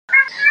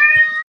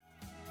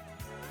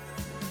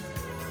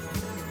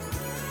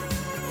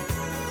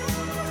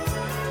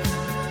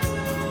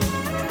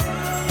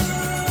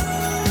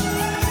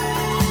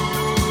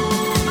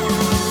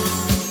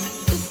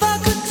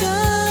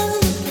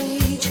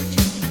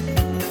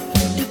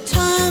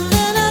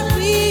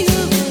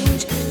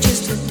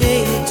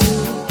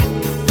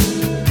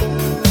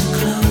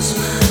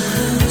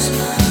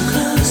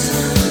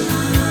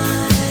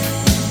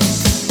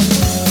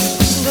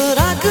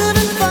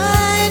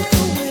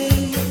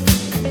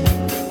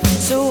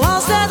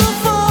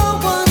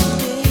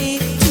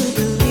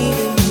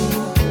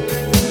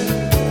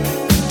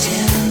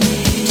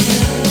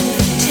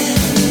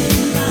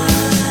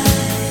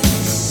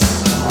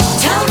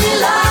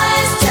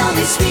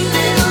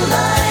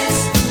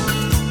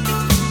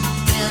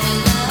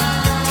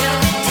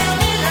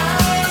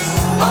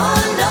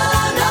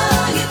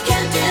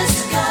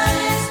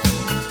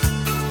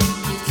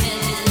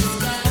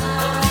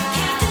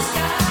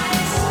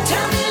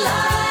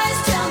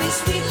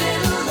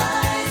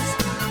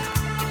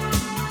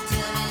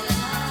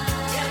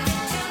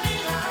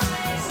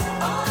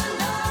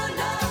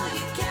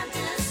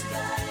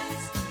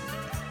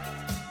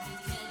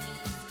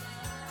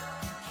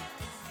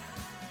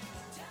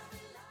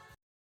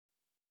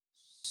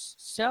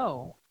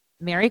So,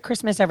 Merry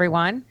Christmas,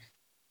 everyone.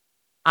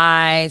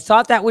 I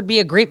thought that would be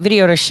a great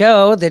video to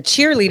show the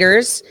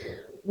cheerleaders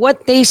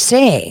what they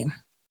say.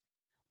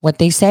 What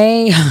they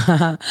say,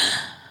 how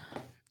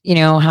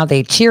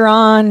they cheer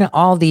on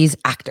all these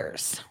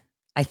actors.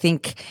 I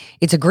think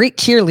it's a great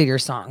cheerleader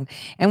song,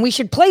 and we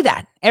should play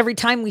that every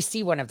time we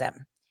see one of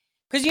them.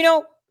 Because,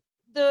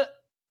 the,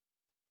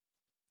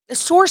 the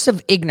source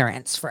of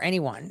ignorance for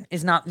anyone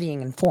is not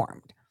being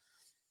informed.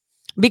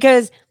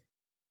 Because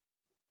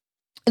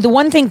the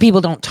one thing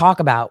people don't talk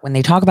about when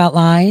they talk about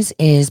lies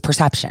is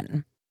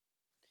perception.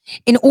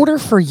 In order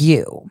for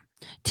you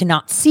to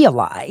not see a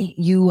lie,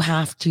 you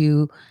have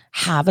to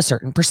have a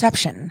certain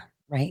perception,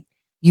 right?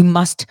 You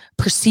must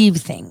perceive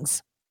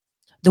things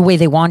the way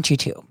they want you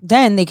to.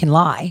 Then they can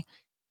lie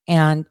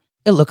and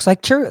it looks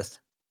like truth.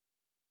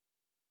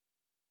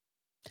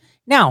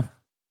 Now,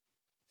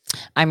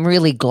 I'm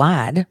really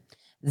glad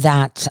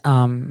that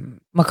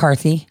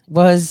McCarthy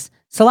was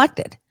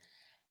selected.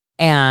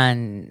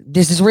 And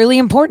this is really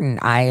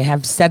important. I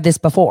have said this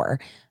before.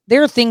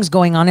 There are things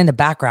going on in the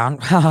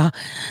background,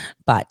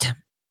 but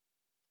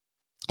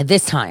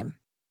this time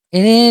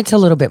it's a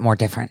little bit more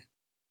different.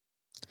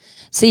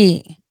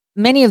 See,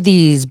 many of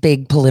these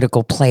big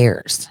political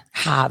players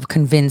have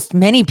convinced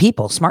many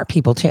people, smart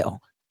people too,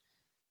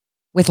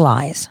 with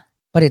lies,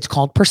 but it's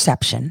called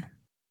perception,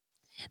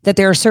 that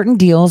there are certain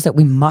deals that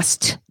we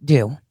must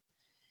do,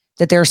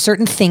 that there are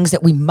certain things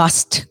that we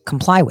must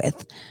comply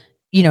with,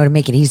 to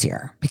make it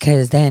easier,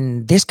 because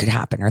then this could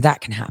happen or that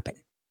can happen.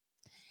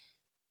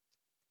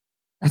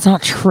 That's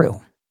not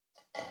true.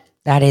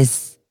 That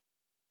is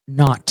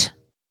not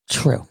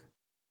true.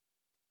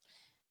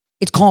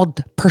 It's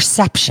called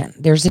perception.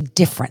 There's a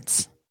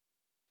difference.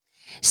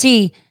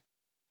 See,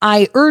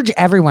 I urge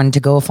everyone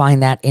to go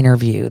find that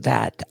interview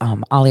that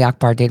Ali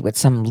Akbar did with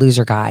some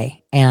loser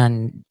guy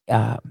and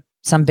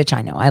some bitch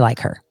I know. I like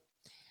her.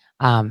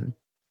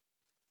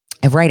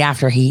 Right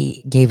after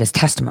he gave his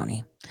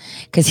testimony.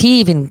 Because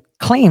he even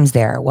claims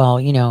there, well,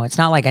 it's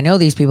not like I know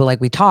these people like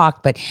we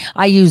talk, but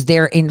I use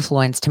their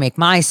influence to make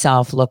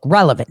myself look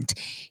relevant.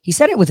 He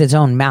said it with his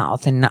own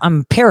mouth, and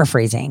I'm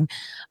paraphrasing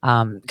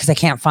because I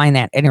can't find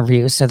that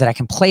interview so that I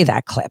can play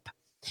that clip.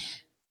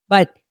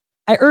 But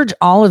I urge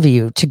all of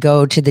you to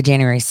go to the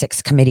January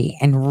 6th committee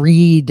and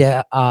read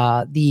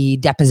the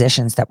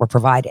depositions that were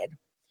provided.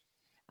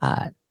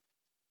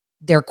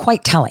 They're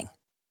quite telling.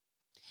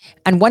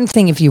 And one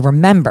thing, if you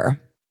remember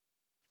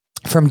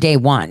from day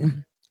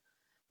one,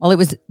 well, it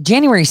was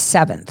January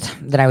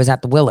 7th that I was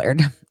at the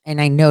Willard,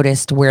 and I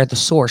noticed where the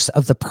source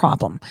of the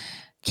problem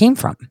came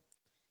from.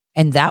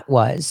 And that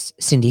was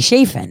Cindy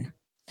Chafin,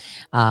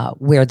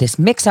 where this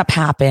mix-up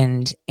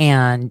happened.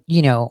 And,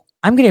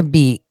 I'm going to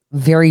be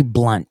very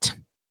blunt.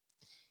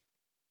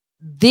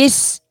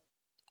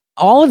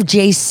 All of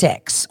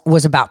J6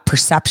 was about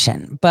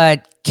perception,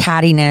 but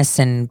cattiness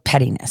and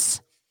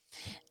pettiness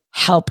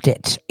helped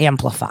it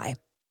amplify.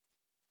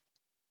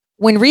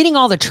 When reading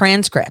all the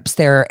transcripts,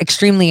 they're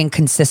extremely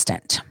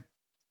inconsistent,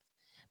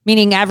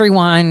 meaning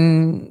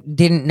everyone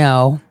didn't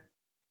know,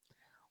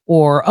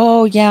 or,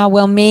 oh, yeah,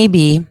 well,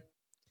 maybe.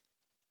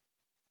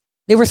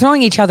 They were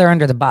throwing each other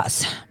under the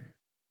bus.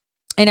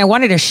 And I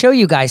wanted to show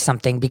you guys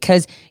something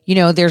because,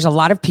 there's a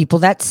lot of people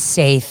that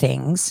say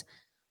things,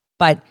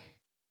 but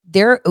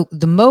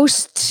the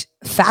most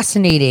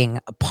fascinating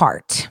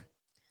part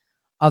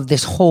of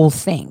this whole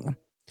thing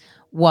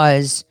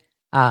was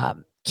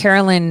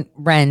Carolyn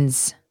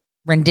Wren's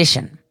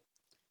rendition.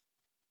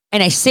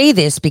 And I say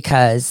this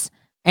because,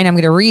 and I'm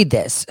going to read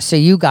this so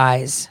you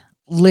guys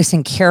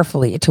listen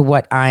carefully to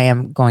what I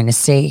am going to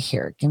say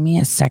here. Give me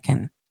a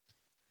second.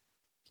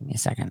 Let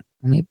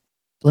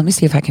me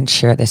see if I can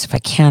share this. If I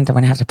can't, I'm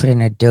going to have to put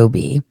in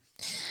Adobe.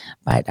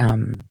 But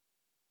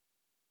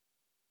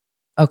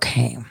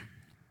okay.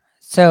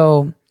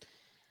 So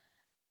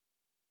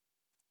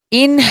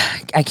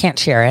I can't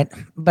share it,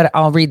 but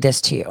I'll read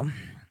this to you.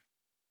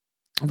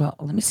 Well,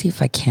 let me see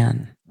if I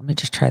can. Let me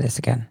just try this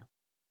again.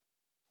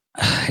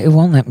 It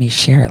won't let me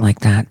share it like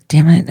that.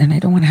 Damn it. And I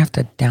don't want to have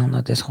to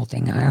download this whole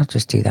thing. I'll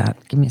just do that.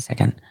 Give me a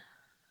second.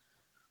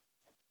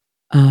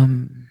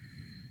 Because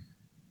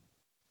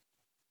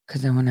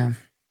I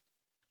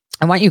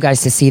want you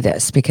guys to see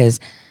this because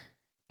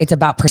it's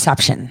about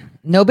perception.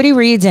 Nobody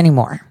reads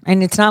anymore.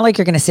 And it's not like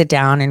you're going to sit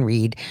down and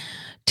read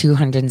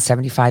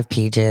 275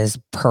 pages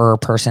per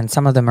person.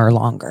 Some of them are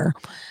longer.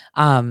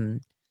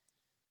 Of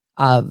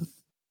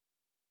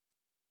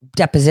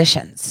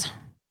depositions.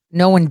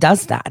 No one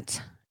does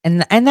that.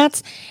 And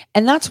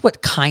that's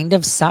what kind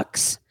of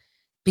sucks,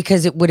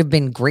 because it would have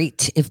been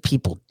great if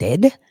people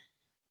did,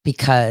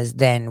 because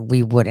then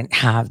we wouldn't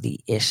have the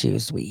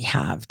issues we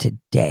have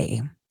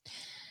today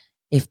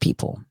if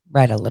people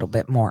read a little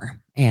bit more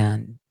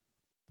and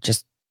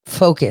just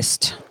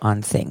focused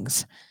on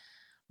things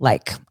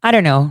like, I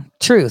don't know,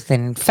 truth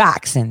and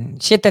facts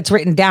and shit that's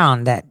written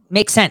down that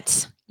makes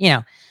sense,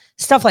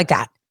 stuff like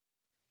that.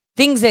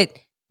 Things that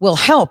will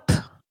help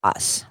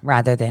us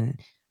rather than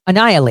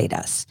annihilate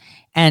us.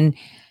 And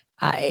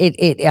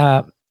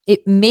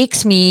it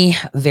makes me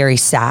very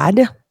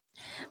sad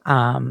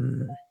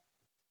That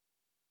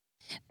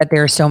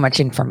there's so much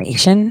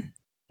information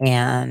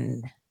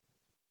and,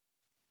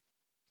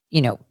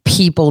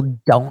 people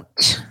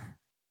don't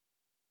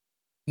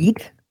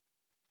read.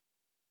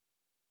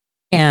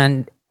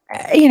 And,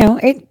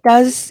 it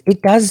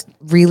does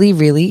really,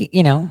 really,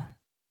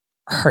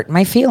 hurt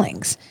my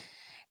feelings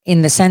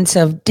in the sense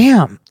of,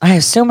 damn, I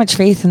have so much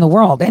faith in the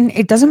world. And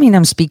it doesn't mean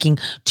I'm speaking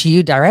to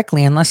you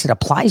directly unless it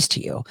applies to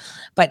you.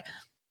 But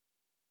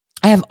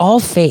I have all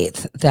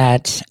faith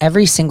that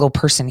every single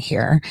person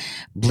here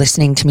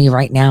listening to me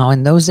right now,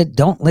 and those that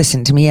don't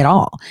listen to me at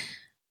all,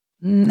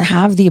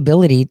 have the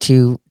ability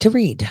to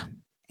read.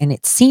 And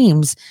it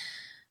seems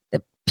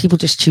that people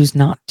just choose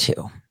not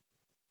to,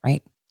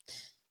 right?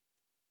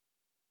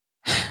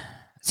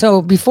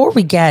 So before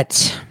we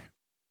get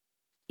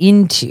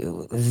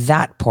into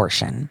that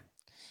portion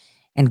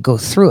and go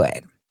through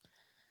it,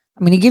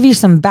 I'm going to give you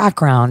some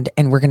background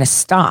and we're going to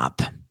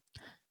stop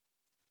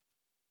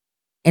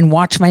and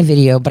watch my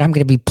video, but I'm going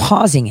to be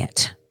pausing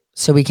it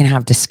so we can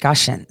have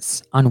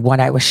discussions on what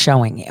I was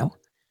showing you,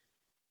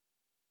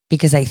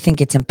 because I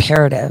think it's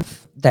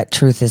imperative that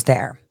truth is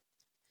there.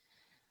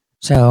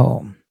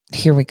 So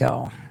here we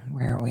go.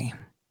 Where are we?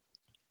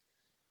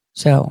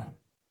 So,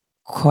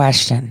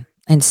 question.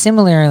 And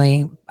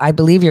similarly, I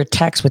believe your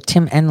text with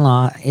Tim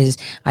Enlaw is,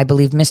 I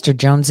believe, Mr.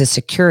 Jones's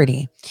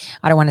security.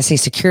 I don't want to say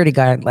security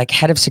guard, like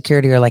head of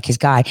security or like his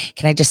guy.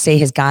 Can I just say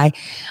his guy?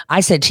 I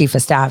said chief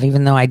of staff,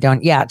 even though I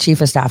don't. Yeah,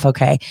 chief of staff.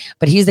 Okay.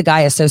 But he's the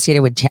guy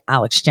associated with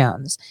Alex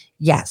Jones.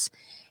 Yes.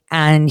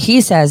 And he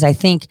says, I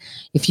think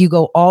if you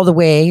go all the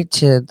way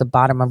to the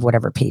bottom of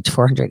whatever page,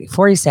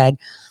 484, he said,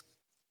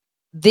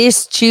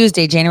 this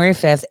Tuesday, January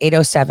 5th,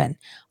 8:07,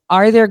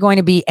 are there going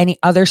to be any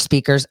other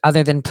speakers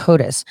other than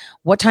POTUS?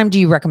 What time do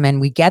you recommend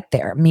we get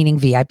there? Meaning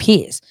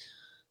VIPs.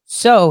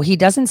 So he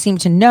doesn't seem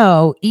to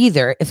know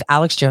either if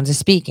Alex Jones is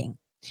speaking.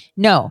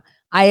 No,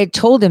 I had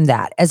told him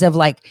that as of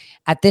like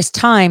at this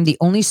time, the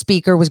only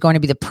speaker was going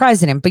to be the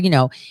president. But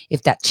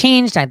if that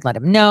changed, I'd let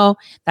him know.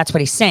 That's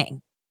what he's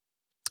saying.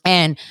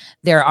 And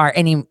there are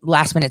any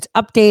last minute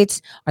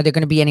updates. Are there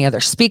going to be any other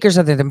speakers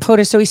other than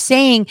POTUS? So he's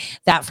saying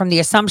that from the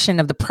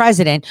assumption of the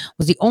president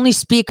was the only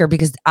speaker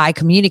because I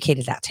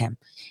communicated that to him.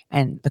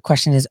 And the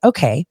question is,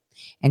 okay,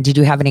 and did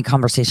you have any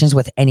conversations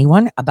with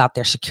anyone about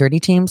their security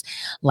teams,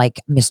 like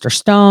Mr.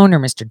 Stone or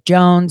Mr.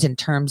 Jones, in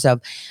terms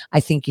of, I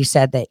think you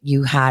said that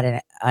you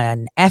had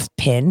an F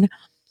pin,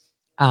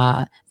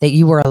 that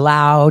you were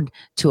allowed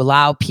to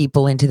allow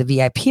people into the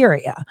VIP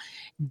area.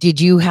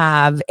 Did you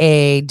have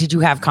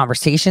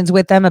conversations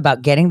with them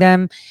about getting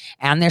them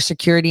and their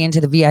security into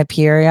the VIP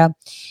area?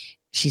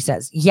 She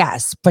says,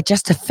 yes, but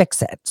just to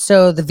fix it.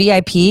 So the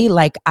VIP,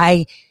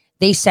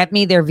 they sent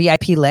me their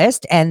VIP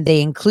list and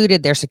they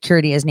included their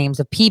security as names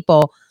of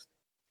people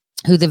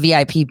who the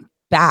VIP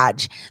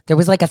badge. There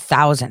was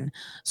 1,000.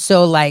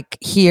 So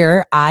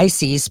here I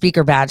see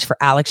speaker badge for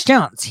Alex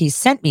Jones. He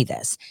sent me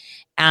this.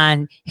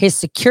 And his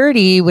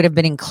security would have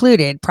been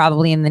included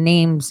probably in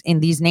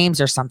these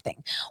names or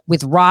something,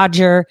 with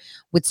Roger,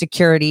 with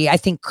security. I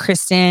think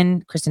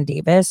Kristen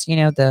Davis,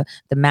 the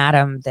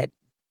madam that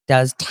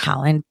does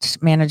talent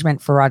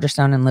management for Roger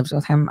Stone and lives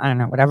with him. I don't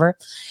know, whatever.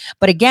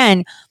 But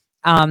again,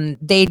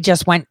 they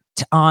just went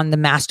on the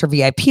master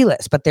VIP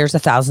list, but there's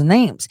 1,000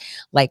 names.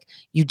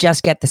 You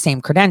just get the same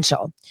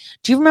credential.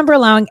 Do you remember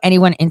allowing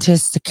anyone into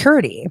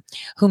security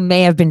who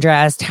may have been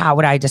dressed, how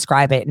would I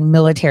describe it, in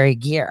military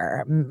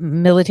gear?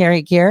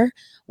 Military gear?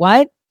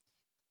 What?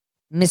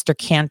 Mr.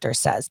 Cantor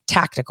says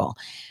tactical.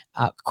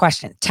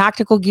 Question,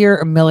 tactical gear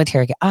or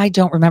military gear? I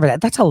don't remember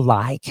that. That's a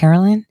lie,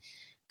 Carolyn,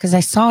 because I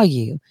saw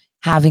you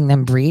having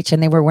them breach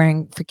and they were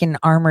wearing freaking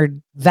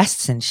armored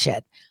vests and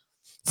shit.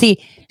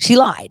 See, she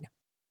lied.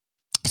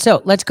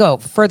 So let's go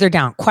further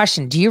down.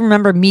 Question, do you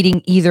remember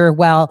meeting either,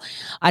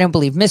 I don't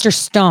believe Mr.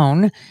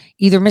 Stone,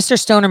 either Mr.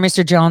 Stone or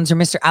Mr. Jones or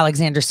Mr.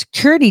 Alexander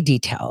security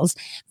details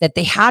that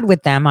they had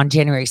with them on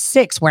January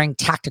 6th wearing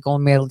tactical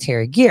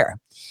military gear?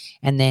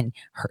 And then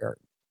her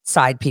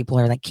side people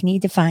are like, can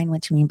you define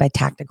what you mean by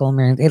tactical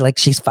military?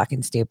 She's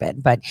fucking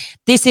stupid. But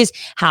this is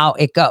how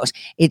it goes.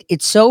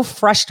 It's so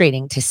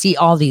frustrating to see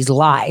all these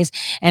lies.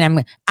 And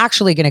I'm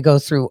actually going to go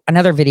through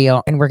another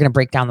video and we're going to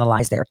break down the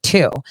lies there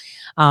too.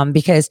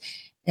 Because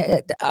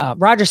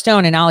Roger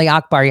Stone and Ali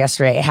Akbar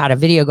yesterday had a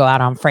video go out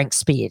on Frank's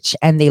speech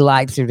and they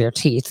lied through their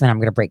teeth, and I'm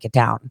going to break it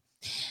down.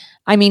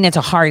 I mean, it's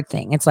a hard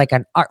thing. It's like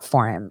an art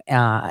form.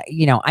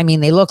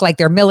 They look like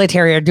they're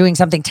military or doing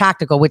something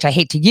tactical, which I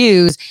hate to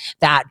use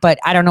that, but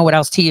I don't know what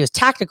else to use.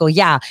 Tactical,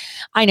 yeah,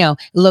 I know,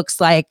 looks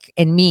like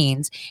and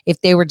means. If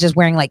they were just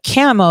wearing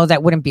camo,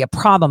 that wouldn't be a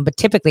problem. But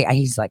typically,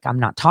 he's like, I'm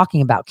not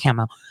talking about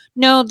camo.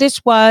 No,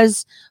 this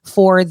was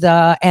for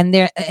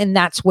and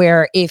that's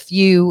where if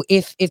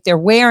they're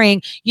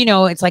wearing,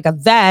 it's like a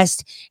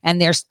vest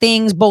and there's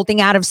things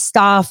bolting out of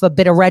stuff, a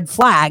bit of red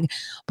flag.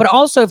 But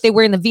also if they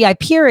were in the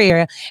VIP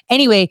area,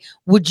 anyway,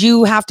 would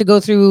you have to go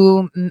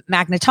through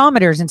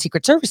magnetometers and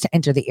Secret Service to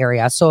enter the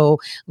area? So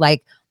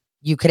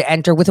you could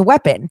enter with a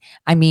weapon.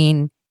 I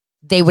mean,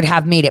 they would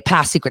have made it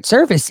past Secret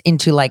Service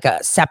into a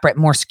separate,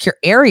 more secure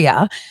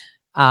area.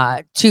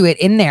 to it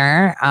in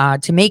there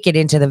to make it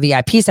into the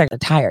VIP section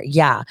attire.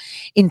 Yeah.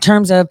 In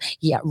terms of,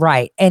 yeah,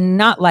 right. And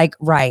not like,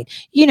 right.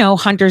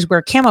 Hunters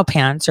wear camo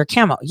pants or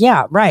camo.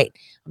 Yeah, right.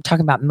 I'm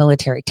talking about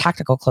military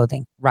tactical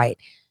clothing. Right.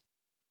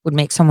 Would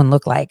make someone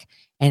look like.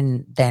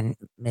 And then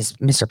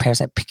Mr. Pear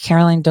said,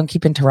 Caroline, don't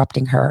keep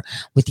interrupting her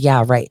with,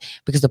 yeah, right.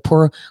 Because the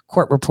poor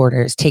court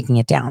reporter is taking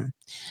it down.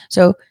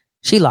 So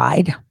she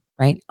lied,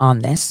 right, on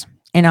this.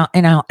 And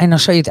I'll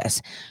show you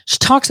this. She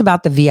talks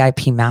about the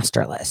VIP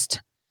master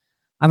list.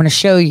 I'm going to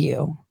show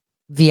you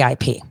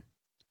VIP.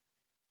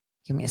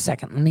 Give me a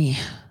second.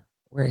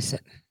 Where is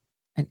it?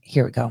 And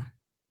here we go.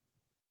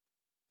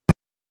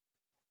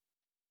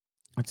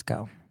 Let's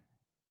go.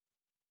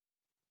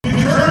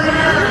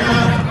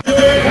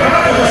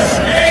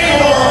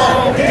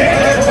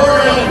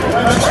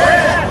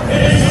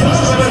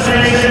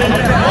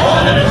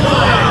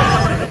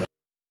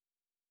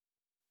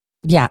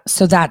 Yeah,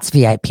 so that's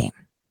VIP,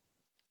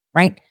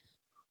 right?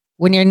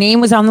 When your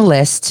name was on the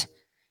list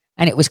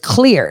and it was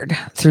cleared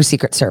through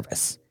Secret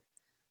Service,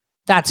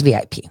 that's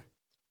VIP.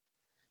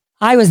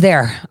 I was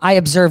there. I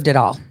observed it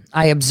all.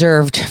 I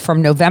observed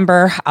from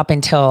November up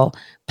until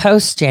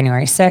post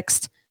January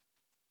 6th,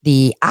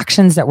 the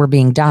actions that were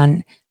being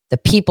done, the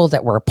people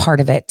that were a part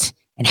of it,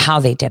 and how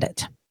they did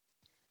it.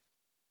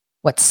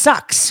 What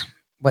sucks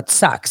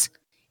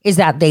is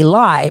that they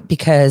lie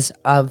because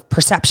of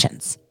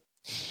perceptions.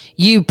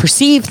 You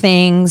perceive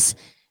things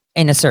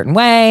in a certain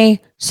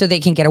way so they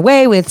can get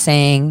away with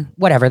saying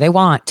whatever they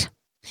want.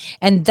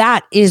 And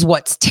that is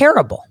what's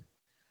terrible.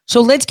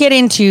 So let's get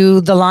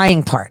into the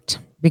lying part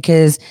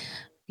because,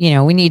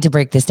 we need to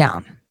break this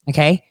down.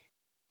 Okay.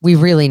 We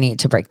really need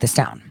to break this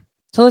down.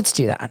 So let's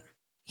do that.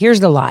 Here's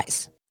the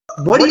lies.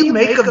 What do you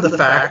make of the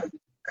fact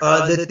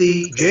that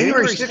the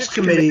January 6th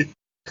committee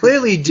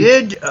clearly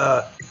did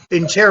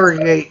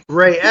interrogate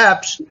Ray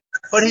Epps,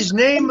 but his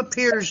name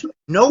appears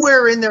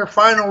nowhere in their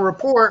final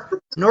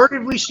report, nor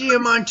did we see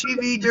him on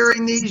TV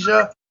during these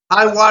high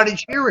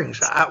wattage hearings?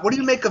 What do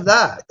you make of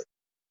that?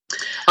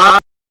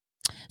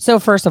 So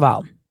first of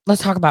all,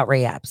 let's talk about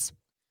Ray Epps.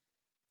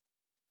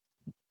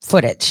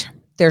 Footage.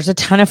 There's a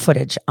ton of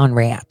footage on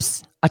Ray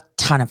Epps. A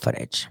ton of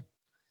footage.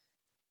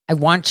 I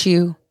want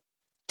you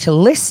to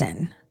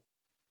listen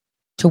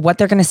to what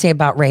they're going to say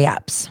about Ray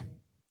Epps,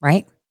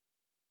 right?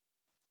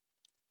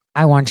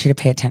 I want you to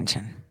pay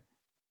attention.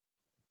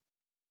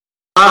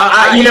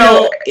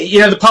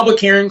 The public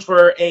hearings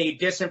were a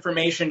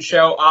disinformation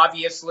show,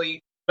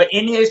 obviously, but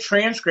in his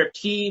transcript,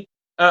 he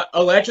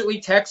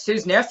allegedly texted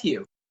his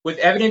nephew with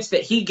evidence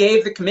that he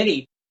gave the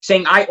committee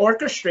saying, I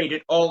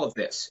orchestrated all of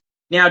this.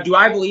 Now, do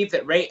I believe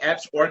that Ray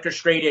Epps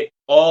orchestrated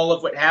all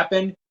of what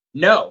happened?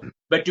 No.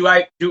 But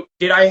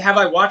have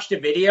I watched a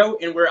video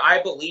in where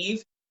I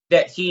believe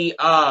that he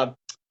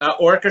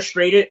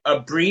orchestrated a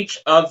breach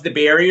of the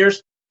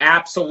barriers?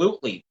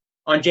 Absolutely.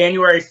 On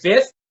January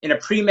 5th, in a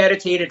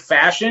premeditated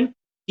fashion,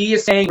 he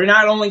is saying we're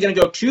not only going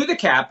to go to the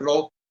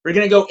Capitol, we're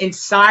going to go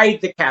inside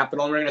the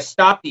Capitol and we're going to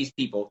stop these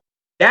people.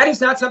 That is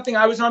not something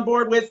I was on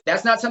board with.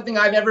 That's not something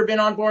I've ever been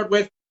on board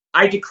with.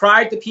 I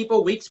decried the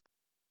people weeks.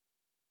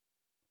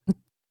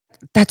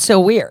 That's so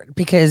weird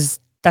because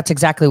that's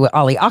exactly what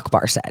Ali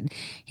Akbar said.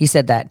 He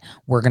said that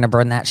we're going to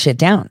burn that shit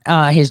down.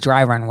 His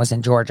dry run was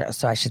in Georgia,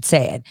 so I should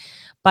say it.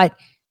 But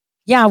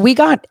yeah, we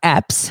got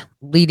Epps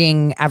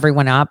leading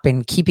everyone up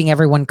and keeping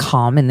everyone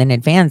calm and then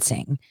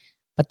advancing.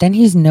 But then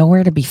he's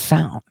nowhere to be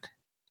found.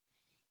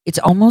 It's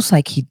almost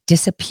like he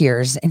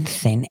disappears in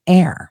thin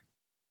air.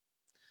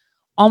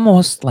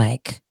 Almost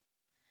like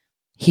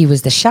he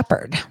was the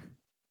shepherd,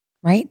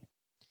 right?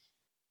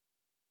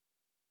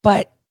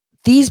 But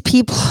these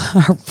people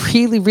are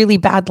really, really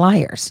bad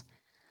liars.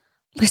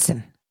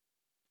 Listen.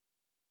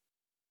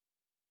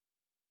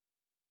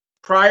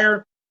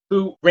 Prior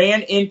who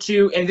ran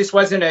into, and this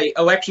wasn't an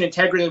election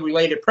integrity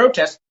related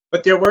protest,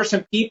 but there were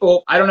some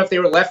people, I don't know if they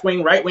were left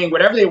wing, right wing,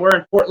 whatever they were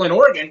in Portland,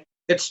 Oregon,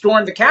 that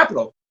stormed the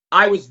Capitol.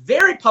 I was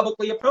very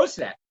publicly opposed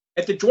to that.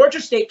 At the Georgia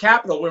State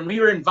Capitol, when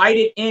we were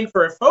invited in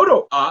for a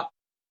photo op,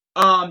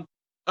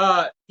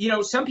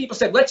 some people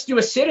said, let's do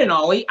a sit-in,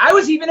 Ollie. I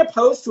was even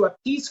opposed to a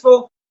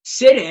peaceful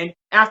sit-in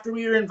after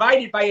we were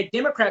invited by a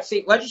Democrat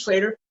state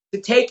legislator to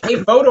take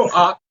a photo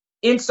op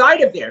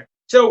inside of there.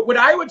 So what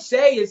I would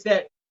say is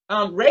that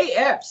Ray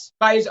Epps,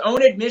 by his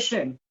own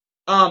admission,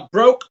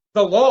 broke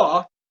the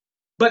law,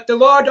 but the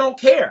law don't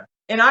care.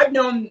 And I've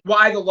known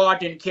why the law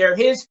didn't care.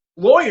 His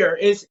lawyer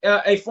is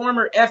a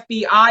former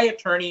FBI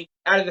attorney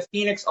out of the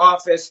Phoenix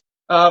office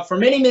for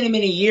many, many,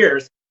 many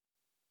years.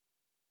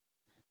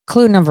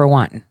 Clue number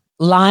one,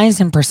 lies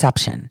and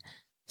perception,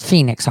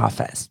 Phoenix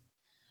office.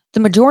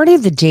 The majority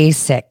of the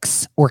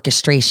J6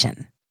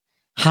 orchestration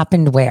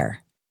happened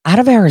where? Out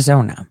of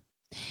Arizona.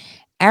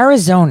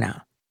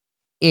 Arizona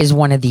is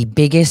one of the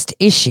biggest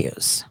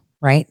issues,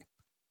 right?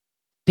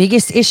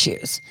 Biggest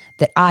issues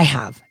that I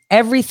have.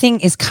 Everything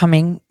is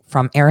coming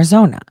from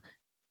Arizona.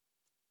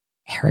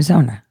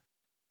 Arizona.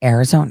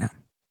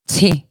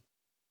 See,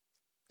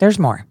 there's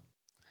more.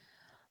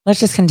 Let's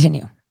just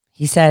continue.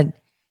 He said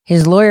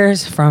his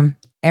lawyer's from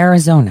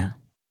Arizona,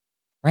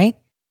 right?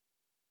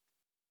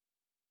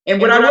 And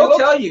what I will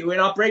tell you,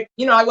 and I'll break,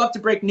 I love to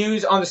break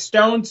news on the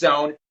Stone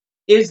Zone,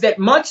 is that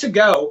months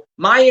ago,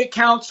 my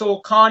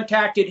counsel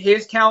contacted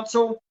his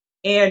counsel,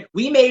 and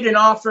we made an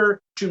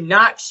offer to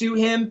not sue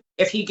him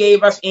if he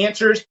gave us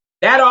answers.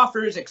 That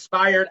offer is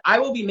expired. I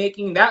will be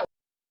making that.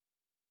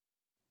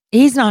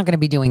 He's not going to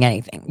be doing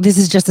anything. This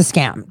is just a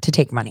scam to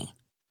take money,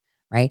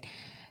 right?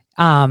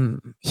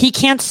 He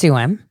can't sue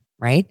him,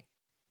 right?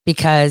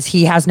 Because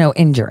he has no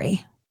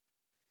injury.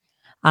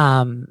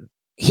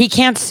 He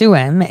can't sue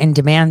him and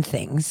demand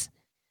things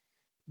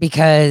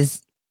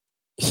because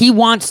he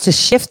wants to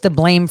shift the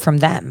blame from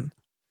them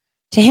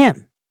to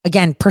him.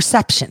 Again,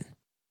 perception.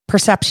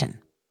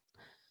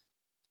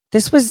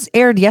 This was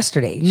aired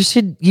yesterday. You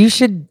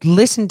should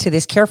listen to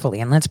this carefully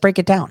and let's break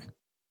it down.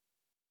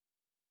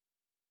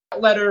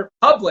 Letter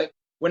public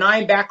when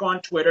I'm back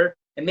on Twitter,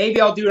 and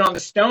maybe I'll do it on the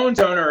Stone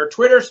Zone or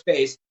Twitter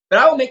space, but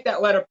I will make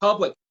that letter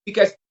public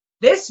because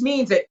this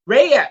means that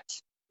Ray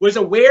Epps was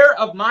aware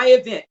of my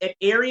event at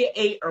Area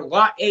 8 or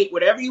Lot 8,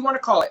 whatever you want to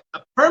call it,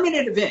 a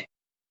permanent event.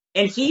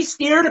 And he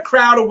steered a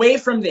crowd away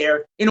from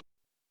there.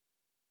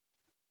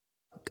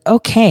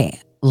 Okay,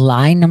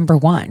 lie number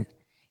one.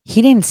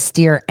 He didn't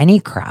steer any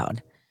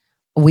crowd.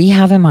 We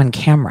have him on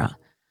camera.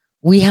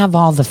 We have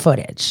all the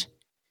footage.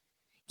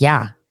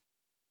 Yeah.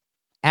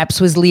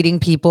 Epps was leading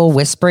people,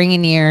 whispering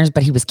in ears,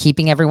 but he was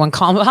keeping everyone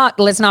calm.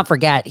 Let's not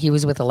forget, he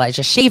was with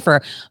Elijah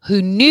Schaffer,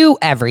 who knew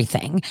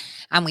everything.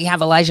 And we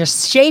have Elijah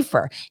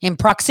Schaffer in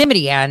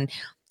proximity, and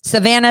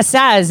Savannah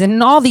Says,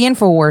 and all the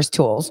InfoWars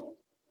tools.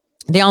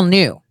 They all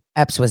knew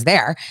Epps was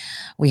there.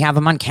 We have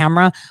him on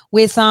camera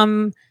with,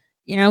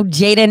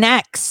 Jaden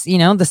X,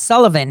 the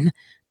Sullivan,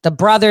 the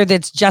brother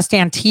that's just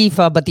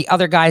Antifa, but the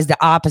other guy's the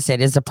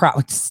opposite, is a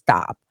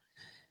Stop.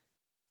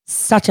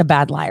 Such a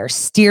bad liar.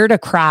 Steered a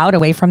crowd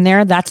away from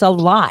there. That's a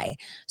lie.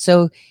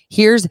 So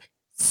here's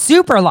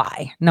super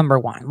lie number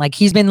one. Like,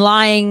 he's been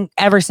lying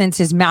ever since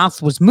his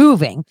mouth was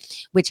moving,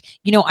 which,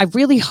 I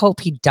really hope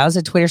he does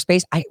a Twitter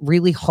space. I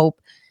really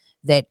hope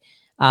that,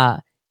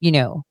 Elon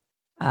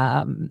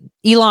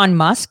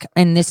Musk,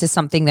 and this is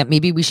something that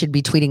maybe we should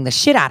be tweeting the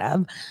shit out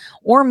of,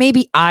 or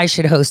maybe I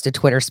should host a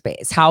Twitter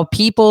space. How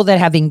people that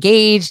have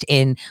engaged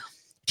in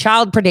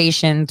child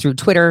predation through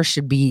Twitter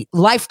should be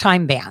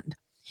lifetime banned.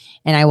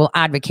 And I will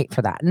advocate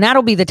for that. And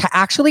that'll be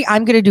actually,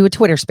 I'm going to do a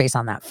Twitter space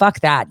on that. Fuck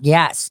that.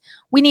 Yes,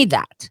 we need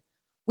that.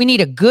 We need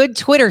a good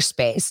Twitter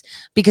space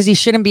because he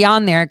shouldn't be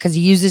on there because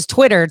he uses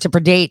Twitter to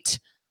predate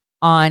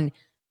on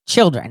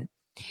children.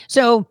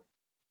 So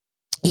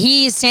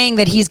he's saying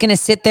that he's going to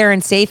sit there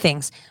and say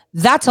things.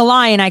 That's a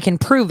lie, and I can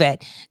prove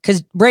it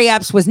because Ray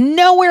Epps was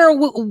nowhere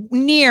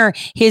near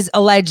his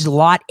alleged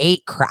Lot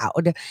 8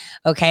 crowd.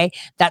 Okay,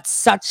 that's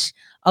such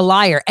a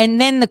liar. And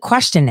then the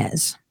question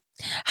is,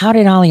 how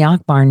did Ali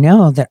Akbar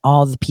know that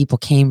all the people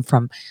came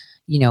from,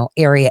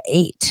 Area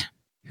 8?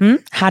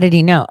 How did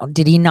he know?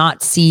 Did he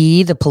not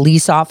see the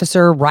police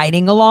officer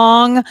riding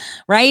along,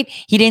 right?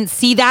 He didn't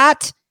see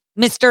that?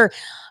 Mr.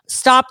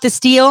 Stop the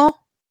Steal?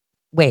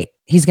 Wait,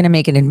 he's going to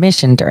make an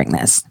admission during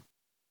this.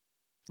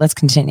 Let's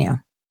continue.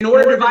 In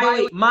order to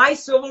violate my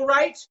civil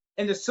rights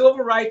and the civil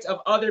rights of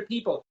other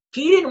people.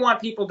 He didn't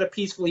want people to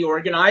peacefully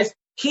organize.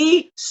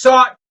 He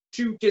sought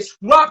to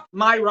disrupt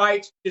my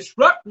rights,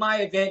 disrupt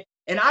my event,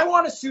 and I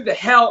want to sue the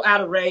hell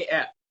out of Ray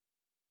Epps.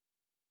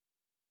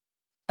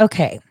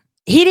 Okay.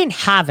 He didn't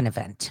have an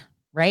event,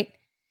 right?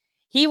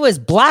 He was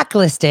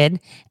blacklisted.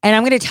 And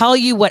I'm going to tell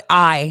you what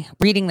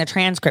reading the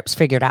transcripts,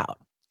 figured out.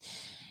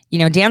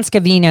 Dan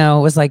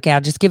Scavino was like, yeah,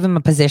 just give him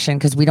a position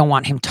because we don't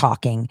want him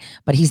talking,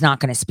 but he's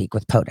not going to speak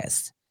with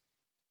POTUS.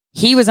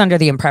 He was under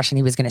the impression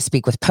he was going to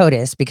speak with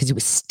POTUS because he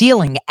was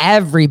stealing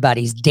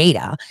everybody's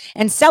data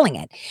and selling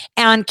it.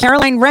 And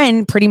Caroline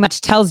Wren pretty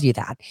much tells you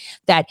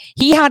that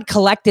he had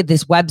collected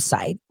this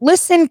website.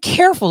 Listen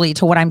carefully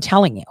to what I'm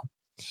telling you.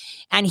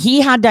 And he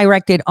had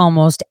directed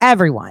almost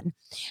everyone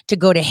to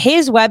go to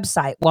his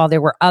website while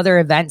there were other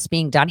events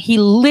being done. He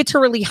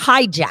literally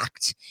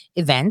hijacked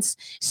events.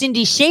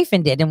 Cindy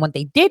Chafin did. And what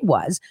they did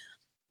was,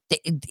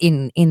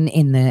 in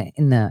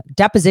the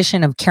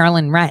deposition of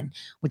Caroline Wren,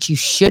 which you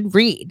should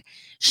read,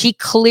 she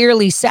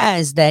clearly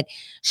says that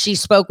she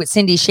spoke with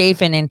Cindy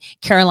Chafin and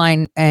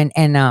Caroline and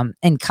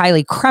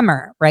Kylie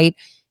Kremer, right?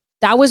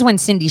 That was when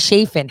Cindy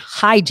Chafin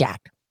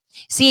hijacked.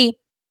 See,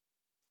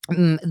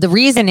 the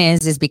reason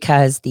is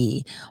because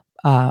the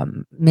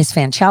Miss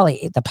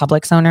Fancelli, the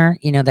Publix owner,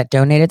 that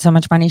donated so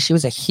much money, she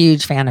was a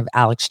huge fan of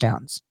Alex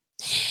Jones.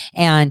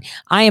 And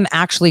I am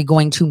actually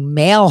going to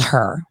mail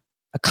her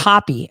a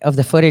copy of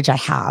the footage I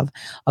have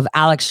of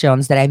Alex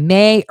Jones that I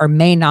may or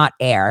may not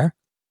air,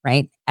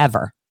 right?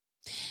 Ever.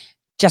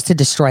 Just to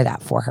destroy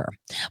that for her.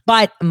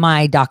 But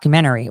my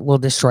documentary will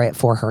destroy it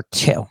for her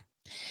too.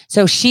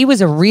 So she was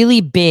a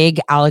really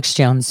big Alex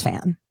Jones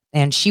fan,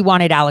 and she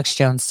wanted Alex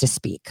Jones to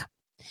speak.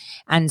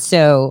 And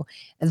so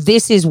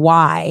this is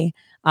why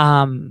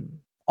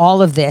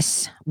all of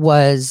this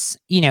was,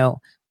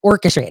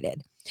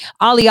 orchestrated.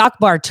 Ali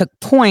Akbar took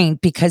point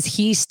because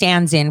he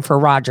stands in for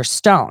Roger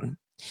Stone.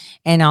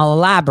 And I'll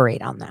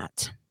elaborate on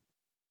that.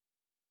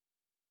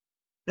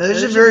 Now, this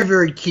is a very,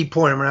 very key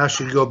point. I'm going to ask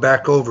you to go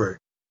back over it.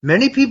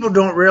 Many people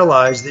don't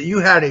realize that you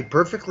had a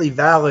perfectly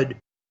valid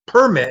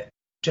permit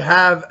to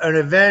have an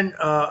event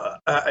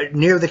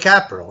near the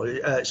Capitol.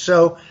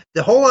 So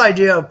the whole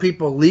idea of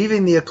people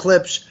leaving the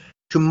eclipse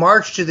to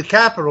march to the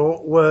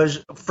Capitol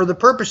was for the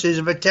purposes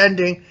of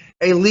attending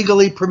a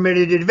legally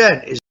permitted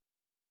event.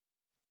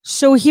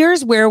 So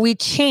here's where we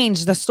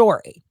change the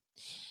story.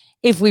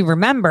 If we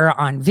remember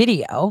on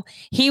video,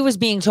 he was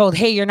being told,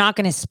 hey, you're not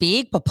going to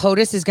speak, but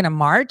POTUS is going to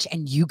march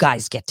and you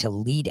guys get to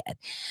lead it.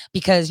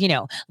 Because,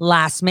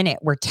 last minute,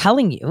 we're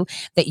telling you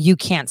that you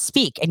can't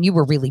speak and you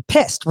were really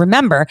pissed.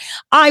 Remember,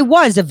 I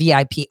was a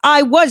VIP.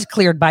 I was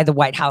cleared by the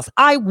White House.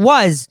 I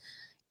was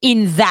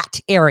in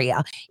that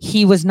area.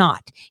 He was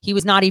not. He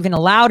was not even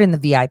allowed in the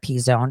VIP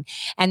zone.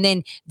 And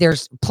then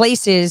there's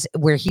places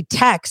where he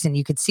texts and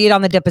you could see it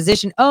on the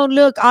deposition. Oh,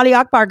 look, Ali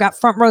Akbar got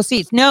front row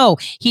seats. No,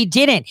 he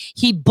didn't.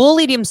 He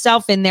bullied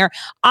himself in there.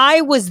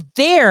 I was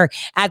there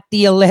at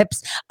the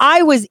ellipse.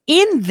 I was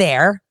in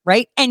there,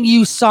 right? And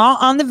you saw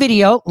on the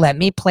video, let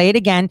me play it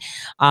again,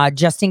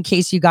 just in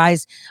case you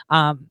guys,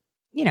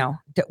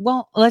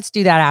 well, let's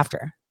do that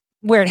after,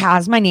 where it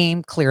has my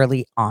name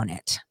clearly on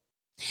it.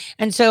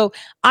 And so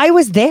I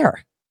was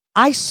there.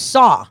 I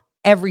saw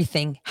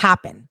everything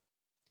happen.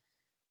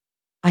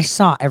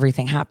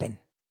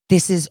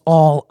 This is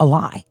all a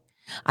lie.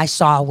 I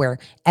saw where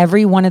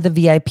every one of the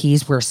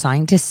VIPs were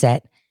assigned to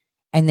sit,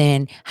 and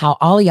then how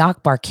Ali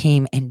Akbar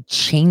came and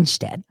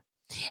changed it.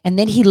 And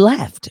then he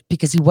left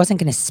because he wasn't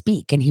going to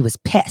speak and he was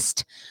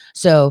pissed.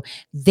 So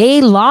they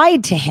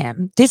lied to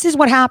him. This is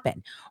what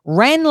happened.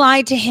 Ren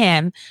lied to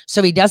him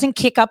so he doesn't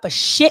kick up a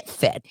shit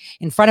fit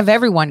in front of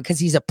everyone because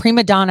he's a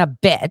prima donna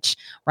bitch,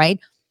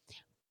 right?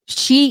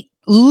 She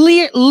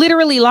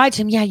literally lied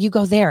to him. Yeah, you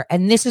go there.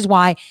 And this is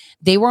why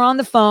they were on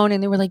the phone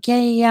and they were like,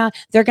 yeah,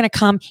 they're going to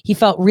come. He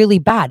felt really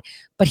bad.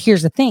 But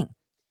here's the thing.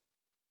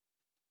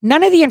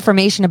 None of the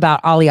information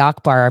about Ali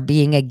Akbar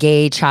being a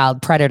gay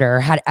child predator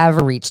had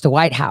ever reached the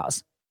White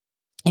House.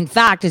 In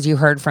fact, as you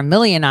heard from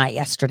Millie and I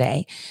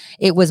yesterday,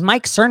 it was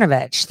Mike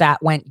Cernovich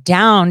that went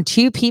down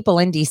to people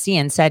in DC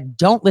and said,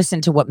 don't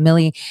listen to what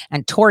Millie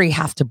and Tori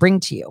have to bring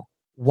to you.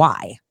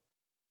 Why?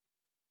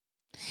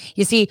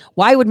 You see,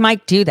 why would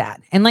Mike do that?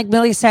 And like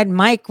Millie said,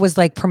 Mike was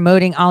like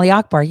promoting Ali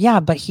Akbar.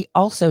 Yeah, but he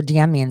also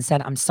DM'd me and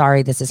said, I'm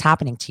sorry this is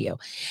happening to you.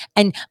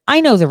 And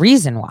I know the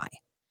reason why.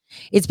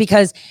 It's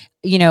because,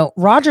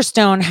 Roger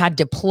Stone had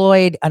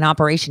deployed an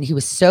operation. He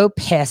was so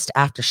pissed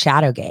after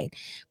Shadowgate,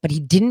 but he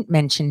didn't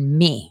mention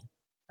me,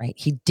 right?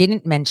 He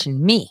didn't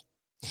mention me.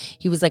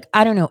 He was like,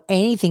 I don't know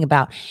anything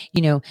about,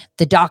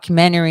 the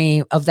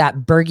documentary of that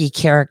Bergie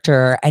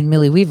character and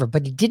Millie Weaver,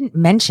 but he didn't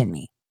mention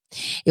me.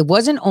 It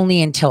wasn't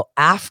only until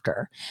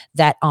after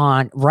that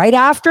right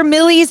after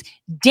Millie's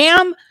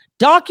damn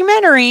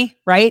documentary,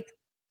 right?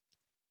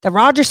 That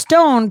Roger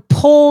Stone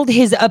pulled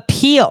his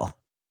appeal,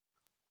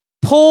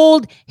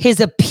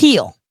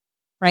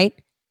 right?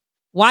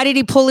 Why did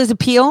he pull his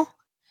appeal?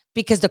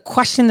 Because the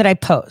question that I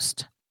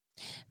posed,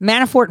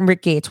 Manafort and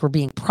Rick Gates were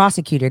being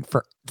prosecuted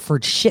for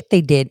shit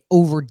they did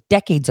over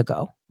decades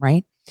ago,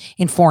 right?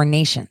 In foreign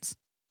nations.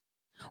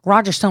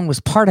 Roger Stone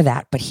was part of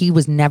that, but he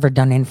was never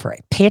done in for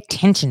it. Pay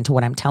attention to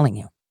what I'm telling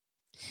you.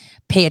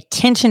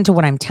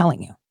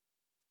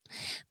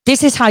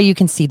 This is how you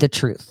can see the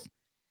truth.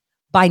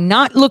 By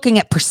not looking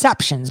at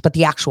perceptions, but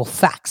the actual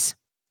facts.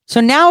 So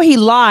now he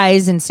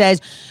lies and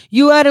says,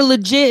 you had a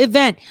legit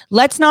event.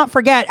 Let's not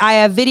forget, I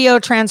have video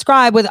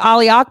transcribed with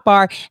Ali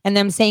Akbar and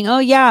them saying, oh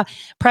yeah,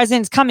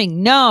 president's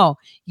coming. No,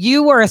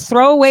 you were a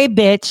throwaway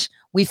bitch.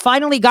 We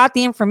finally got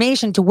the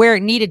information to where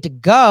it needed to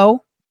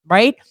go,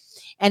 right?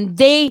 And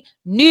they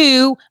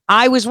knew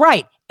I was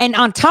right. And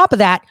on top of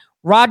that,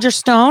 Roger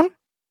Stone,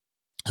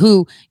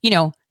 who,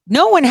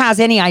 no one has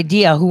any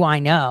idea who I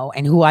know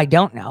and who I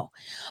don't know.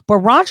 But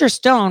Roger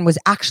Stone was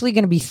actually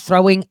going to be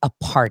throwing a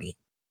party.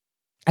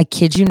 I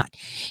kid you not.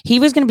 He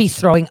was going to be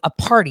throwing a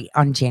party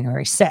on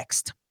January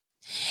 6th.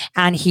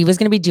 And he was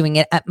going to be doing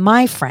it at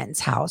my friend's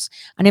house,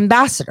 an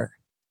ambassador.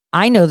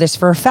 I know this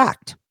for a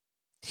fact.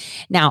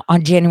 Now,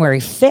 on January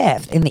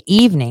 5th in the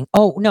evening,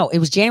 it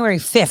was January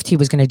 5th he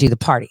was going to do the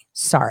party.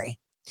 Sorry.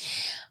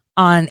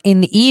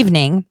 In the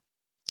evening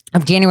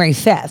of January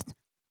 5th,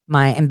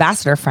 my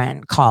ambassador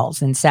friend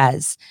calls and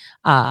says,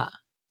 my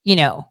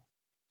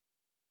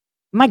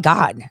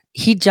God,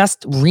 he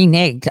just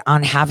reneged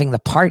on having the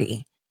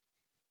party.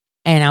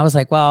 And I was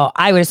like, well,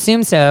 I would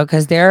assume so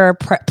because they're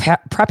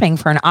prepping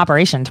for an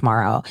operation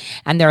tomorrow.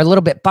 And they're a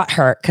little bit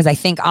butthurt because I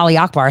think Ali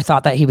Akbar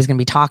thought that he was going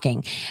to be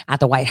talking at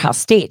the White House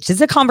stage. This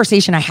is a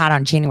conversation I had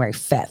on January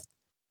 5th.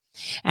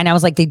 And I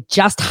was like, they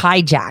just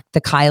hijacked the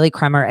Kylie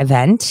Kremer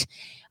event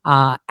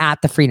at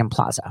the Freedom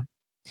Plaza.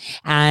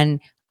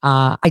 And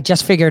I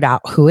just figured out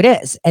who it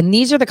is. And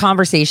these are the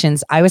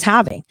conversations I was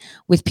having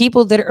with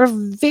people that are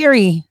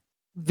very,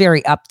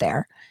 very up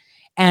there.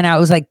 And I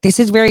was like, this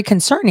is very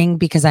concerning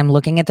because I'm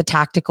looking at the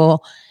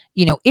tactical,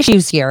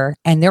 issues here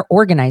and they're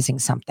organizing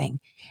something.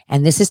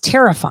 And this is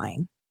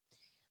terrifying.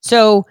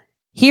 So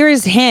here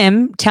is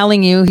him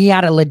telling you he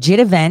had a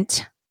legit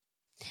event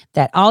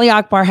that Ali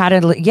Akbar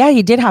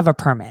he did have a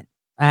permit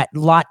at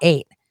Lot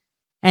 8.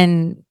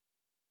 And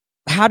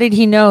how did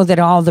he know that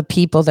all the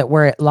people that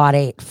were at Lot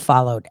 8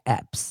 followed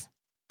Epps?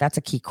 That's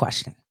a key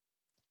question.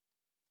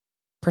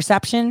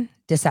 Perception,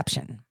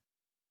 deception.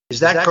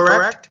 Is that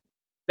correct?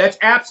 That's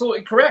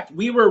absolutely correct.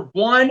 We were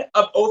one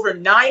of over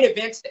 9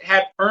 events that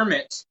had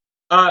permits.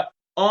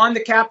 On the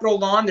Capitol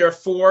lawn, there are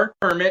 4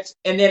 permits.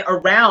 And then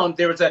around,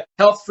 there was a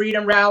health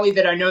freedom rally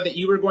that I know that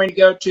you were going to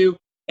go to,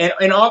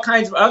 and all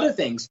kinds of other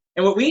things.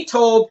 And what we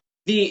told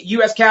the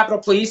U.S. Capitol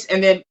Police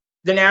and then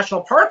the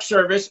National Park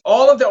Service,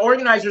 all of the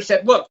organizers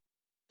said, look,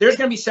 there's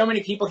going to be so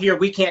many people here,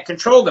 we can't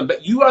control them.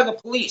 But you are the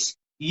police.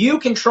 You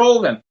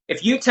control them.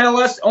 If you tell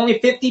us only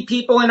 50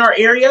 people in our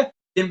area,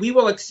 then we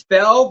will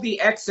expel the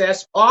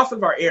excess off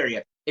of our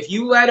area. If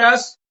you let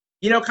us,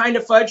 kind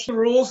of fudge the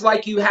rules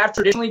like you have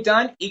traditionally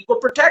done, equal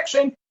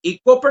protection,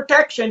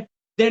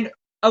 then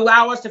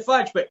allow us to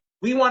fudge. But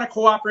we want to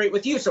cooperate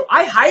with you. So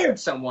I hired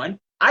someone.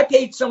 I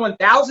paid someone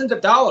thousands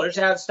of dollars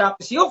out of Stop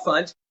the Steal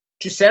funds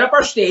to set up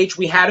our stage.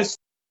 We had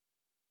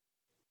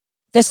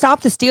the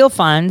Stop the Steal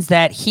funds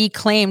that he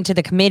claimed to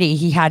the committee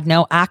he had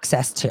no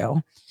access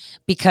to,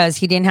 because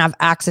he didn't have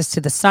access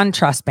to the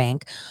SunTrust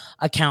Bank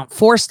account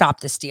for Stop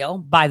the Steal,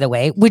 by the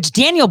way, which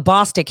Daniel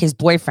Bostic, his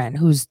boyfriend,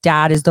 whose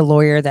dad is the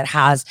lawyer that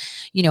has,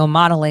 a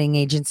modeling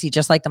agency,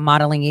 just like the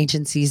modeling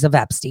agencies of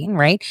Epstein,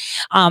 right?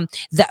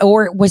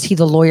 Or was he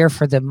the lawyer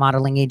for the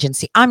modeling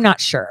agency? I'm not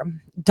sure.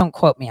 Don't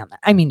quote me on that.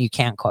 I mean, you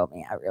can quote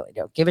me. I really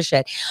don't give a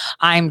shit.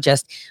 I'm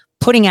just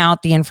putting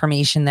out the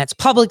information that's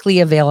publicly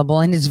available,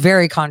 and it's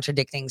very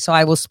contradicting. So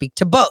I will speak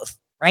to both,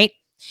 right?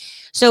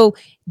 So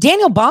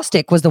Daniel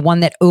Bostic was the one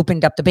that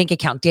opened up the bank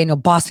account. Daniel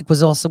Bostic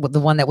was also the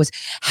one that was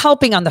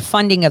helping on the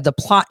funding of the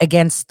Plot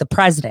Against the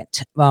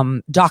President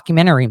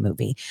documentary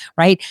movie,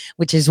 right?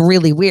 Which is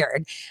really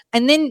weird.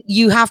 And then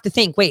you have to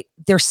think, wait,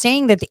 they're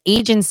saying that the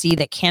agency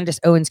that Candace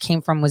Owens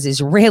came from was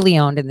Israeli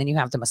owned. And then you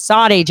have the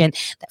Mossad agent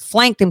that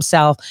flanked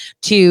himself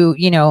to,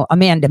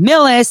 Amanda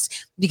Millis,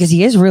 because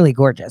he is really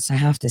gorgeous, I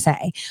have to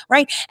say,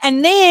 right?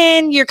 And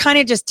then you're kind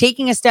of just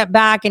taking a step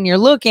back and you're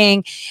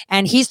looking,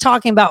 and he's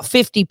talking about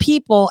 50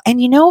 people. And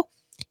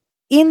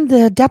in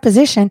the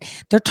deposition,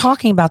 they're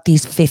talking about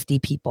these 50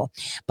 people,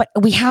 but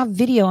we have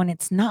video and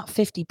it's not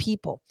 50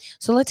 people.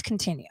 So let's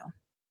continue.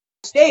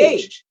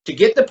 Stage to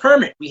get the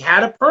permit. We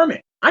had a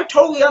permit. I'm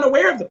totally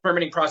unaware of the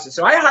permitting process.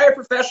 So I hire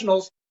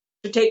professionals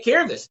to take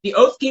care of this. The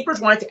Oath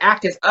Keepers wanted to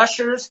act as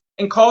ushers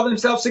and call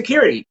themselves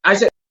security. I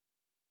said,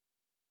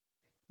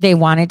 they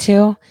wanted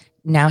to.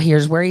 Now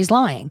here's where he's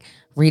lying.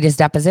 Read his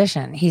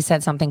deposition. He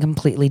said something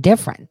completely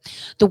different.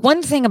 The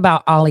one thing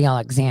about Ali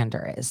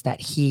Alexander is that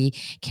he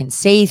can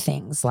say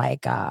things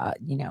like, call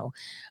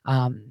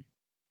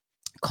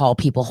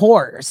people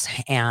whores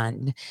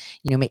and,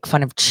 make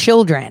fun of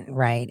children,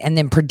 right? And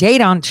then predate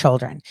on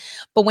children.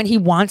 But when he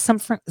wants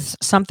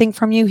something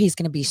from you, he's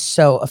going to be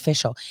so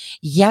official.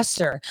 Yes,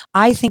 sir.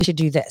 I think you should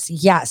do this.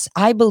 Yes,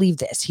 I believe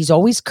this. He's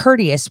always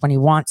courteous when he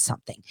wants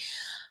something.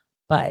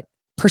 But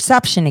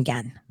perception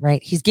again,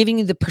 right? He's giving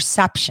you the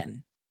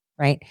perception.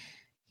 Right?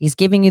 He's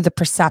giving you the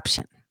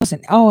perception.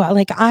 Listen,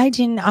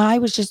 I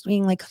was just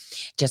being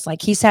just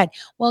like he said,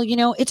 well,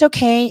 it's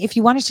okay. If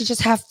you wanted to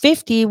just have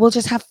 50, we'll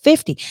just have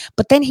 50.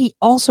 But then he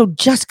also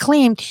just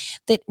claimed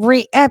that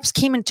Ray Epps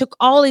came and took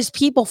all his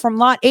people from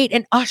Lot 8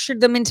 and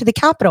ushered them into the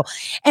Capitol.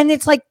 And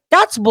it's like,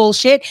 that's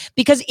bullshit,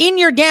 because in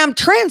your damn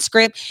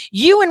transcript,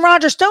 you and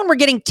Roger Stone were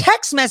getting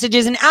text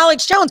messages, and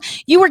Alex Jones,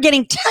 you were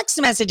getting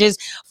text messages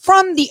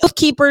from the Oath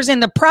Keepers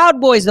and the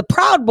Proud Boys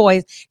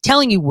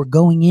telling you we're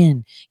going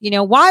in.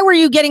 Why were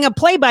you getting a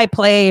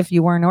play-by-play if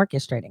you weren't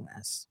orchestrating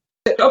this?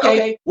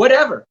 Okay,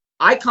 whatever.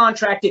 I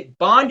contracted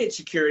bonded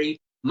security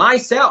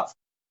myself.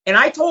 And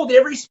I told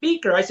every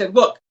speaker, I said,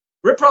 look,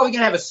 we're probably going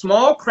to have a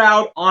small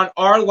crowd on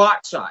our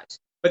lot size,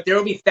 but there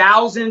will be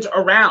thousands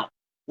around.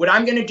 What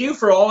I'm going to do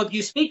for all of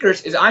you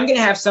speakers is I'm going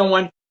to have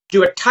someone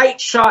do a tight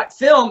shot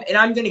film, and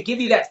I'm going to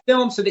give you that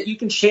film so that you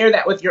can share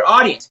that with your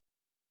audience.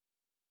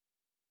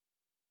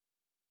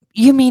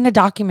 You mean a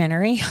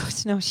documentary?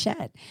 It's no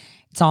shit.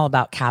 It's all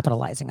about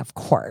capitalizing, of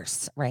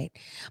course, right?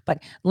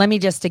 But let me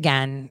just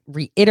again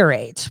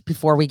reiterate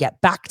before we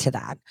get back to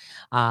that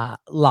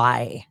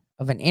lie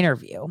of an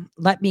interview.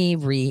 Let me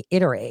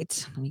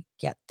reiterate. Let me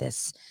get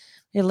this.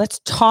 Let's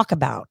talk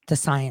about the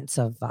science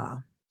of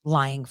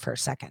lying for a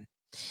second,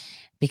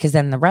 because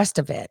then the rest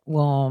of it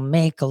will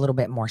make a little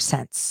bit more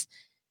sense.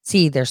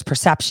 See, there's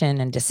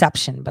perception and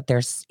deception, but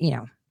there's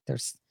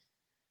the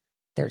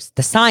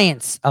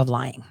science of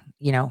lying,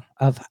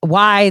 of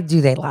why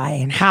do they lie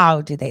and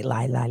how do they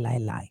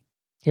lie.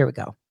 Here we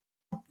go.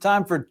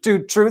 Time for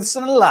 2 truths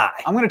and a lie.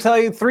 I'm going to tell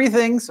you 3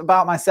 things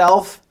about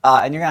myself,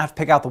 and you're going to have to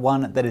pick out the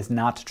one that is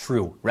not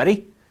true.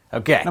 Ready?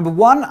 Okay. Number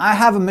 1, I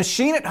have a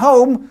machine at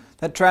home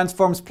that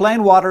transforms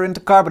plain water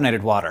into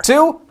carbonated water.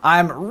 2,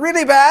 I'm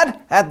really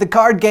bad at the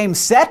card game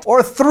Set.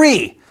 Or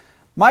 3,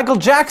 Michael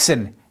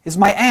Jackson is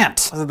my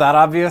aunt. Was it that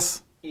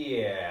obvious?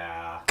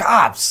 Yeah.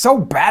 God, so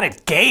bad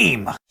at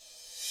game.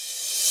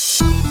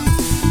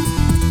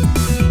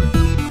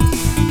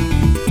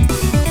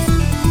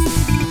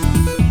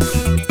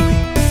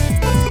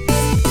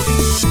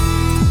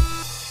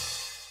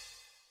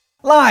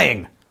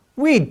 Lying.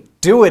 We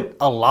do it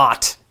a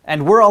lot.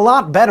 And we're a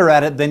lot better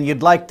at it than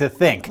you'd like to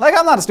think. Like,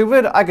 I'm not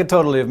stupid. I could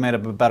totally have made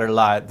up a better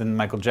lie than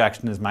Michael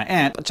Jackson is my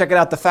aunt. But check it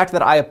out. The fact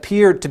that I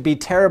appeared to be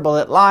terrible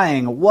at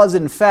lying was,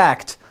 in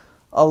fact,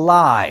 a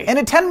lie. In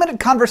a 10-minute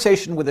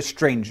conversation with a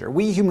stranger,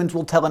 we humans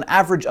will tell an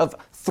average of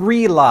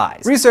 3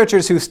 lies.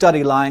 Researchers who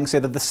study lying say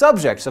that the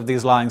subjects of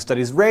these lying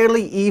studies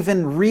rarely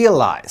even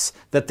realize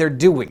that they're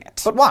doing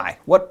it. But why?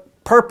 What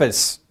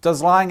purpose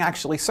does lying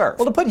actually serve?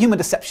 Well, to put human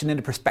deception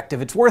into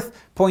perspective, it's worth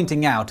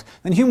pointing out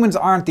that humans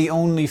aren't the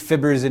only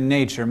fibbers in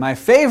nature. My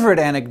favorite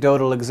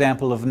anecdotal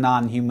example of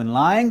non-human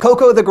lying,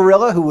 Coco the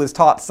gorilla, who was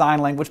taught sign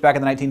language back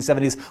in the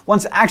 1970s,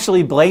 once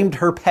actually blamed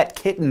her pet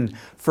kitten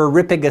for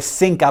ripping a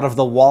sink out of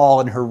the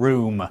wall in her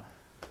room.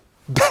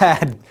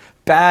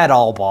 Bad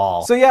all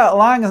ball. So yeah,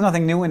 lying is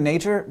nothing new in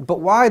nature, but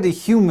why do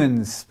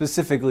humans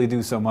specifically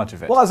do so much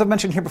of it? Well, as I've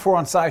mentioned here before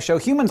on SciShow,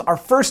 humans are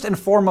first and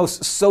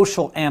foremost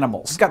social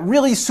animals. We've got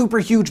really super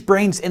huge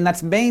brains, and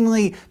that's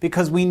mainly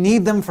because we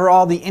need them for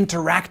all the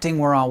interacting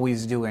we're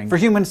always doing. For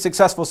humans,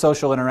 successful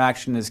social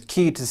interaction is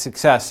key to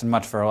success in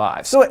much of our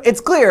lives. So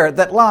it's clear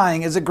that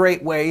lying is a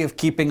great way of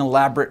keeping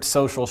elaborate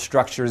social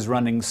structures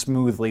running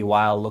smoothly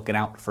while looking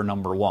out for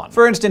number one.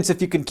 For instance,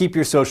 if you can keep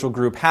your social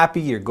group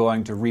happy, you're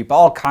going to reap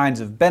all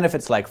kinds of benefits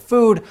like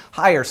food,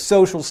 higher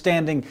social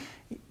standing,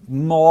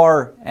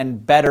 more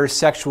and better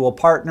sexual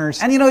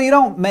partners. And you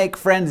don't make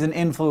friends and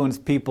influence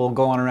people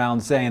going around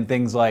saying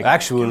things like,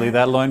 actually,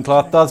 that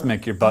loincloth does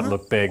make your butt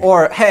look big.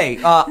 Or,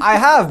 hey, I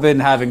have been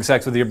having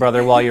sex with your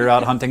brother while you're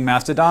out hunting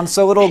mastodons,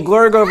 so little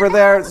Glurg over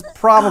there is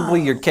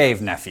probably your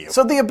cave nephew.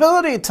 So the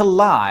ability to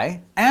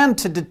lie and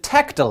to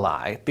detect a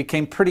lie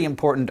became pretty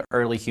important to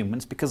early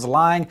humans because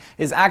lying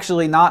is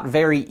actually not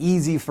very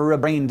easy for a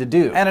brain to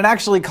do. And it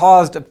actually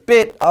caused a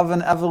bit of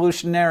an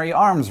evolutionary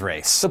arms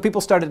race. So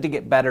people started to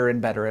get better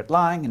and better at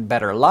lying, and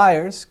better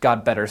liars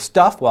got better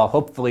stuff while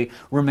hopefully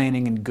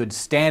remaining in good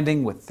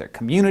standing with their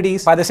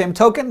communities. By the same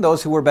token,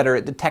 those who were better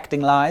at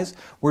detecting lies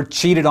were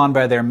cheated on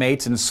by their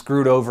mates and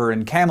screwed over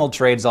in camel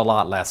trades a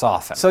lot less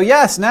often. So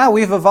yes, now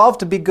we've evolved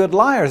to be good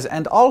liars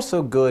and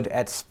also good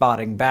at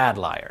spotting bad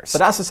liars.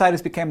 But as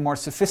societies became more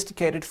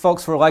sophisticated,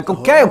 folks were like,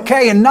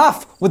 okay,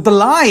 enough with the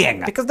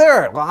lying! Because there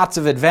are lots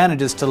of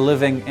advantages to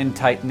living in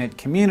tight-knit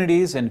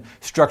communities and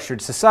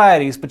structured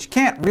societies, but you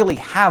can't really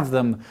have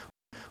them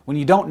when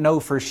you don't know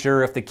for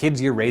sure if the kids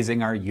you're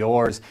raising are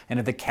yours and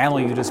if the camel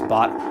you just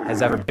bought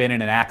has ever been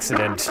in an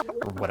accident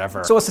or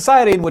whatever. So a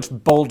society in which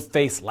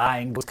bold-faced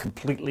lying goes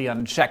completely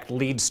unchecked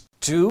leads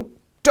to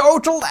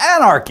total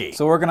anarchy.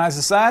 So organized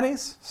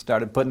societies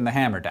started putting the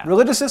hammer down.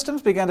 Religious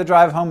systems began to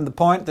drive home the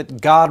point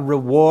that God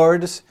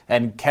rewards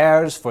and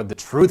cares for the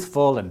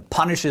truthful and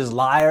punishes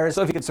liars.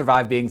 So if you could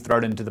survive being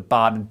thrown into the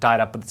pot and tied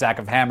up with a sack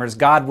of hammers,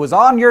 God was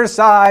on your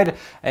side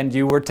and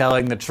you were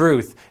telling the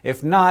truth.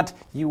 If not,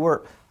 you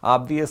were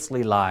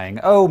obviously lying.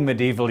 Oh,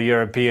 medieval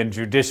European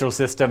judicial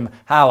system,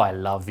 how I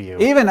love you.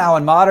 Even now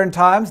in modern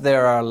times,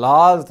 there are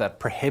laws that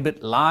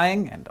prohibit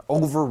lying and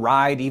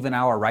override even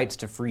our rights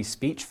to free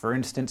speech. For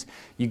instance,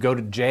 you go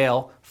to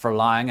jail for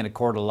lying in a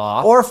court of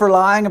law, or for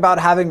lying about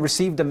having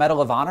received a Medal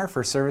of Honor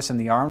for service in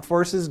the armed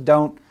forces.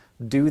 Don't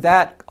do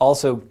that.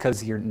 Also,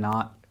 because you're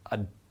not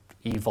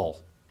evil.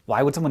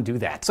 Why would someone do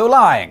that? So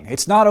lying,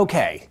 it's not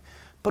okay.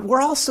 But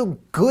we're also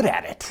good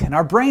at it, and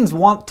our brains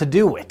want to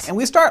do it. And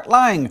we start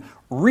lying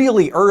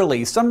really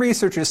early. Some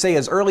researchers say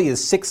as early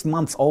as 6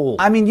 months old.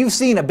 I mean, you've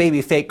seen a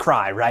baby fake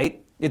cry,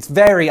 right? It's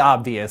very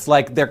obvious.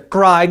 Like, they're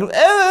crying,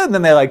 and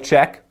then they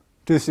check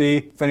to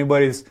see if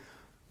anybody's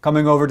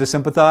coming over to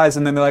sympathize,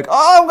 and then they're like,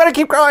 oh, I'm gonna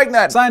keep crying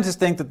then. Scientists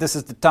think that this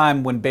is the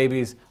time when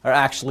babies are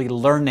actually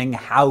learning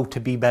how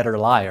to be better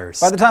liars.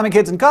 By the time a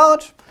kid's in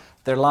college,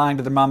 they're lying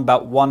to their mom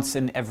about once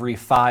in every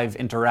 5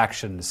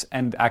 interactions.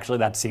 And actually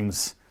that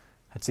seems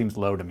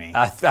low to me.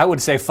 I would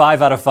say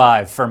 5 out of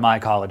 5 for my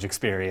college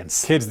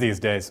experience. Kids these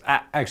days,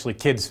 actually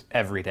kids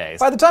every day.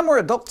 By the time we're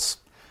adults,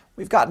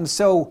 we've gotten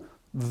so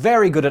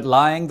very good at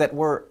lying that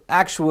we're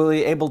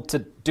actually able to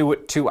do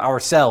it to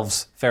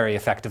ourselves very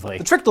effectively.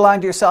 The trick to lying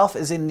to yourself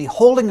is in the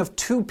holding of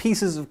 2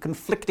 pieces of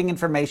conflicting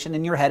information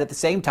in your head at the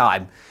same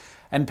time,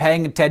 and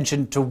paying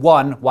attention to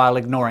one while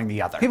ignoring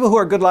the other. People who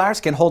are good liars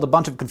can hold a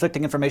bunch of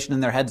conflicting information in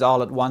their heads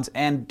all at once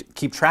and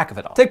keep track of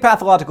it all. Take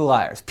pathological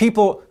liars.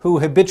 People who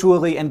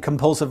habitually and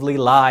compulsively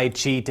lie,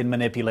 cheat, and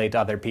manipulate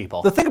other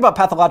people. The thing about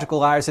pathological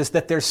liars is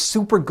that they're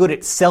super good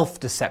at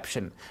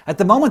self-deception. At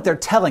the moment they're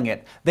telling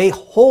it, they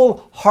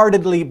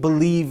wholeheartedly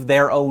believe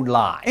their own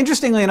lie.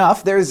 Interestingly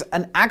enough, there's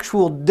an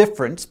actual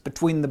difference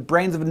between the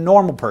brains of a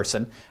normal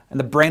person and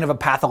the brain of a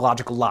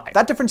pathological liar.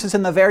 That difference is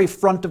in the very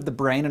front of the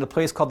brain in a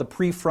place called the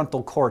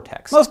prefrontal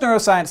cortex. Most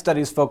neuroscience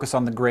studies focus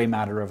on the gray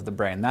matter of the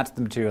brain. That's the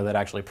material that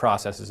actually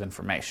processes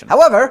information.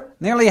 However,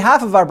 nearly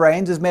half of our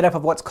brains is made up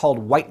of what's called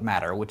white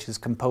matter, which is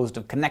composed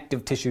of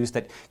connective tissues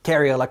that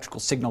carry electrical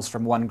signals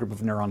from one group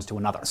of neurons to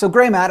another. So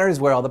gray matter is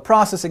where all the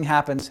processing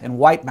happens, and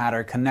white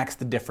matter connects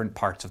the different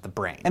parts of the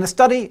brain. In a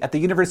study at the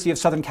University of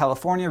Southern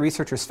California,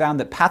 researchers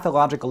found that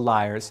pathological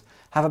liars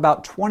have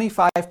about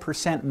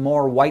 25%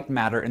 more white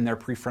matter in their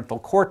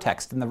prefrontal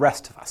cortex than the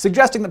rest of us,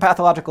 suggesting that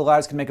pathological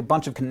liars can make a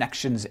bunch of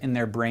connections in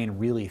their brain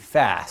really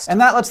fast. And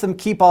that lets them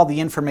keep all the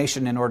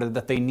information in order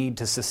that they need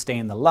to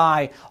sustain the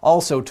lie,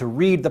 also to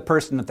read the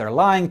person that they're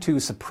lying to,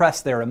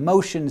 suppress their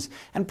emotions,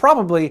 and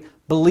probably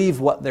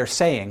believe what they're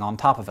saying on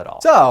top of it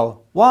all.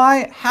 So,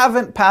 why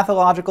haven't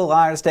pathological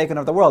liars taken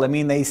over the world? I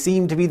mean, they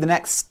seem to be the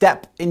next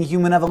step in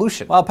human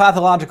evolution. While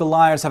pathological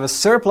liars have a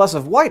surplus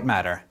of white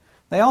matter,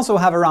 they also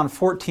have around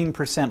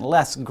 14%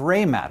 less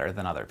gray matter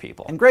than other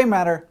people. And gray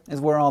matter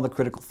is where all the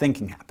critical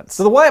thinking happens.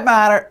 So the white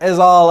matter is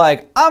all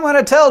like, I'm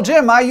gonna tell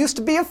Jim I used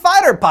to be a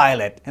fighter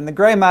pilot. And the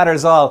gray matter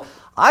is all,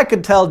 I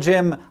could tell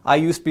Jim I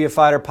used to be a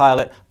fighter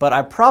pilot, but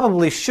I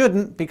probably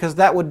shouldn't because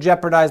that would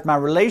jeopardize my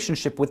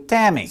relationship with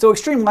Tammy. So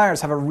extreme liars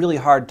have a really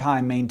hard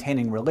time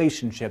maintaining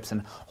relationships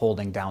and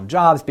holding down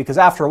jobs because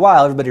after a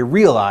while everybody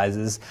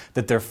realizes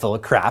that they're full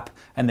of crap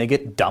and they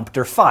get dumped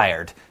or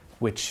fired,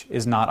 which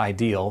is not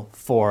ideal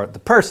for the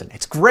person.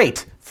 It's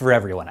great for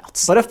everyone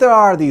else. But if there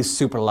are these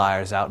super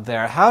liars out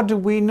there, how do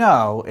we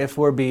know if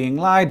we're being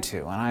lied to?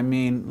 And I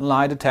mean,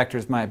 lie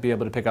detectors might be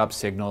able to pick up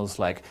signals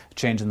like a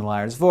change in the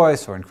liar's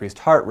voice or increased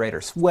heart rate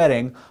or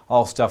sweating,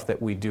 all stuff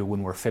that we do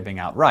when we're fibbing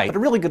outright. But a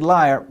really good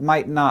liar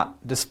might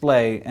not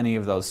display any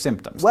of those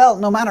symptoms. Well,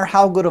 no matter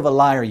how good of a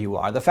liar you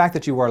are, the fact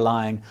that you are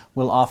lying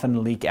will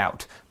often leak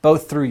out,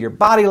 both through your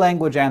body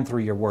language and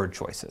through your word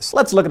choices.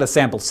 Let's look at a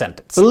sample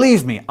sentence.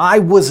 Believe me, I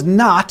was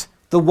not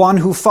the one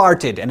who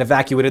farted and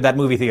evacuated that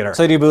movie theater.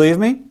 So do you believe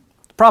me?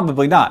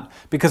 Probably not,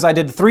 because I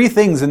did 3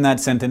 things in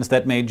that sentence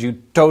that made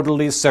you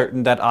totally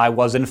certain that I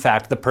was in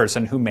fact the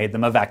person who made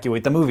them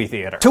evacuate the movie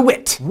theater. To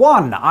wit,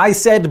 1, I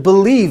said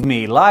believe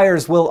me,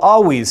 liars will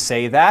always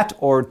say that,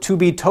 or to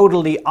be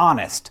totally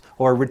honest,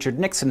 or Richard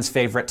Nixon's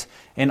favorite,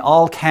 in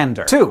all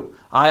candor. 2,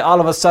 I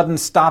all of a sudden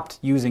stopped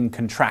using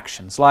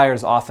contractions.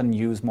 Liars often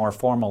use more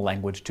formal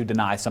language to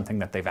deny something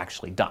that they've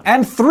actually done.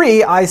 And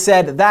 3, I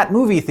said that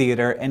movie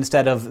theater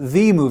instead of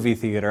the movie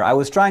theater. I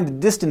was trying to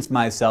distance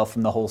myself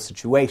from the whole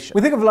situation.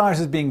 We think of liars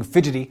as being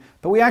fidgety,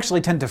 but we actually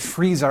tend to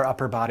freeze our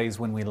upper bodies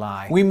when we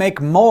lie. We make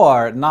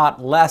more,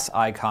 not less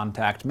eye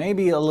contact,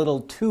 maybe a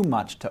little too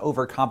much to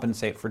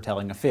overcompensate for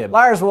telling a fib.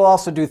 Liars will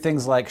also do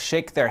things like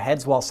shake their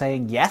heads while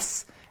saying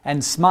yes,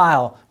 and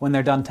smile when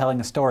they're done telling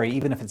a story,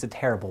 even if it's a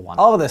terrible one.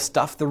 All of this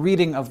stuff, the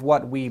reading of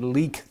what we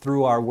leak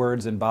through our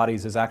words and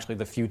bodies, is actually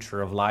the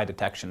future of lie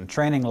detection,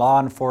 training law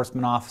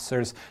enforcement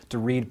officers to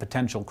read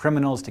potential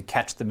criminals to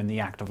catch them in the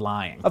act of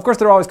lying. Of course,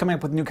 they're always coming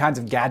up with new kinds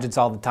of gadgets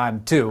all the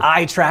time, too.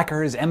 Eye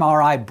trackers,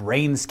 MRI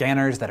brain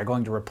scanners that are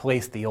going to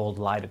replace the old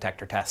lie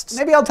detector tests.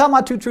 Maybe I'll tell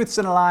my 2 truths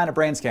and a lie in a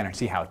brain scanner,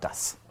 see how it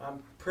does.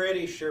 I'm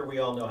pretty sure we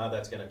all know how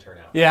that's going to turn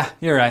out. Yeah,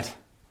 you're right.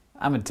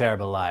 I'm a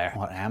terrible liar.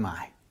 What am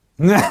I?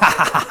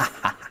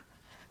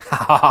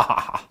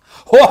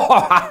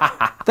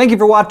 Thank you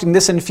for watching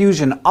this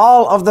infusion.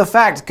 All of the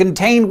facts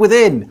contained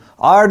within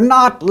are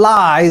not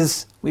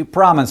lies, we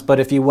promise, but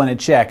if you want to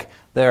check,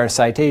 there are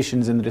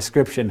citations in the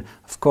description,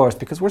 of course,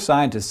 because we're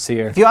scientists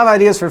here. If you have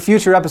ideas for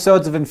future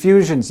episodes of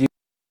Infusions, you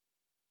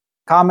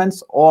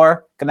comments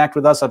or connect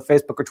with us on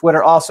Facebook or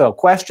Twitter. Also,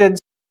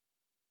 questions?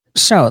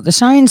 So, the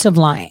signs of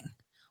lying.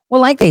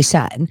 Well, like they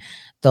said,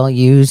 they'll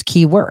use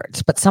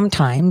keywords, but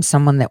sometimes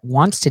someone that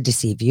wants to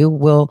deceive you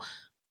will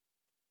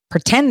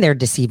pretend they're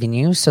deceiving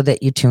you so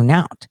that you tune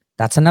out.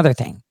 That's another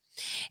thing.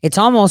 It's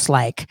almost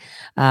like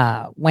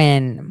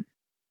when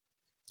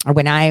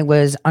I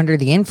was under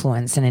the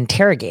influence and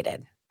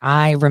interrogated,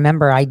 I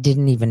remember I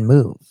didn't even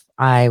move.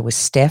 I was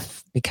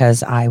stiff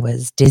because I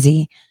was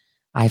dizzy.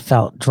 I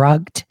felt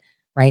drugged,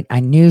 right? I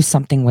knew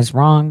something was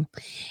wrong.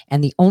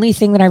 And the only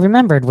thing that I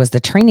remembered was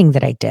the training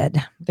that I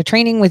did, the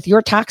training with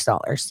your tax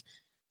dollars,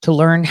 to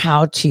learn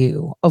how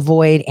to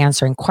avoid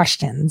answering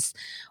questions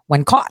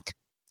when caught.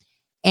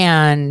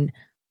 And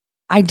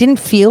I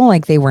didn't feel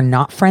like they were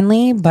not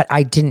friendly, but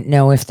I didn't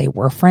know if they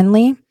were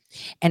friendly.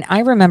 And I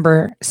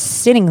remember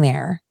sitting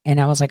there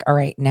and I was like, all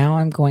right, now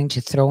I'm going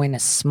to throw in a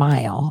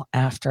smile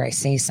after I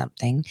say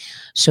something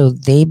so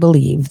they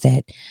believe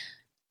that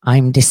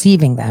I'm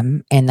deceiving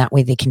them, and that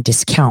way they can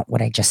discount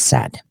what I just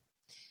said,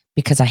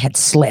 because I had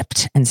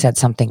slipped and said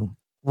something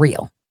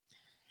real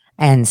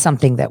and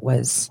something that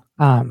was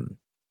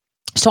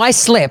so I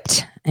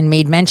slipped and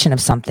made mention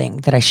of something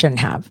that I shouldn't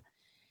have.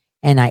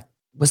 And I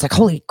was like,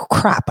 holy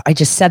crap, I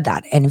just said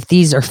that. And if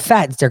these are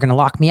feds, they're going to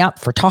lock me up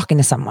for talking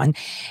to someone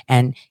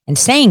and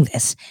saying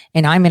this.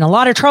 And I'm in a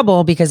lot of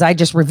trouble because I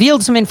just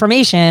revealed some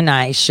information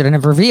I shouldn't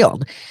have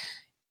revealed.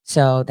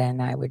 So then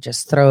I would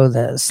just throw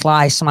the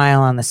sly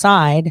smile on the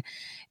side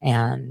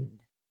and,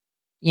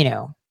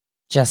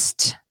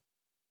 just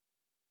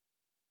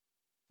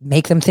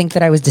make them think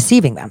that I was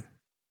deceiving them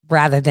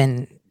rather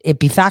than it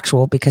be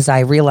factual, because I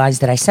realized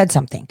that I said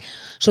something.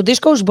 So this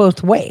goes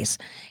both ways.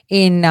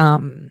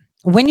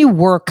 When you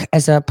work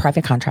as a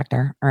private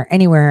contractor or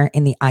anywhere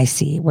in the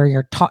IC where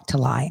you're taught to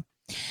lie,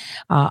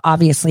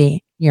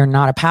 obviously you're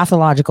not a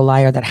pathological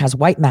liar that has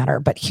white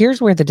matter, but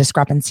here's where the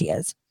discrepancy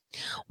is.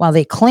 While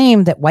they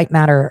claim that white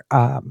matter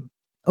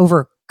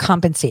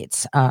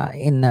overcompensates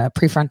in the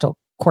prefrontal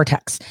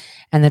cortex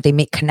and that they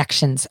make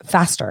connections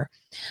faster.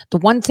 The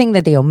one thing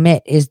that they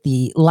omit is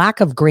the lack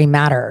of gray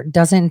matter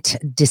doesn't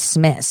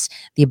dismiss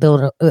the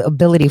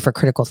ability for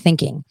critical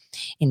thinking.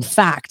 In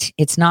fact,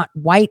 it's not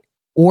white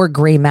or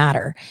gray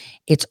matter.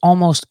 It's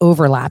almost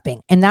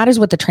overlapping. And that is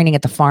what the training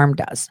at the farm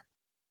does.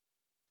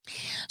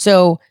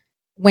 So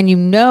when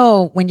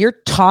you're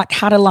taught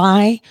how to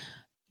lie,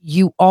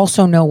 you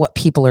also know what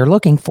people are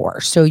looking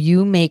for. So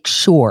you make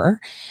sure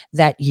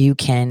that you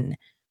can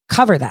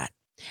cover that.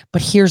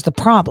 But here's the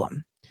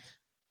problem.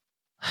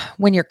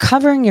 When you're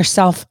covering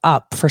yourself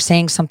up for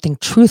saying something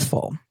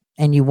truthful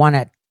and you want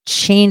to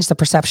change the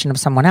perception of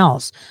someone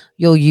else,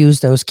 you'll use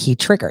those key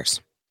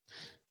triggers.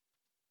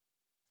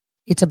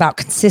 It's about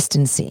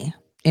consistency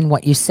in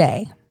what you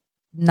say,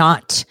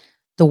 not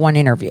the one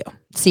interview.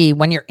 See,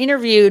 when you're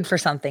interviewed for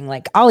something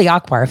like Ali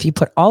Akbar, if you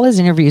put all his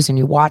interviews and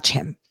you watch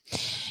him,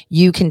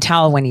 you can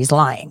tell when he's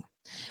lying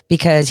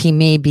because he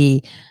may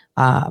be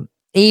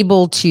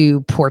able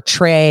to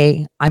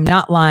portray, I'm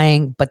not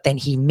lying, but then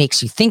he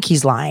makes you think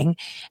he's lying.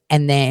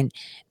 And then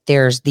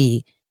there's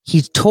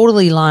he's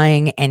totally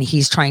lying and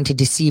he's trying to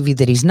deceive you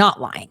that he's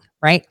not lying,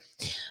 right?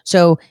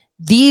 So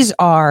these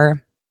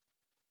are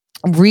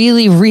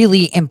really,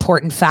 really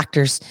important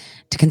factors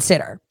to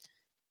consider.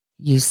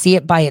 You see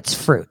it by its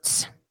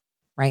fruits,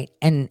 right?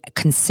 And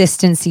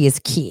consistency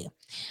is key.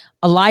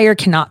 A liar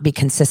cannot be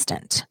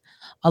consistent.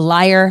 A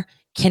liar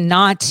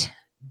cannot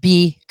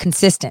be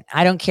consistent.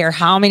 I don't care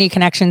how many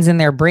connections in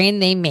their brain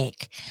they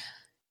make.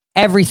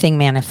 Everything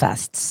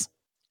manifests.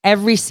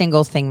 Every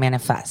single thing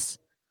manifests.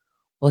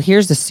 Well,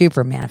 here's the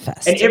super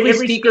manifest. And every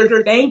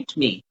speaker thanked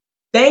me,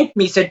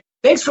 said,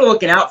 thanks for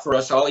looking out for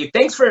us, Ollie.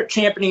 Thanks for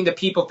championing the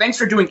people. Thanks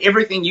for doing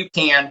everything you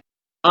can.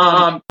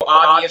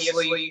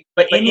 Obviously,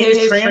 but in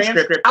his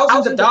transcript,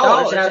 thousands of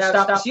dollars out of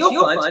Stop the Steal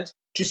Fund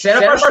to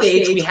set up our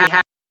stage. We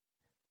have.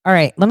 All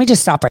right, let me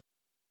just stop right.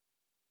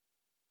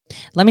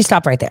 Let me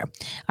stop right there.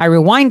 I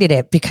rewinded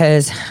it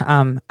because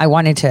I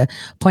wanted to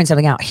point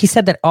something out. He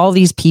said that all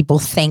these people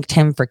thanked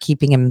him for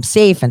keeping him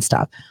safe and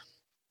stuff.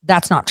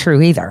 That's not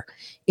true either.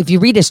 If you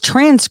read his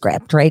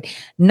transcript, right,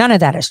 none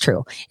of that is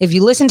true. If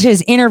you listen to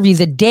his interview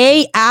the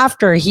day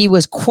after he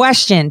was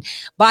questioned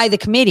by the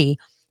committee,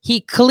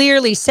 he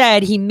clearly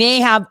said he may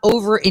have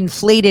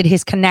overinflated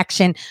his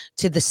connection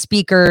to the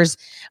speakers,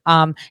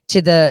 to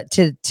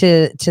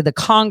the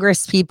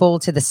Congress people,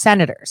 to the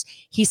senators.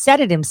 He said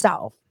it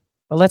himself.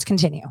 But let's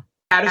continue.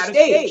 Had a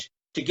stage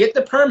to get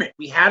the permit.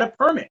 We had a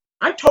permit.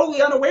 I'm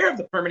totally unaware of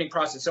the permitting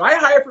process. So I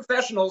hire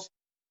professionals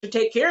to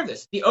take care of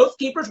this. The Oath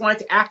Keepers wanted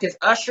to act as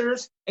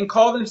ushers and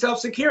call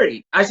themselves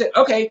security. I said,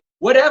 okay,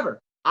 whatever.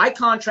 I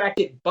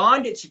contracted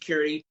bonded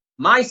security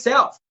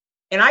myself.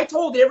 And I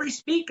told every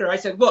speaker, I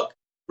said, look,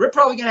 we're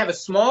probably going to have a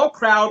small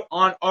crowd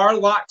on our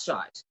lot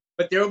size,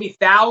 but there will be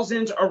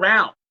thousands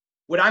around.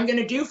 What I'm going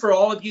to do for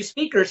all of you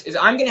speakers is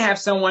I'm going to have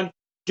someone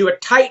do a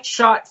tight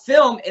shot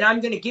film, and I'm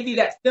going to give you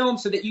that film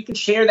so that you can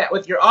share that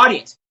with your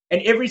audience.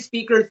 And every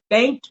speaker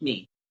thanked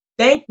me,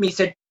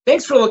 said,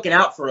 thanks for looking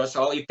out for us,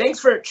 Ollie. Thanks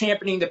for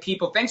championing the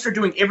people. Thanks for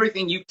doing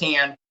everything you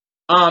can,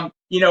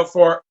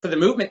 for the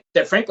movement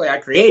that, frankly, I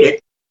created.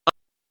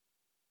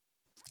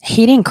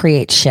 He didn't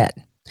create shit.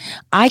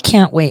 I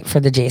can't wait for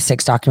the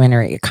J6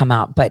 documentary to come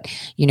out. But,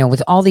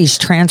 with all these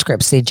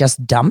transcripts they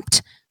just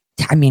dumped,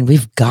 I mean,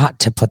 we've got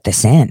to put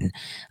this in.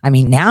 I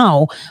mean,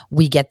 now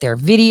we get their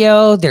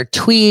video, their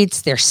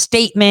tweets, their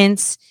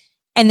statements,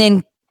 and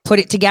then put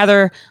it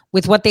together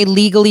with what they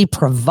legally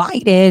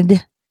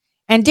provided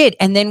and did.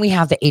 And then we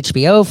have the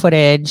HBO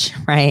footage,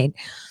 right?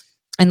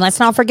 And let's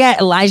not forget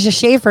Elijah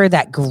Schaffer,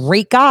 that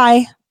great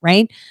guy,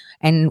 right?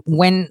 And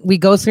when we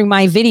go through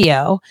my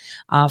video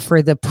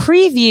for the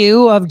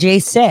preview of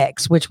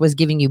J6, which was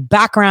giving you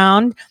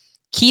background,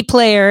 key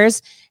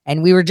players,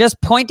 and we were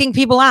just pointing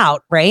people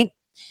out, right?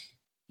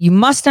 You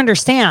must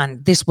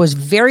understand this was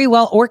very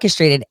well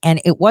orchestrated,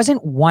 and it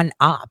wasn't one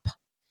op.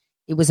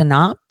 It was an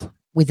op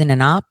within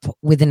an op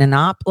within an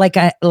op,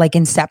 like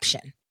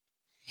Inception.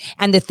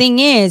 And the thing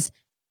is,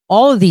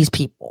 all of these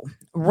people,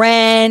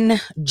 Wren,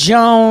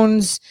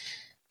 Jones,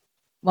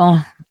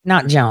 well,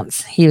 not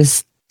Jones. He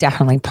was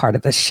definitely part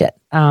of this shit.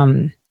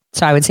 So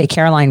I would say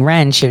Caroline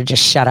Wren should have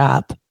just shut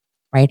up,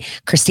 right?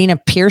 Christina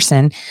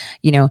Pearson,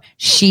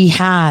 she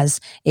has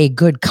a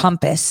good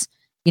compass.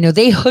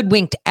 They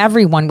hoodwinked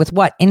everyone with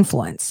what?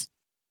 Influence.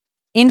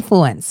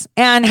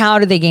 And how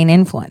do they gain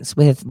influence?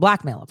 With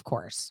blackmail, of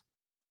course.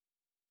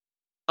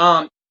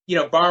 Borrowing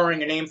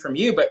a name from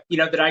you, but,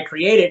 that I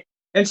created.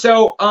 And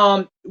so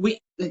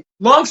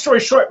long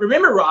story short,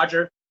 remember,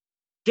 Roger,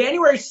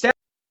 January 7th.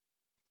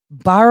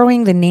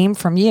 Borrowing the name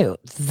from you.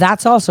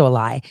 That's also a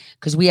lie,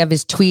 because we have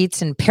his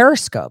tweets and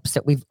periscopes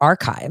that we've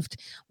archived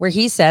where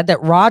he said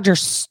that Roger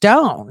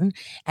Stone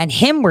and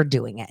him were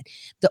doing it.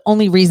 The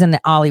only reason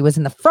that Ollie was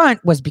in the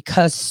front was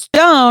because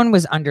Stone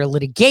was under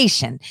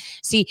litigation.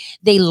 See,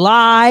 they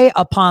lie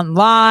upon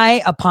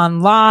lie upon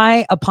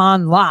lie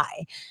upon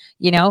lie,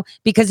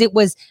 because it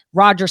was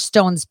Roger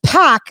Stone's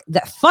PAC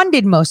that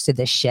funded most of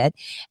this shit.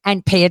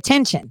 And pay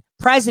attention.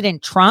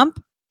 President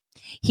Trump,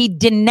 he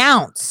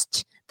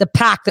denounced the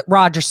pact that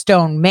Roger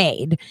Stone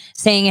made,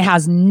 saying it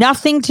has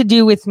nothing to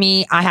do with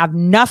me. I have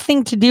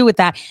nothing to do with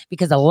that,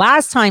 because the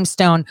last time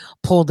Stone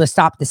pulled the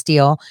Stop the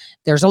Steal,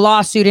 there's a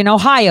lawsuit in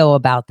Ohio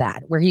about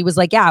that, where he was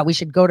like, yeah, we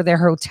should go to their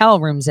hotel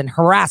rooms and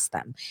harass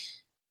them.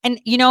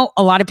 And, you know,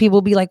 a lot of people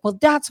will be like, well,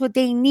 that's what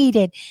they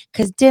needed,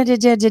 because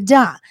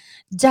da.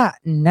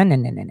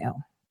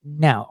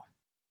 No,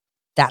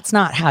 that's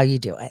not how you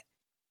do it.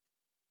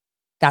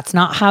 That's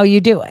not how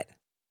you do it.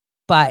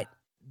 But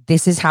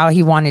this is how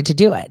he wanted to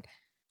do it,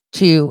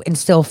 to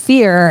instill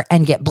fear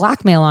and get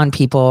blackmail on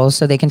people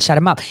so they can shut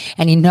him up.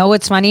 And you know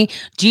what's funny?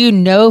 Do you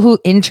know who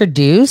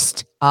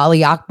introduced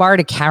Ali Akbar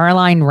to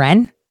Caroline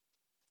Wren?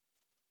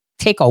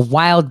 Take a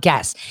wild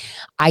guess.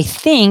 I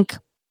think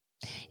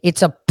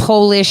it's a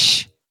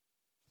Polish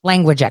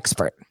language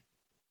expert.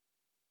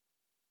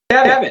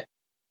 Evan,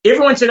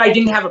 everyone said I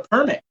didn't have a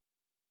permit.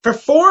 For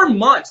 4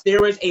 months,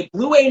 there was a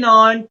Blue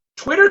Anon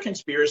Twitter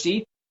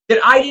conspiracy that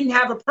I didn't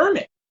have a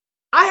permit.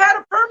 I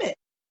had a permit.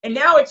 And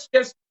now it's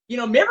just,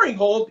 memory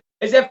hold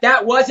as if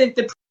that wasn't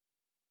the...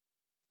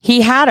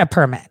 He had a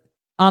permit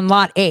on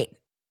lot 8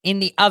 in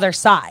the other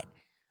side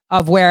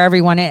of where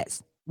everyone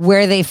is,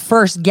 where they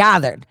first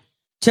gathered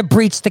to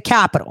breach the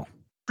Capitol.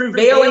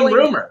 Prevailing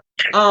rumor.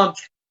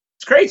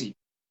 It's crazy.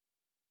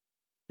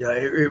 Yeah,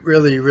 it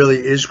really, really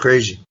is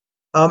crazy.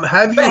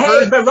 Have you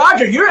heard? But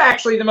Roger, you're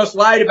actually the most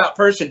lied about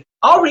person.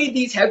 I'll read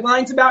these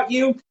headlines about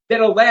you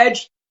that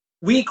allege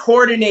we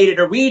coordinated,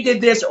 or we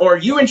did this, or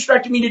you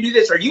instructed me to do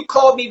this, or you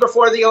called me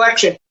before the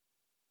election.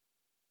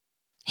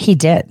 He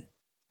did,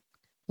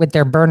 with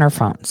their burner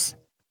phones.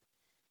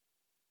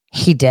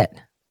 He did.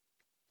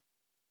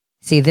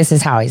 See, this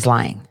is how he's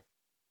lying.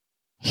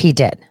 He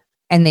did.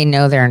 And they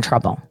know they're in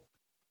trouble.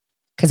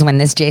 Because when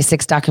this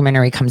J6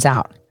 documentary comes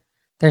out,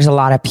 there's a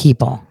lot of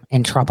people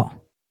in trouble.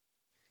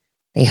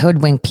 They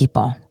hoodwinked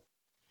people.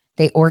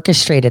 They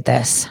orchestrated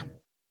this.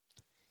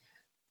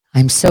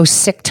 I'm so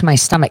sick to my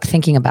stomach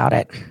thinking about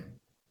it.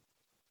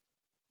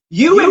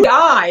 You and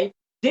I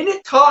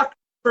didn't talk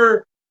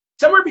for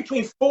somewhere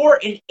between 4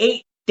 and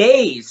 8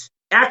 days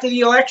after the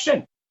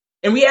election.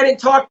 And we hadn't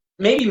talked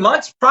maybe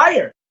months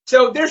prior.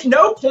 So there's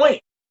no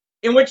point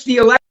in which the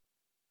election...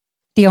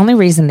 The only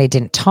reason they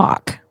didn't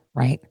talk,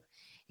 right,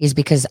 is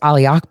because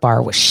Ali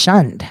Akbar was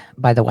shunned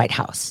by the White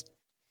House.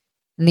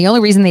 And the only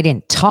reason they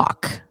didn't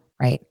talk,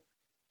 right?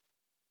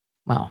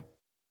 Well,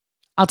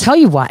 I'll tell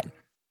you what.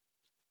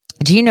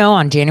 Do you know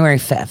on January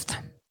 5th,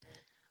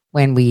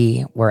 when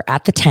we were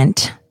at the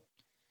tent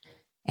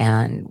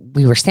and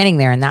we were standing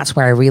there, and that's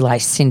where I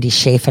realized Cindy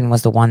Chafin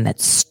was the one that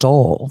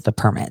stole the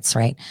permits,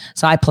 right?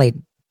 So I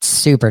played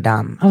super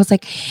dumb. I was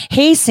like,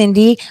 hey,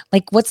 Cindy,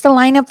 like, what's the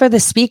lineup for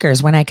the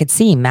speakers? When I could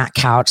see Matt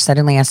Couch,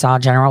 suddenly I saw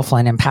General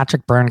Flynn and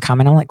Patrick Byrne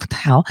coming. I'm like, what the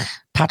hell?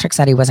 Patrick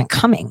said he wasn't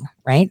coming,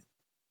 right?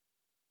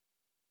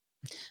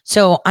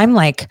 So I'm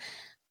like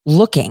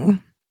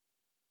looking,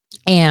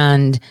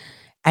 and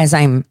as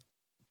I'm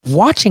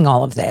watching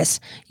all of this,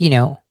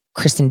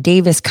 Kristen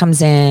Davis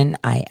comes in.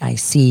 I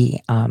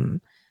see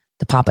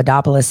the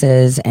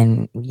Papadopouloses,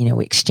 and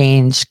we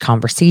exchange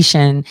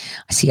conversation.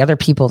 I see other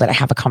people that I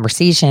have a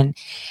conversation,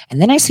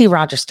 and then I see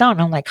Roger Stone.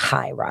 And I'm like,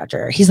 "Hi,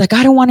 Roger." He's like,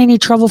 "I don't want any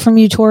trouble from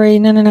you, Tori."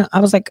 No.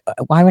 I was like,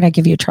 "Why would I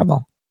give you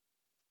trouble?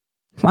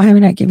 Why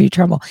would I give you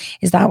trouble?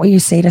 Is that what you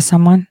say to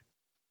someone?"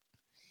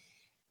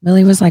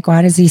 Millie was like,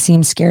 "Why does he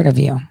seem scared of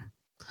you?"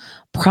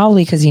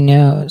 Probably because he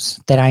knows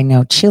that I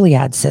know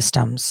Chiliad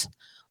systems.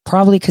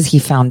 Probably because he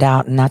found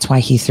out, and that's why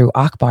he threw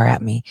Akbar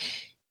at me.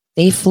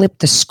 They flipped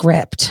the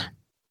script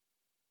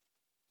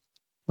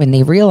when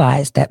they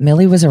realized that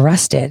Millie was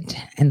arrested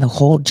and the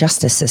whole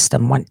justice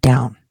system went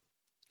down.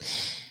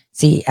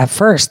 See, at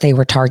first they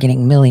were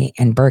targeting Millie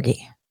and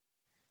Bergie,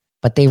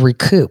 but they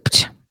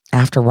recouped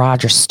after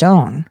Roger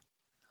Stone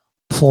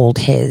pulled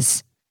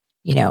his,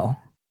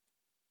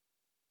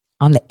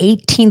 on the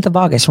 18th of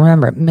August.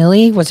 Remember,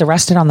 Millie was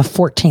arrested on the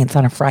 14th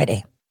on a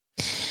Friday.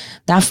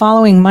 That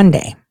following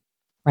Monday,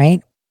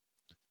 right?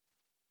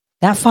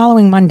 That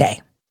following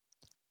Monday,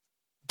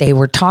 they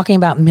were talking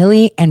about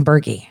Millie and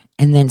Bergie.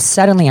 And then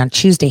suddenly on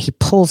Tuesday, he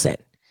pulls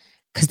it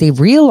because they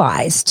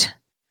realized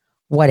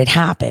what had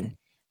happened.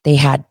 They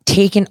had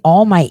taken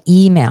all my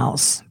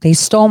emails. They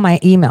stole my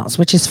emails,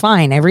 which is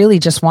fine. I really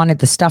just wanted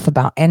the stuff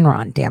about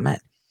Enron, damn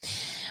it.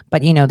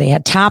 But, they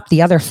had tapped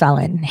the other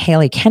felon,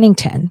 Haley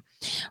Kennington,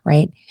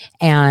 right?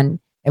 And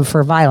for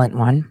a violent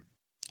one.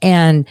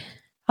 And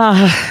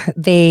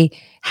they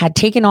had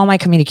taken all my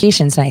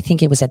communications. And I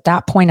think it was at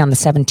that point on the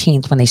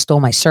 17th when they stole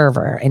my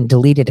server and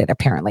deleted it,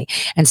 apparently.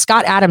 And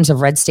Scott Adams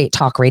of Red State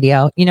Talk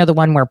Radio, the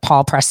one where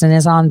Paul Preston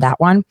is on, that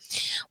one.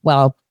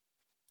 Well,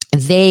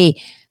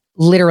 they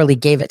literally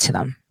gave it to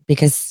them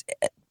because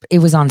it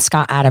was on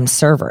Scott Adams'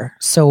 server.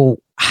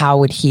 So how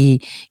would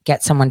he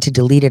get someone to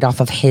delete it off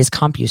of his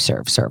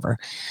CompuServe server,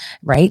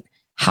 right?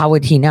 How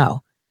would he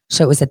know?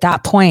 So it was at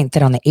that point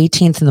that on the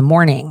 18th in the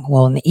morning,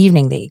 well, in the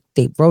evening,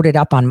 they wrote it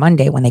up on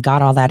Monday when they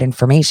got all that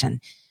information.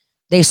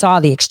 They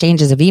saw the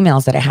exchanges of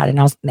emails that I had,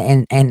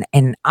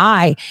 and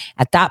I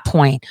at that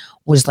point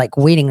was like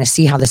waiting to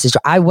see how this is.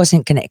 I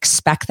wasn't going to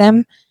expect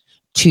them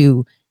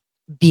to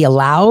be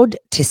allowed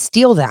to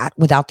steal that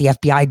without the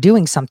FBI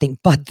doing something.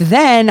 But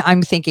then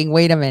I'm thinking,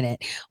 wait a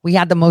minute, we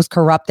had the most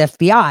corrupt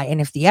FBI.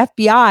 And if the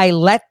FBI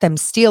let them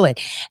steal it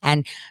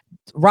and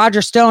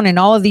Roger Stone and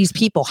all of these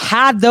people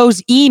had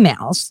those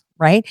emails,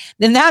 right,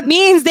 then that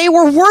means they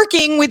were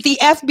working with the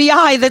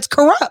FBI that's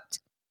corrupt.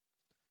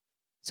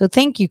 So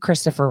thank you,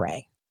 Christopher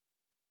Wray.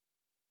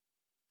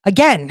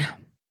 Again,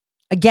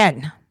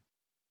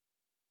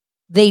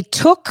 they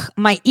took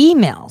my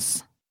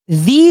emails.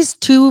 These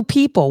two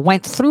people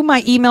went through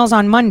my emails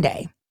on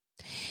Monday.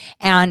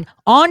 And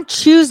on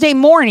Tuesday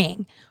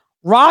morning,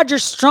 Roger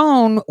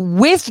Stone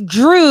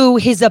withdrew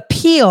his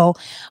appeal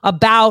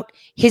about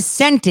his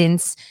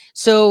sentence.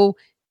 So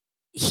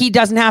he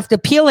doesn't have to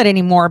appeal it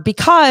anymore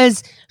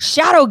because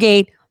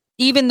Shadowgate,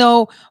 even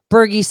though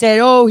Berge said,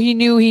 oh, he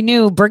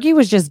knew, Berge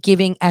was just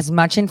giving as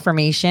much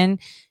information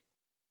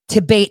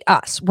to bait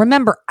us.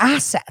 Remember,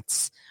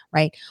 assets,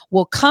 right,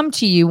 will come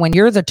to you when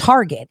you're the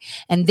target,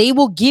 and they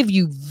will give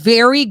you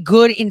very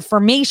good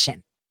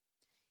information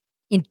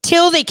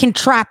until they can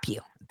trap you.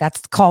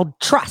 That's called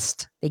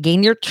trust. They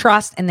gain your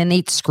trust and then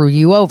they screw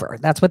you over.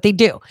 That's what they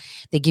do.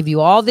 They give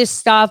you all this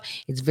stuff.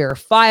 It's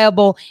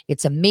verifiable.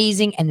 It's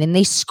amazing. And then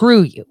they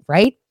screw you,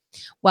 right?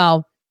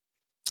 Well,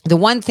 the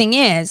one thing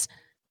is,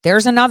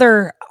 there's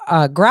another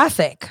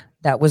graphic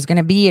that was going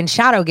to be in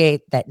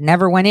Shadowgate that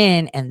never went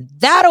in. And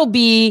that'll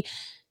be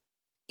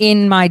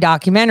in my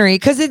documentary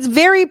because it's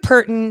very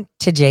pertinent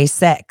to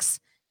J6.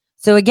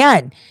 So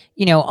again,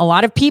 you know, a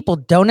lot of people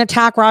don't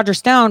attack Roger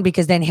Stone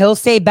because then he'll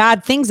say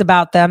bad things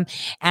about them.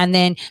 And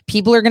then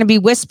people are going to be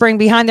whispering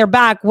behind their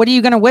back. What are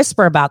you going to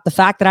whisper about? The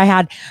fact that I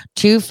had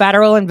 2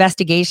 federal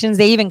investigations.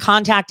 They even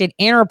contacted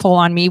Interpol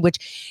on me,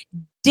 which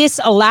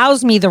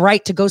disallows me the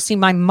right to go see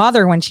my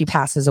mother when she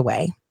passes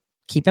away.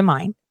 Keep in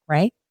mind,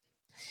 right?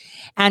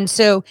 And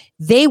so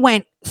they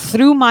went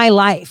through my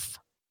life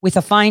with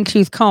a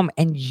fine-tooth comb,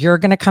 and you're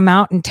going to come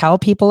out and tell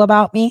people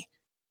about me?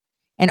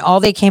 And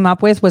all they came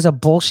up with was a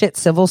bullshit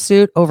civil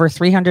suit over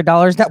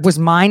 $300 that was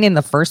mine in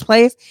the first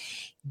place.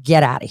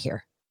 Get out of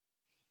here.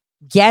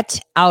 Get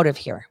out of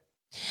here.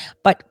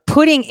 But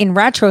putting in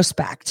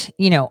retrospect,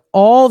 you know,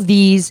 all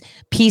these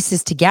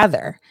pieces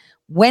together,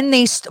 when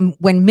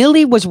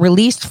Millie was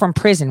released from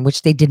prison,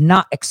 which they did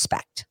not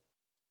expect.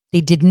 They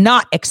did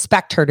not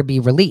expect her to be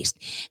released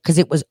because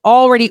it was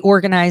already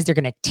organized. They're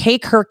going to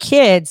take her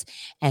kids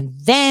and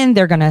then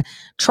they're going to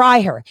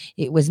try her.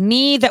 It was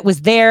me that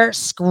was there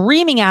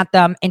screaming at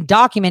them and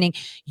documenting,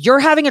 you're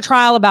having a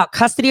trial about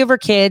custody of her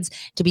kids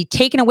to be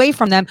taken away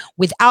from them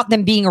without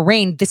them being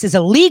arraigned. This is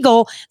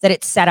illegal that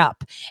it's set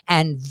up.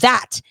 And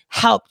that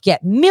helped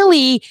get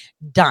Millie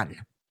done.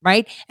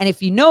 Right. And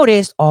if you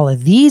notice, all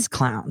of these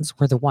clowns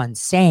were the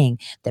ones saying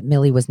that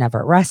Millie was never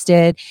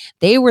arrested.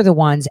 They were the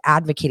ones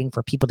advocating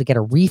for people to get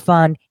a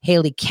refund.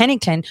 Haley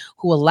Kennington,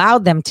 who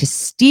allowed them to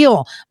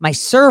steal my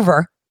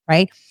server,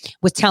 right,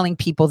 was telling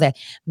people that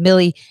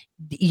Millie,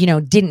 you know,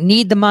 didn't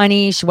need the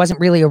money. She wasn't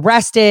really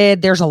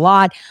arrested. There's a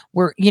lot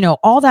where, you know,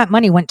 all that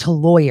money went to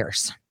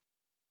lawyers.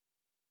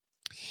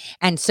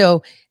 And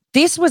so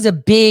this was a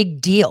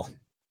big deal,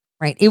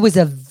 right? It was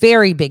a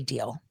very big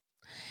deal.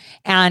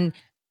 And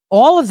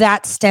all of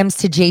that stems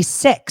to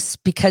J6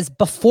 because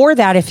before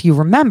that, if you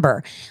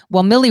remember,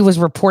 while Millie was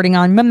reporting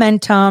on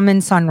Momentum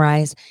and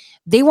Sunrise,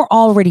 they were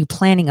already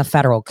planning a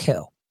federal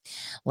coup.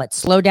 Let's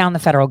slow down the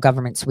federal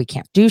government so we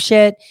can't do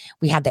shit.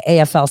 We had the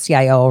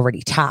AFL-CIO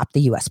already tapped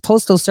the U.S.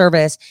 Postal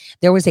Service.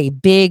 There was a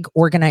big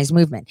organized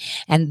movement.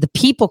 And the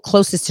people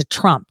closest to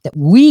Trump that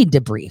we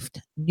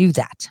debriefed knew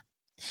that.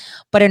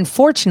 But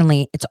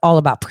unfortunately, it's all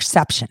about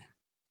perception.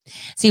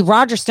 See,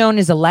 Roger Stone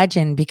is a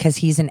legend because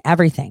he's in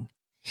everything.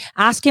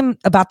 Ask him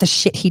about the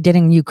shit he did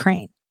in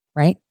Ukraine,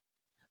 right?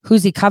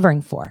 Who's he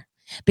covering for?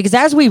 Because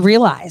as we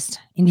realized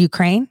in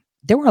Ukraine,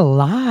 there were a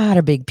lot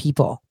of big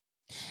people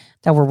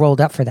that were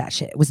rolled up for that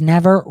shit. It was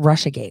never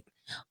Russiagate.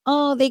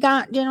 Oh, they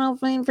got General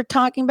Flynn for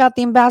talking about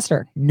the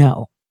ambassador.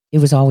 No, it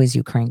was always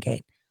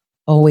Ukrainegate.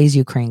 Always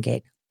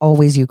Ukrainegate.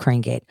 Always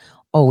Ukrainegate.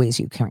 Always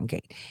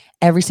Ukrainegate.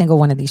 Every single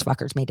one of these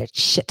fuckers made a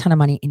shit ton of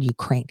money in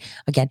Ukraine.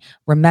 Again,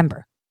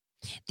 remember,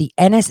 the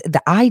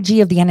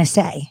IG of the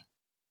NSA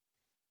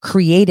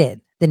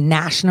created the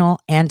National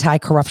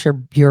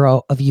Anti-Corruption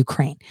Bureau of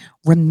Ukraine.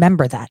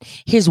 Remember that.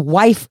 His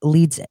wife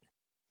leads it.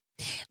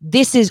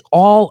 This is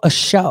all a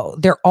show.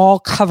 They're all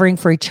covering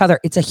for each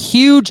other. It's a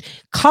huge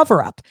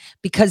cover-up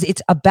because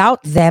it's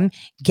about them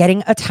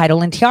getting a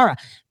title and tiara.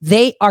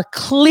 They are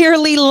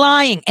clearly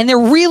lying, and they're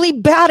really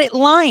bad at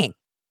lying.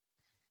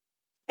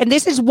 And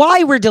this is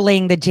why we're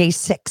delaying the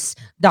J6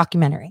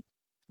 documentary.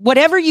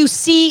 Whatever you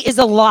see is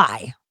a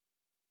lie.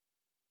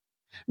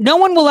 No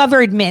one will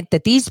ever admit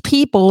that these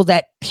people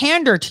that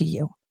pander to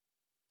you,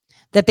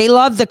 that they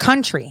love the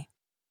country,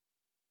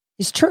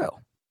 is true.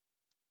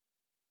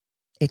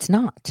 It's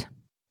not.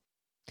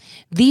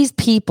 These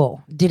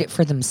people did it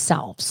for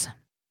themselves.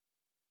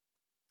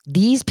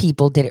 These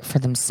people did it for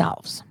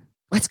themselves.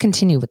 Let's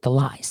continue with the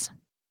lies.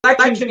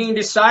 Election being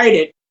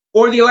decided,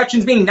 or the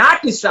elections being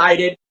not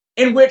decided,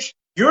 in which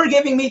you're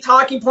giving me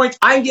talking points,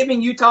 I'm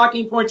giving you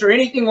talking points, or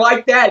anything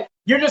like that.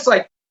 You're just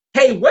like,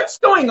 hey, what's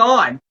going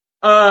on?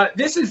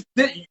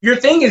 Your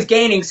thing is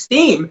gaining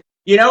steam,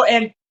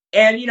 and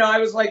I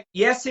was like,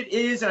 yes, it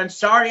is. And I'm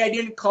sorry I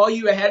didn't call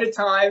you ahead of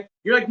time.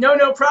 You're like,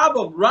 no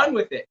problem. Run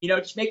with it.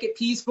 Just make it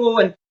peaceful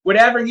and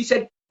whatever. And you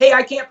said, hey,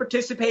 I can't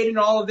participate in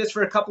all of this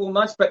for a couple of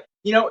months, but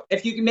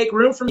if you can make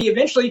room for me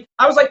eventually.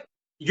 I was like,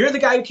 you're the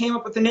guy who came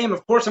up with the name.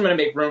 Of course I'm going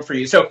to make room for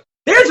you. So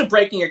there's a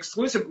breaking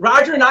exclusive.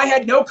 Roger and I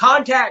had no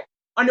contact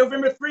on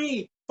November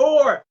 3,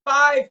 4,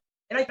 5.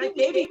 And I think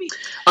maybe,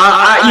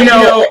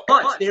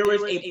 there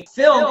was a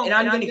film, and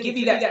I'm going to give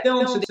you that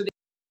film so that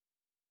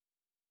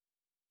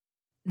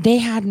they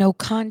had no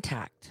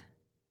contact.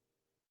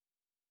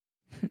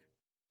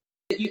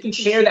 You can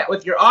share that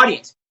with your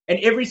audience. And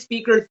every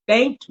speaker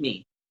thanked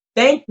me,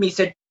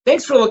 said,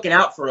 thanks for looking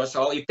out for us,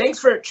 Ollie. Thanks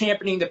for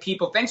championing the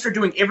people. Thanks for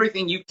doing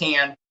everything you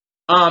can,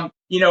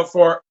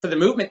 for the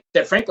movement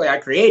that, frankly, I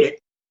created,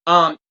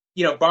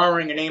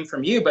 borrowing a name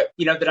from you, but,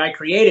 that I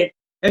created.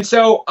 And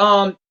so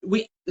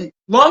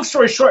long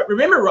story short,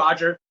 remember,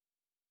 Roger,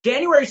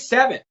 January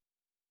 7th,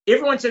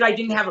 everyone said I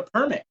didn't have a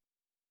permit.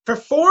 For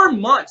 4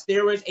 months,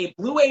 there was a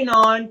Blue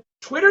Anon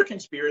Twitter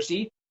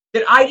conspiracy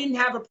that I didn't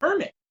have a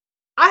permit.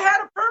 I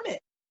had a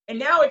permit. And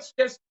now it's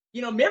just,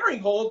 memory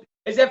hold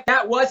as if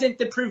that wasn't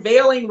the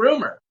prevailing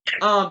rumor.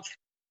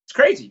 It's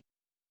crazy.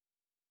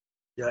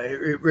 Yeah,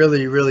 it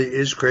really, really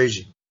is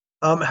crazy.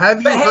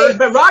 Have you heard?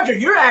 But Roger,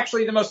 you're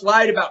actually the most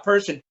lied about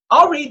person.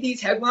 I'll read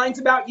these headlines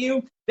about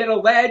you that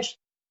allege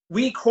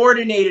we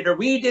coordinated, or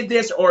we did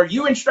this, or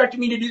you instructed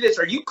me to do this,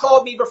 or you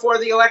called me before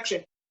the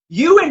election.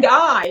 You and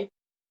I.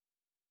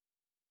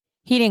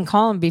 He didn't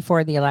call him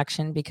before the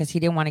election because he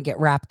didn't want to get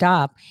wrapped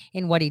up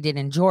in what he did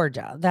in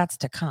Georgia. That's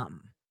to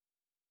come.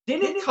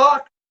 Didn't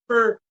talk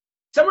for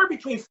somewhere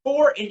between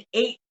 4 and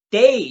 8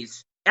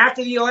 days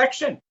after the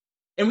election.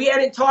 And we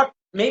hadn't talked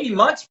maybe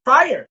months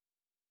prior.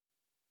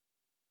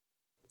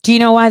 Do you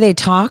know why they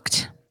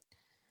talked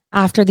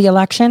after the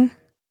election?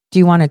 Do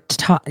you want to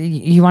talk?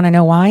 You want to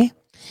know why?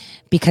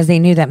 Because they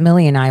knew that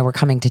Millie and I were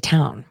coming to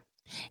town,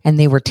 and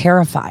they were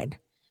terrified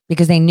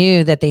because they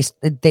knew that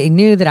they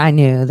knew that I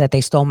knew that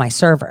they stole my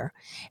server.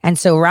 And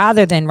so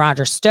rather than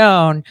Roger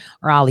Stone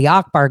or Ali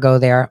Akbar go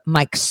there,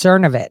 Mike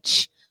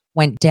Cernovich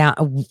went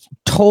down,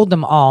 told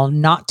them all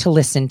not to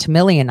listen to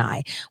Millie and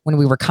I when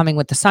we were coming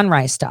with the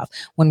Sunrise stuff,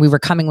 when we were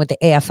coming with the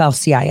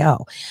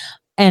AFL-CIO.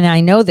 And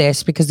I know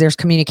this because there's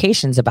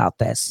communications about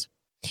this.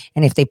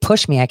 And if they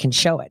push me, I can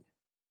show it.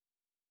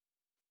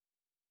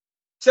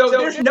 So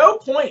there's no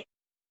point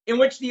in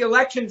which the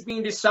election's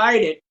being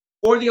decided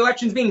or the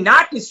election's being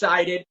not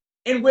decided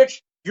in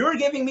which you're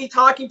giving me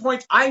talking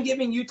points, I'm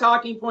giving you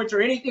talking points,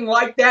 or anything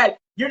like that.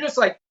 You're just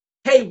like,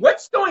 hey,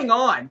 what's going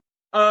on?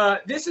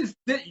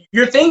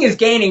 Your thing is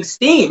gaining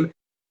steam.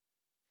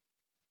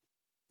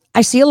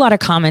 I see a lot of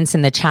comments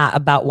in the chat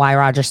about why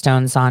Roger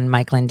Stone's on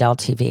Mike Lindell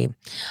TV.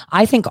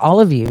 I think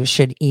all of you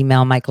should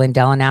email Mike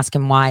Lindell and ask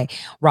him why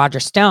Roger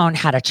Stone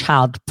had a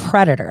child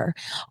predator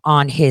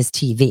on his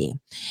TV.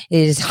 It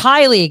is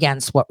highly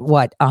against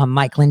what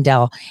Mike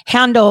Lindell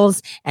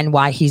handles and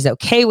why he's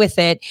okay with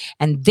it.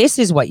 And this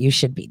is what you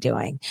should be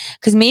doing.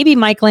 Because maybe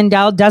Mike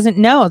Lindell doesn't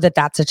know that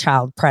that's a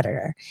child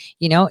predator.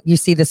 You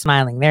see the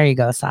smiling. There you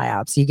go,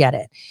 PsyOps. You get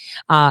it.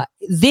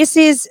 This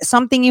is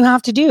something you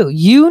have to do.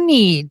 You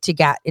need to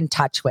get in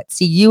touch with.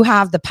 See, you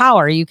have the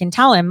power. You can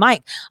tell him,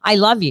 Mike, I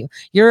love you.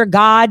 You're a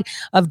God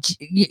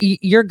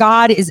your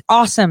God is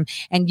awesome.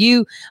 And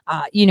you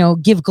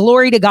give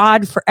glory to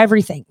God for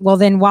everything. Well,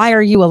 then why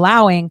are you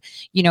allowing,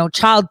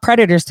 child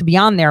predators to be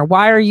on there?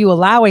 Why are you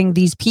allowing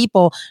these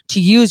people to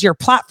use your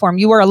platform?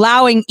 You are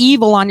allowing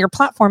evil on your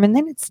platform, and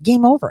then it's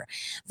game over.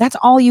 That's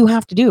all you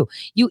have to do.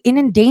 You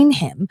inundate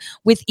him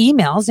with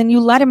emails and you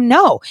let him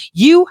know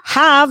you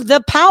have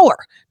the power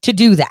to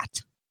do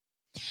that.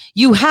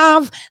 You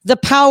have the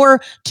power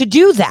to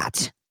do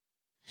that.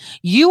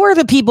 You are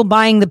the people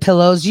buying the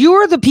pillows. You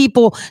are the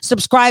people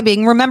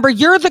subscribing. Remember,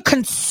 you're the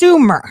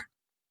consumer.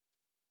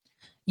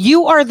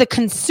 You are the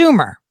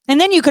consumer. And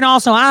then you can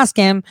also ask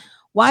him,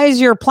 why is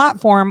your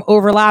platform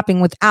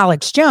overlapping with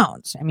Alex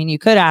Jones? I mean, you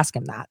could ask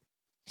him that.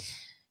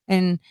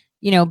 And,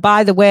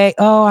 by the way,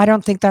 I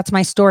don't think that's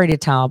my story to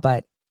tell,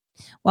 but,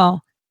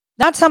 well,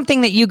 that's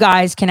something that you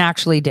guys can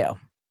actually do.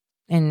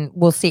 And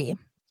we'll see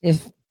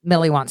if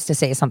Millie wants to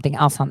say something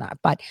else on that.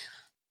 But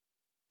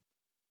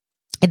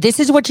this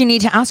is what you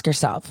need to ask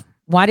yourself.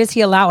 Why does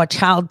he allow a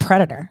child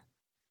predator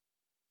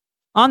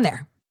on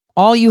there?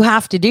 All you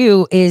have to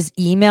do is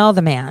email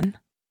the man,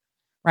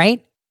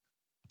 right?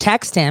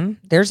 Text him.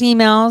 There's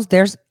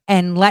emails.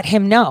 And let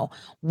him know.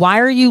 Why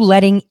are you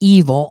letting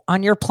evil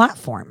on your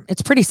platform?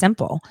 It's pretty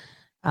simple.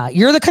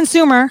 You're the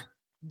consumer.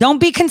 Don't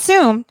be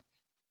consumed.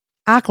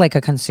 Act like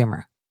a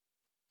consumer.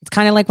 It's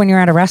kind of like when you're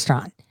at a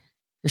restaurant.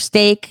 Your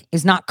steak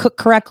is not cooked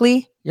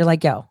correctly. You're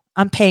like, yo,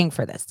 I'm paying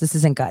for this. This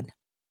isn't good.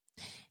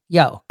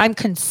 Yo, I'm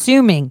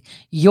consuming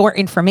your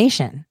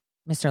information,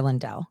 Mr.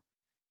 Lindell.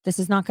 This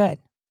is not good.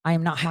 I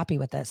am not happy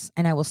with this.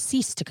 And I will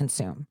cease to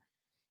consume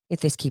if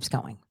this keeps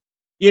going.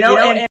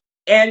 And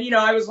And,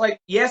 I was like,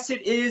 yes,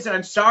 it is. And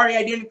I'm sorry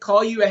I didn't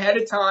call you ahead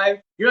of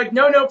time. You're like,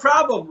 no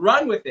problem.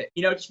 Run with it.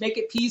 Just make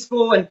it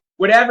peaceful and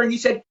whatever. And you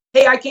said,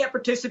 hey, I can't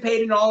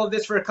participate in all of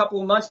this for a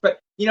couple of months, but,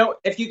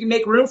 if you can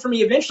make room for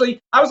me eventually.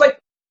 I was like,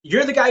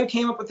 you're the guy who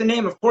came up with the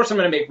name. Of course I'm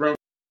going to make room.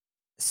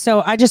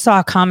 So I just saw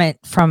a comment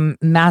from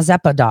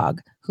Mazeppa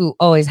Dog, who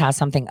always has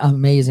something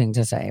amazing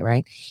to say,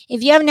 right?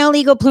 If you have no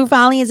legal proof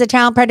Ali is a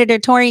child predator,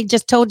 Tory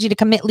just told you to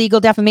commit legal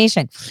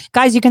defamation.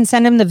 Guys, you can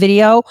send him the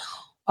video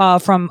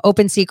from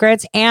Open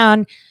Secrets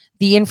and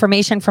the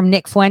information from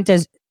Nick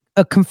Fuentes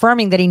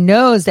confirming that he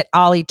knows that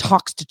Ali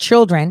talks to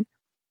children,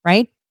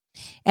 right?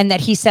 And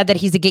that he said that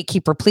he's a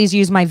gatekeeper. Please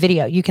use my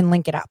video. You can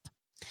link it up,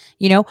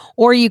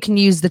 or you can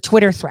use the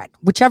Twitter thread,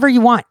 whichever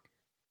you want.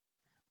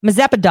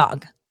 Mazeppa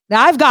Dog.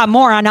 Now, I've got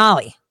more on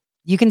Ali.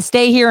 You can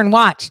stay here and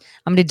watch.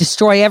 I'm going to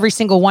destroy every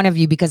single one of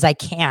you because I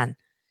can.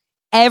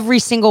 Every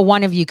single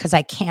one of you because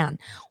I can.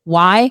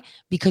 Why?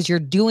 Because you're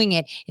doing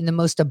it in the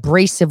most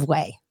abrasive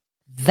way.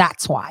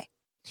 That's why.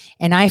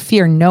 And I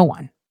fear no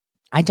one.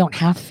 I don't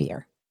have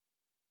fear.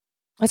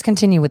 Let's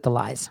continue with the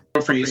lies.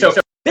 For you. So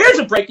there's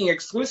a breaking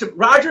exclusive.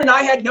 Roger and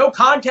I had no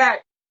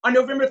contact on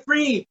November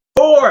 3,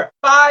 4,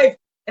 5,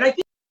 and I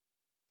think.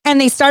 And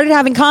they started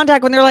having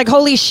contact when they're like,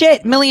 holy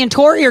shit, Millie and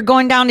Tory are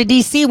going down to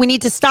DC. We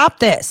need to stop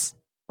this,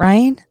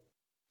 right?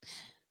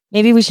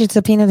 Maybe we should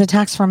subpoena the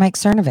text from Mike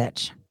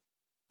Cernovich.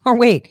 Or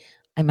wait,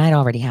 I might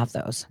already have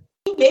those.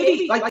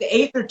 Maybe like the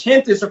 8th or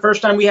 10th is the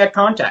first time we had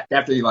contact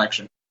after the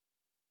election.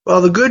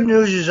 Well, the good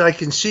news is I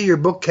can see your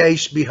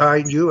bookcase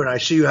behind you, and I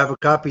see you have a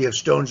copy of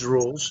Stone's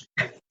Rules.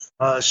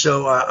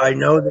 So I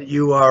know that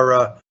you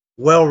are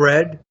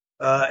well-read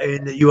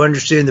and that you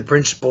understand the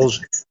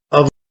principles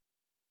of.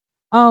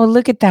 Oh,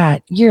 look at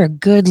that. You're a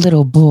good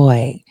little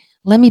boy.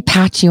 Let me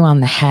pat you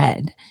on the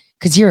head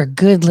because you're a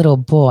good little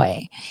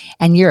boy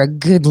and you're a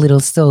good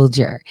little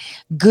soldier.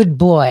 Good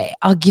boy.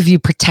 I'll give you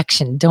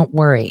protection. Don't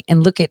worry.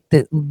 And look at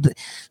the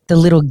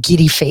little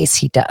giddy face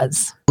he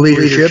does.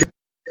 Leadership.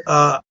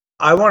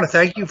 I want to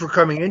thank you for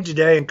coming in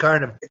today and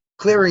kind of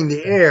clearing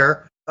the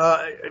air.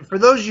 For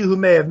those of you who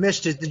may have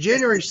missed it, the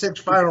January 6th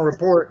final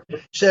report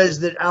says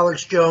that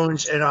Alex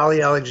Jones and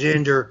Ali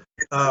Alexander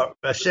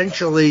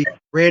essentially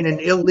ran an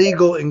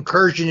illegal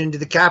incursion into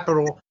the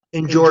Capitol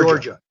in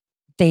Georgia.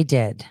 They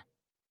did.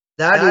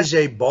 That is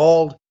a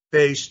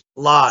bald-faced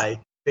lie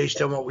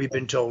based on what we've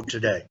been told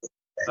today.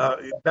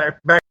 None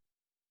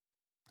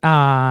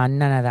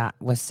of that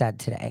was said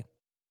today.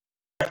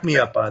 Back me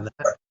up on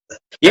that.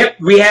 Yep,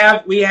 we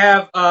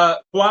have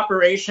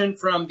cooperation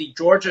from the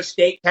Georgia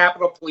State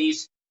Capitol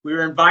Police. We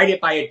were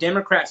invited by a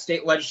Democrat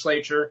state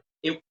legislator.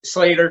 It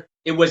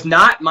was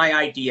not my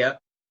idea.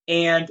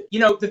 And,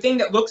 the thing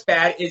that looks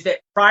bad is that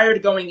prior to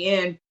going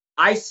in,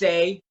 I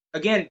say,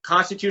 again,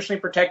 constitutionally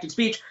protected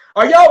speech,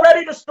 are y'all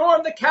ready to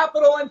storm the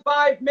Capitol in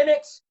 5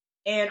 minutes?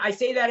 And I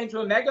say that into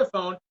a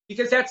megaphone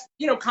because that's,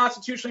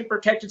 constitutionally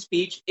protected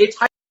speech.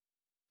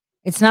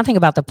 It's nothing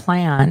about the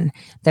plan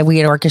that we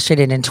had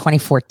orchestrated in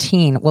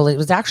 2014. Well, it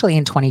was actually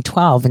in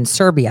 2012 in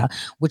Serbia,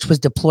 which was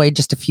deployed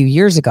just a few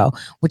years ago,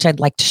 which I'd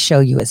like to show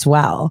you as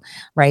well,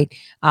 right?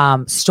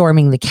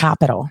 Storming the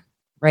Capitol,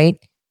 right?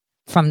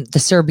 From the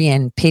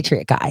Serbian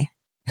patriot guy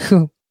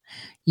who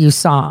you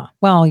saw.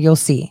 Well, you'll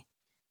see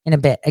in a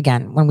bit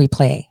again when we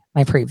play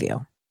my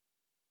preview.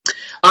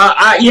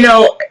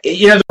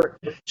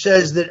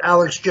 Says that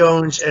Alex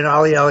Jones and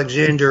Ali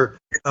Alexander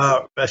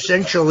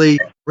essentially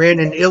ran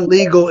an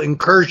illegal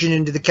incursion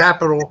into the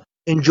Capitol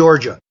in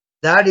Georgia.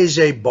 That is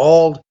a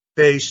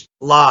bald-faced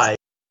lie.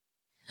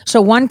 So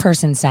one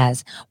person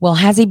says, well,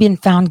 has he been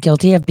found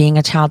guilty of being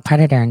a child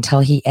predator until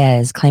he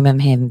is? Claiming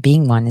him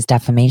being one is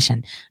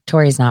defamation.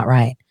 Tory's not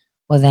right.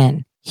 Well,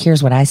 then,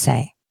 here's what I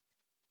say.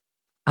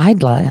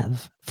 I'd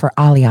love for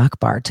Ali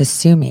Akbar to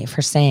sue me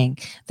for saying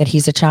that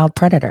he's a child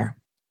predator.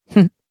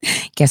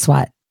 Guess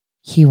what?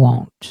 He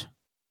won't.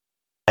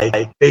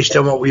 Based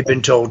on what we've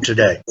been told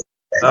today.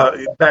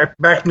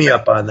 Back me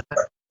up on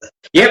that.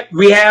 Yep,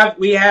 we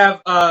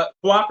have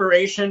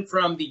cooperation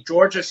from the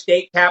Georgia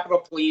State Capitol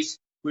Police.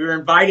 We were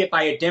invited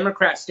by a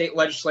Democrat state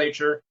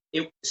legislator.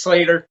 It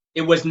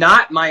was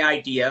not my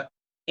idea.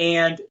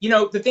 And,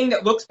 the thing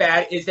that looks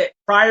bad is that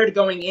prior to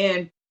going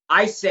in,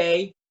 I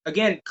say,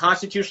 again,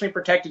 constitutionally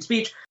protected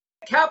speech,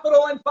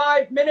 Capitol in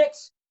 5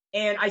 minutes.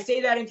 And I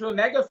say that into a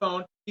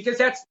megaphone because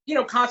that's,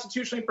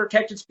 constitutionally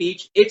protected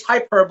speech. It's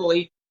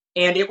hyperbole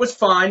and it was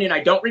fun and I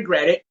don't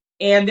regret it.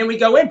 And then we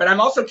go in, but I'm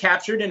also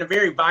captured in a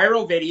very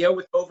viral video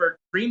with over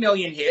 3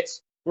 million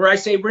hits where I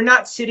say, we're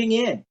not sitting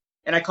in.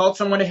 And I called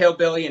someone a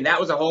hillbilly and that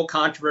was a whole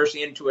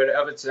controversy into it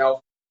of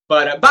itself.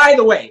 But by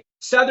the way,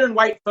 Southern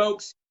white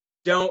folks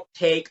don't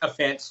take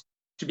offense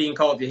to being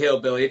called a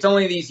hillbilly. It's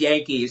only these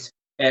Yankees,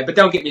 but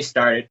don't get me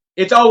started.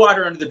 It's all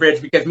water under the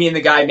bridge because me and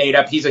the guy made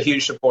up. He's a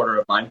huge supporter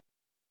of mine.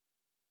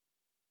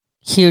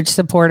 Huge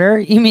supporter?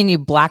 You mean you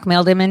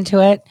blackmailed him into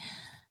it?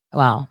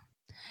 Well,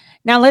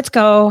 now let's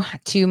go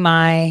to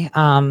my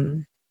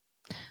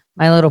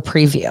my little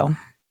preview.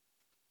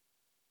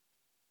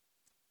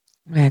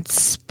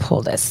 Let's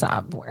pull this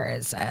up. Where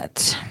is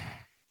it?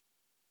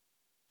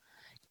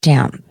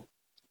 Damn.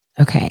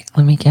 Okay,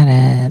 let me get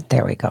it.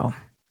 There we go.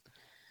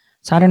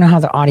 So I don't know how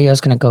the audio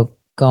is going to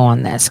go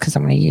on this because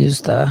I'm going to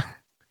use the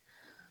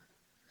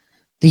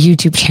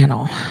YouTube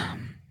channel.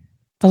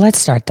 But let's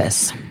start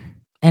this,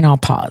 and I'll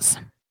pause.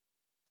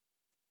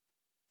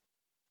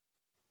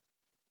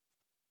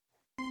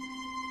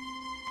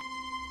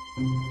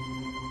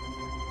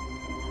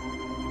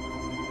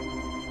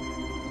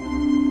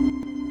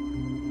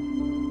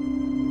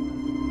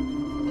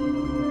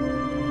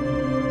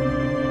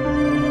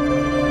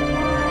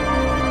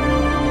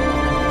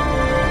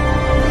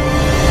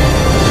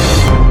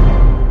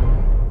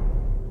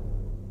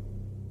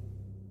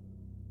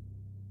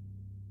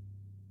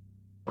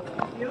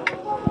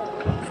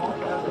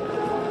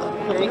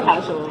 Very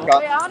casual.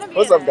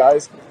 What's up,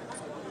 guys?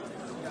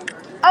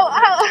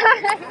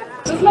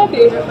 This is my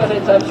favorite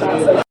footage I've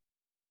shot.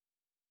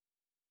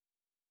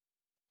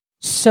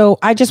 So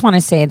I just want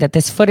to say that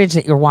this footage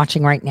that you're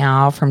watching right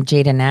now from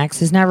Jaden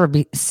X is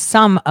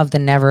some of the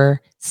never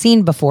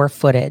seen before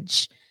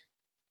footage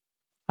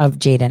of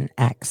Jaden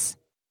X.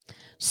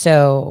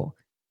 So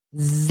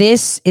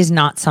this is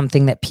not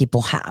something that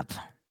people have.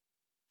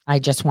 I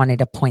just wanted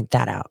to point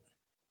that out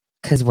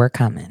because we're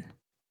coming.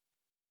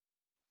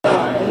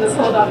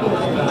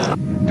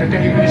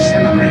 Today we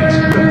celebrate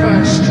the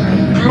first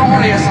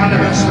glorious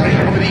anniversary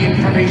of the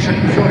information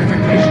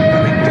purification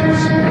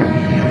directives.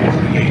 We have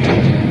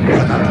created for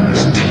the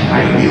first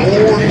time in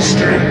all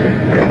history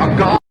a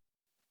God.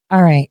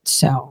 All right,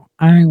 so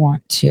I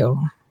want to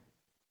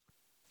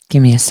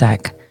give me a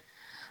sec.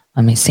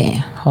 Let me see.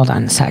 Hold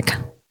on a sec.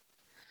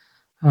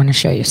 I want to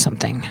show you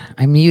something.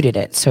 I muted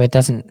it so it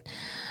doesn't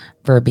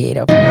verbiate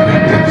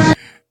open.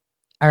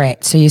 All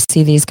right, so you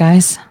see these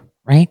guys,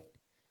 right?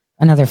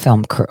 Another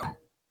film crew.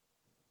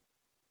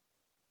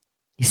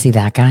 You see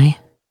that guy?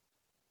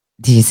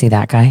 Do you see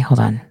that guy? Hold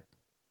on.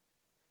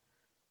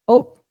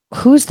 Oh,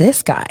 who's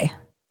this guy?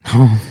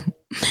 Oh.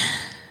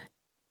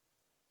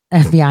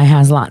 FBI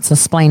has lots of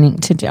splaining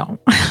to do.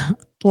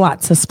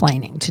 Lots of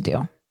splaining to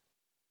do.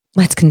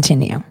 Let's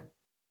continue.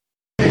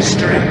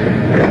 History,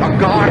 a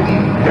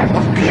garden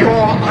of pure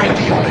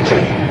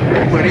ideology,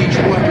 where each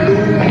word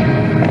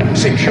bloomed,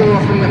 secure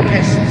from the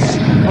pests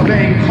of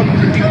a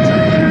contradictory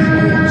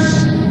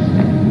thoughts.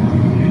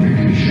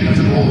 Unification of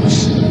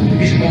thoughts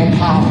is more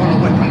powerful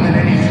a weapon than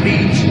any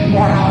fleet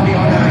or army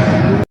on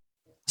earth.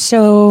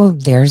 So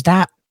there's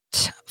that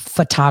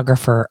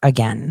photographer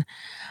again.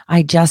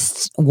 I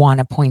just want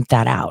to point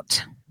that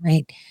out,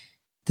 right?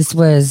 This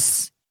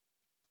was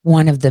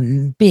one of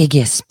the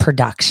biggest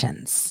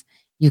productions.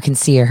 You can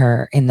see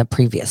her in the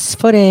previous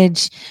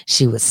footage.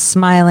 She was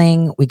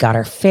smiling. We got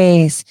her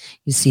face.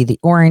 You see the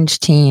orange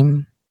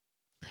team.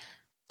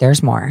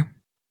 There's more.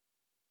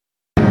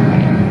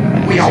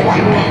 We are one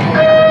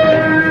people,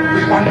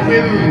 with one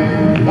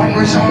will, one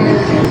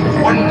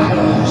resolve, one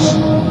cause.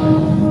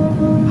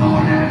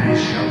 Our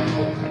enemies shall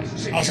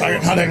talk. I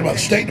was hunting about the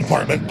State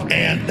Department,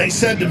 and they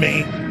said to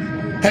me,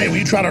 hey, will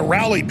you try to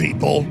rally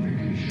people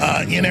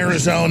in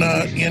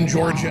Arizona, in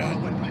Georgia?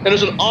 And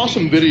there's an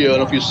awesome video, I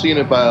don't know if you've seen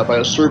it, by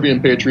a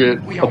Serbian patriot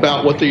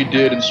about what they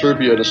did in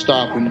Serbia to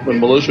stop when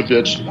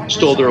Milosevic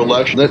stole their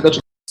election.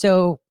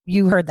 So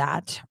you heard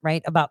that,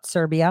 right? About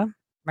Serbia,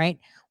 right?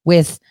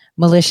 With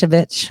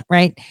Milosevic,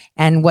 right?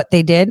 And what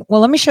they did.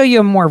 Well, let me show you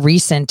a more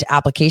recent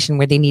application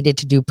where they needed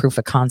to do proof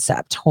of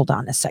concept. Hold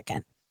on a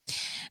second.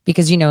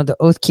 Because, you know, the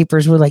Oath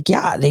Keepers were like,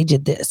 yeah, they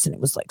did this. And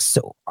it was like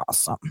so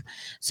awesome.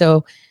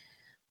 So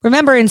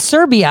remember in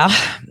Serbia,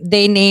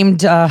 they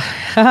named a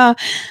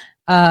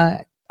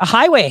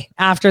highway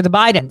after the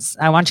Bidens.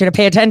 I want you to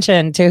pay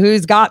attention to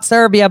who's got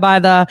Serbia by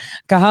the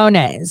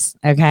cojones,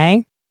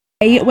 okay?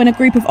 When a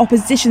group of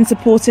opposition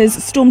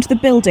supporters stormed the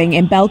building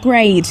in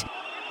Belgrade.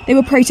 They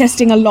were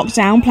protesting a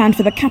lockdown planned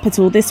for the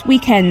capital this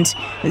weekend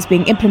that's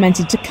being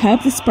implemented to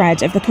curb the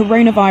spread of the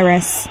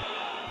coronavirus.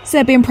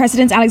 Serbian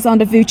President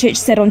Aleksandar Vučić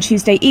said on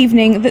Tuesday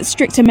evening that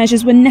stricter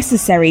measures were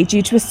necessary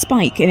due to a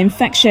spike in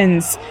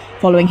infections.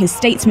 Following his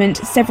statement,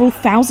 several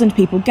thousand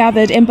people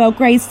gathered in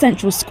Belgrade's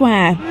central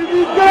square.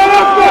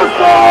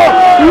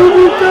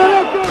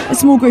 A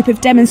small group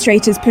of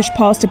demonstrators pushed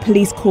past a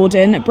police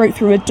cordon, broke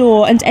through a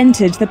door and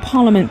entered the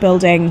parliament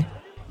building.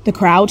 The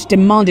crowd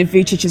demanded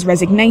Vučić's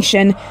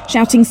resignation,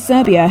 shouting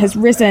Serbia has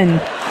risen.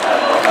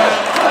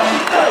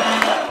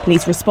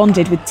 Police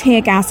responded with tear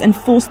gas and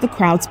forced the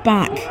crowds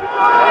back.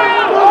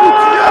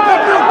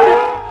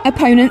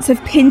 Opponents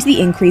have pinned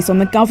the increase on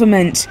the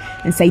government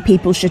and say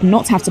people should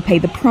not have to pay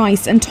the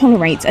price and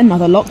tolerate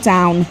another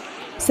lockdown.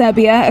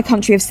 Serbia, a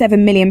country of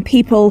 7 million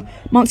people,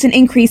 marked an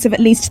increase of at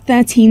least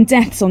 13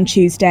 deaths on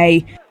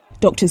Tuesday.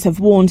 Doctors have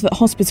warned that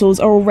hospitals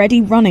are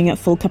already running at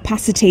full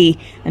capacity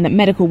and that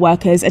medical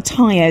workers are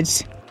tired.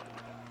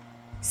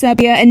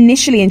 Serbia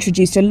initially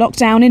introduced a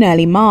lockdown in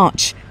early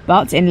March,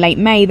 but in late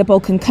May the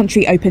Balkan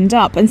country opened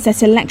up and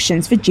set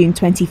elections for June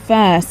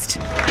 21st.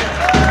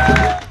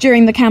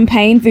 During the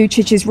campaign,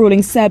 Vučić's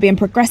ruling Serbian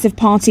Progressive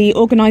Party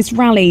organised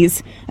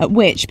rallies, at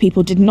which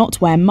people did not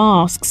wear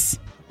masks.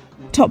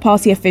 Top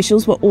party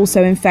officials were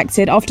also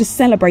infected after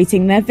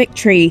celebrating their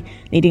victory,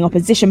 leading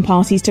opposition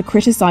parties to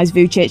criticise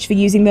Vučić for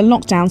using the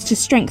lockdowns to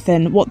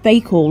strengthen what they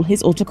call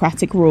his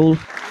autocratic rule.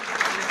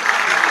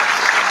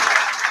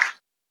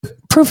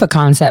 Proof of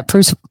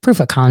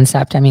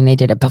concept. I mean, they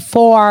did it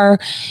before,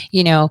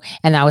 and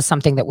that was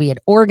something that we had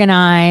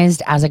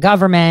organized as a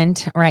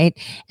government, right?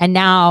 And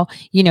now,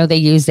 they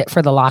used it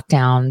for the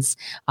lockdowns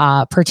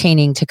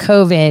pertaining to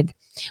COVID,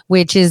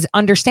 which is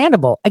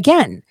understandable.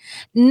 Again,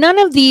 none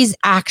of these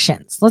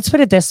actions, let's put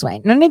it this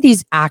way, none of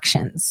these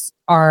actions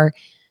are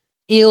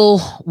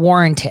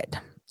ill-warranted,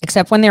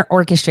 except when they're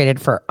orchestrated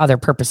for other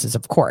purposes,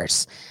 of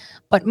course.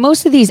 But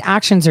most of these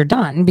actions are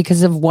done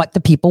because of what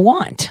the people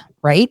want,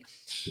 right?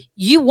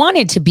 You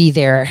wanted to be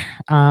there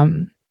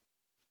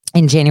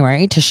in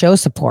January to show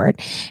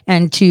support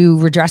and to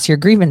redress your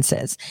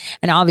grievances.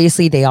 And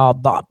obviously they all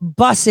bought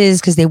buses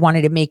because they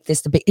wanted to make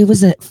this the big, it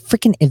was a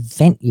freaking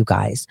event, you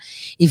guys.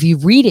 If you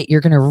read it, you're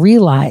going to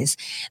realize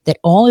that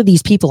all of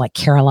these people like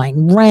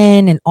Caroline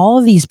Wren and all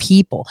of these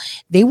people,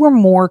 they were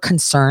more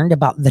concerned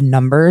about the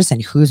numbers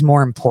and who's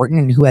more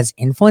important and who has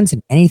influence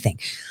than anything.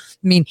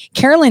 I mean,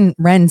 Caroline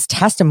Wren's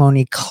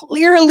testimony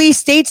clearly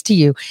states to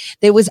you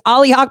that it was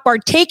Ali Akbar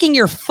taking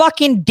your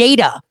fucking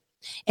data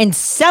and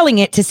selling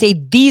it to say,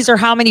 these are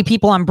how many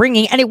people I'm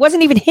bringing. And it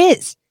wasn't even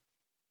his.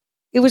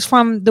 It was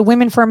from the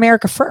Women for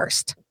America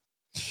First.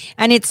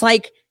 And it's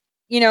like,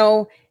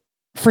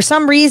 for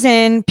some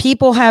reason,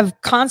 people have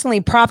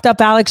constantly propped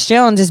up Alex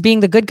Jones as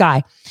being the good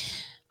guy.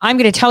 I'm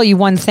going to tell you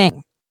one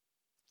thing.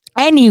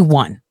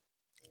 Anyone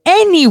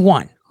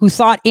who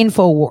thought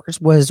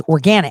InfoWars was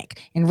organic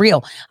and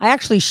real. I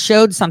actually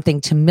showed something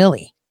to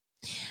Millie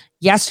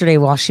yesterday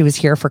while she was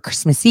here for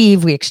Christmas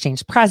Eve. We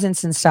exchanged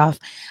presents and stuff.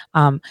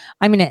 And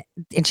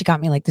she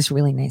got me like this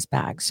really nice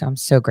bag. So I'm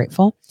so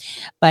grateful.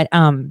 But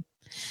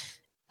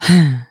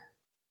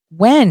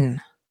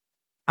when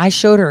I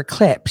showed her a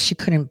clip, she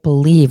couldn't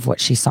believe what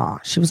she saw.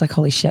 She was like,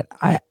 holy shit,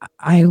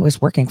 I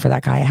was working for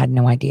that guy. I had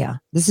no idea.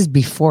 This is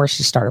before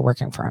she started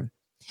working for him.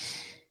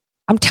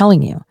 I'm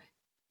telling you,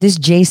 this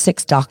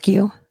J6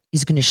 docu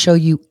is going to show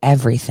you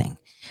everything.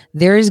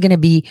 There is going to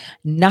be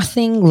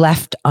nothing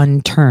left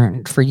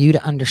unturned for you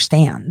to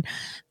understand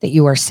that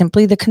you are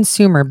simply the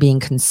consumer being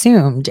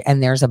consumed,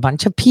 and there's a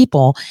bunch of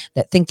people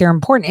that think they're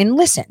important. And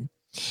listen,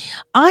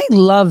 I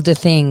love the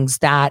things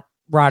that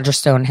Roger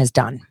Stone has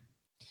done,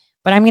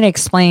 but I'm going to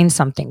explain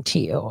something to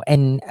you,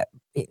 and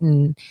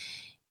in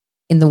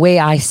the way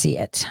I see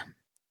it.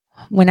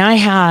 When I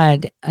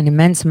had an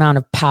immense amount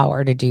of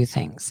power to do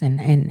things,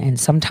 and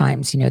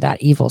sometimes,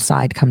 that evil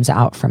side comes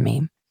out from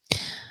me,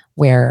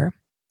 where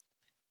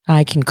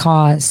I can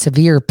cause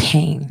severe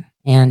pain,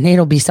 and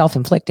it'll be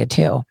self-inflicted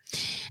too,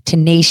 to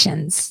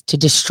nations, to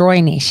destroy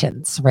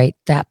nations, right?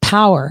 That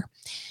power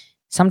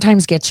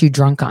sometimes gets you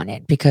drunk on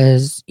it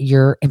because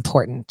you're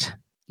important,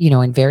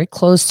 in very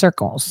close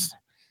circles.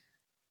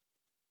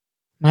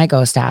 My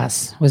ghost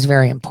ass was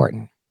very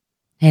important.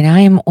 And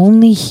I am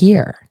only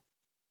here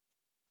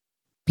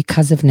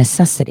because of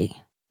necessity.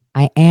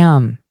 I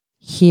am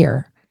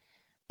here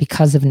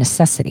because of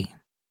necessity.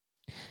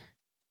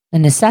 The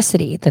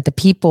necessity that the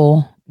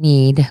people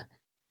need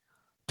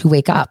to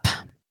wake up.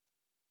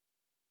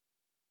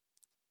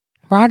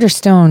 Roger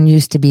Stone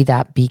used to be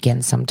that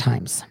beacon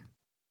sometimes.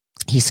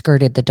 He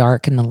skirted the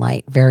dark and the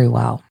light very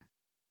well.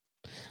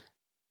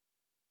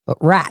 But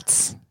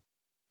rats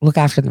look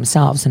after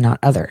themselves and not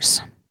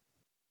others.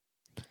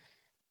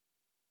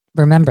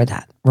 Remember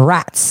that.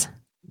 Rats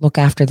look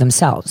after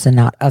themselves and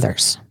not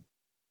others.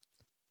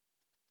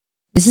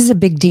 This is a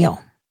big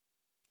deal.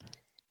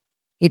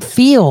 It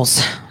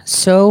feels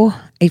so,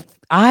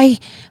 I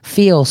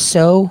feel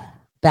so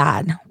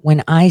bad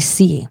when I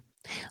see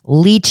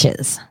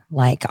leeches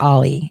like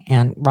Ali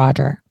and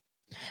Roger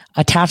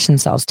attach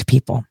themselves to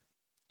people.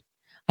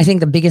 I think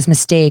the biggest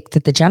mistake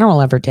that the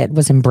general ever did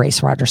was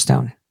embrace Roger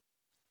Stone.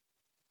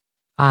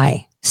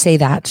 I say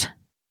that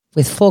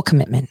with full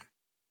commitment.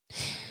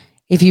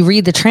 If you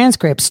read the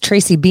transcripts,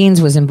 Tracy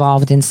Beans was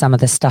involved in some of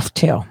this stuff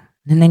too.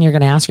 And then you're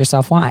going to ask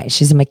yourself why.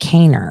 She's a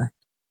McCainer.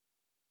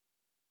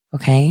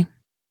 Okay?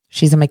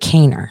 She's a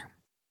McCainer.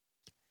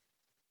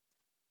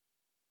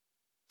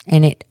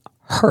 And it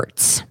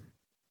hurts,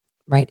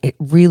 right? It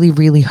really,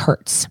 really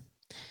hurts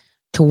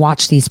to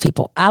watch these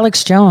people.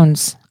 Alex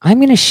Jones, I'm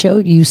going to show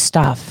you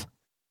stuff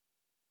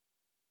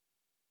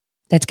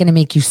that's going to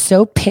make you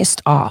so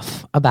pissed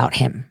off about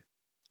him.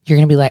 You're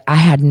going to be like, I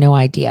had no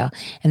idea.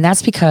 And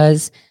that's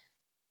because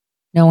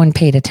no one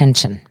paid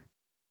attention.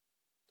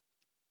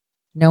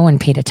 No one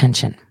paid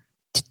attention.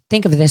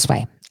 Think of it this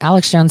way.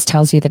 Alex Jones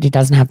tells you that he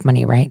doesn't have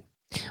money, right?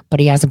 But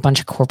he has a bunch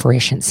of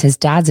corporations. His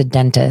dad's a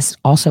dentist,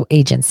 also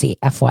agency,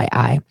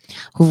 FYI,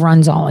 who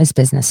runs all his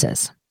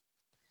businesses.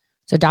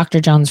 So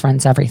Dr. Jones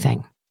runs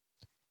everything.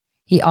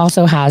 He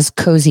also has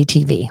Cozy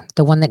TV,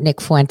 the one that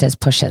Nick Fuentes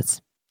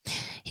pushes.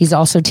 He's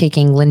also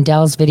taking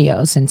Lindell's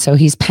videos, and so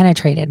he's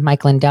penetrated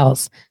Mike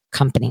Lindell's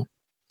company.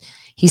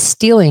 He's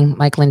stealing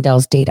Mike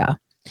Lindell's data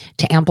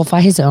to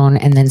amplify his own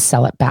and then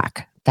sell it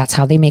back. That's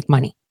how they make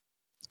money.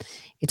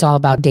 It's all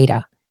about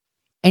data.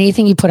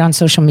 Anything you put on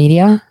social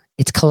media,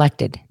 it's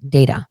collected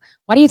data.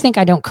 Why do you think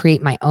I don't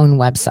create my own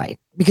website?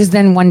 Because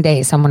then one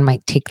day someone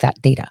might take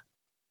that data.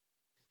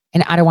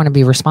 And I don't want to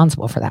be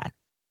responsible for that.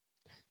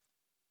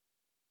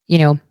 You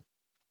know,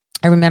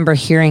 I remember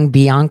hearing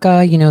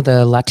Bianca, you know,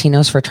 the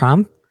Latinos for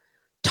Trump,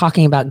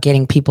 talking about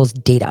getting people's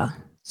data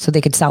so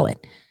they could sell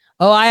it.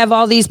 Oh, I have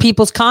all these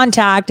people's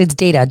contact. It's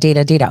data,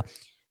 data, data.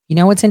 You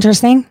know what's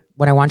interesting?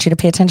 What I want you to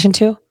pay attention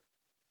to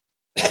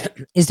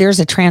is there's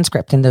a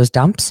transcript in those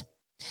dumps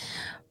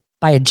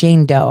by a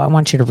Jane Doe. I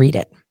want you to read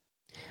it.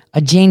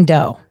 A Jane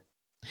Doe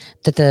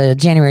that the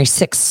January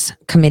 6th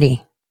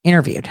committee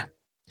interviewed.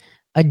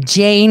 A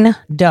Jane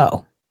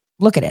Doe.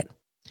 Look at it.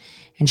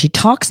 And she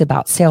talks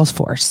about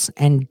Salesforce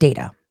and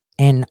data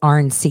and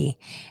RNC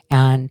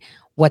and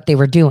what they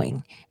were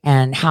doing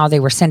and how they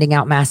were sending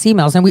out mass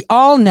emails. And we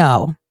all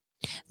know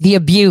the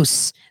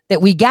abuse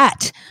that we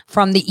get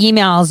from the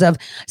emails of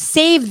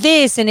save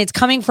this and it's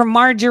coming from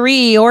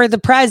Marjorie or the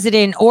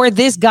president or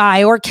this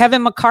guy or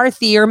Kevin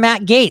McCarthy or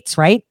Matt Gaetz,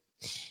 right?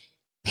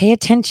 Pay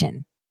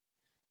attention.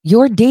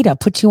 Your data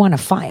puts you on a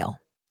file.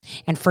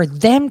 And for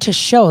them to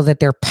show that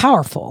they're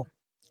powerful,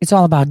 it's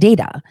all about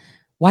data.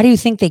 Why do you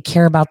think they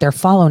care about their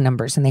follow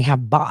numbers and they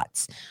have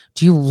bots?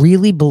 Do you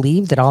really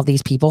believe that all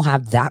these people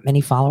have that many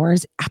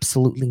followers?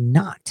 Absolutely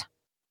not.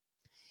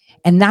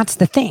 And that's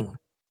the thing.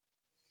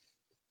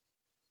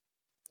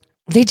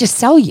 They just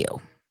sell you.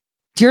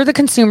 You're the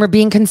consumer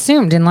being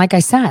consumed. And like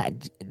I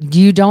said,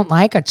 you don't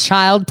like a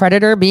child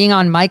predator being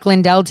on Mike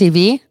Lindell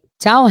TV?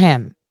 Tell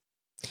him.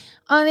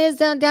 Oh, this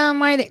so dumb.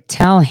 Why?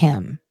 Tell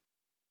him.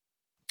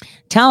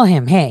 Tell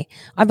him, hey,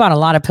 I bought a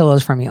lot of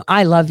pillows from you.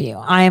 I love you.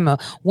 I am a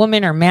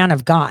woman or man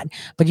of God,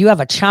 but you have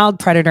a child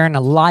predator and a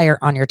liar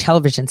on your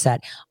television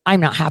set. I'm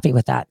not happy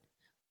with that.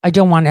 I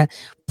don't want to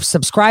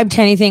subscribe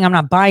to anything. I'm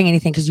not buying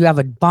anything because you have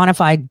a bona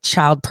fide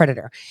child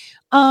predator.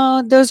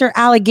 Oh, those are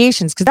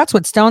allegations because that's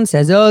what Stone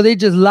says. Oh, they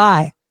just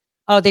lie.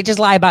 Oh, they just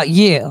lie about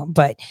you,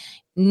 but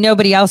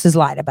nobody else is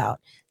lied about.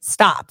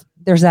 Stop.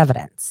 There's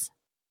evidence.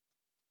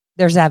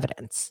 There's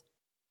evidence.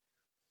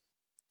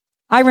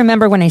 I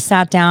remember when I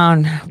sat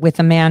down with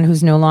a man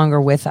who's no longer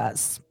with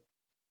us.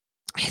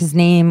 His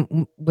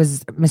name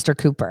was Mr.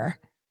 Cooper.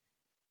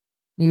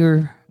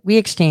 We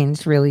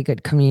exchanged really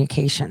good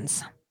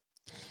communications.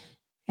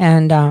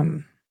 And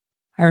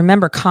I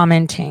remember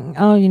commenting,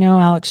 oh, you know,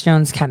 Alex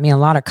Jones kept me a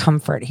lot of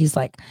comfort. He's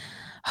like,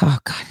 oh,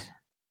 God.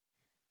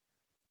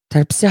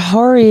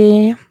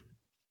 Terpsihori,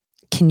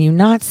 can you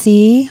not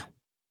see?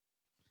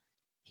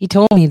 He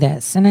told me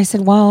this. And I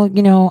said, well,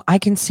 you know, I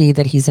can see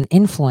that he's an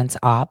influence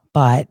op,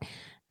 but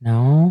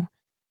no,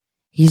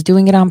 he's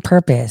doing it on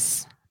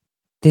purpose.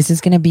 This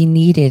is going to be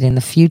needed in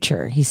the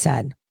future, he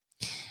said.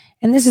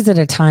 And this is at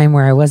a time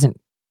where I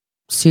wasn't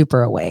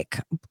super awake.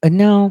 But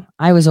no,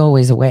 I was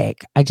always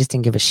awake. I just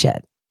didn't give a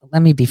shit.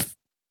 Let me be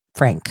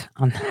frank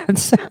on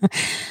that.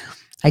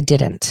 I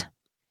didn't.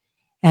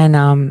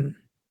 And,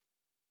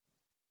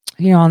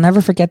 you know, I'll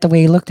never forget the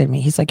way he looked at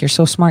me. He's like, you're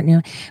so smart.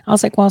 And I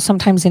was like, well,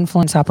 sometimes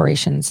influence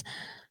operations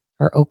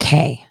are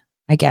okay,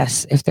 I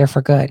guess, if they're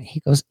for good. He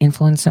goes,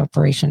 influence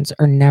operations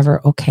are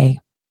never okay.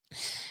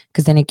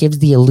 Because then it gives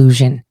the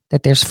illusion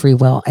that there's free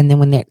will. And then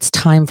when it's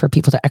time for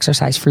people to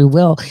exercise free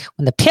will,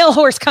 when the pale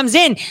horse comes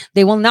in,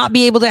 they will not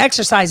be able to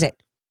exercise it.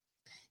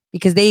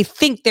 Because they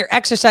think they're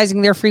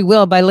exercising their free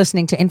will by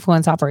listening to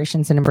influence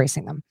operations and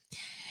embracing them.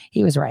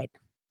 He was right.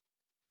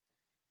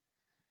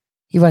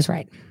 He was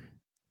right.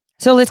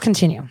 So let's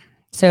continue.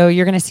 So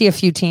you're going to see a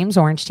few teams: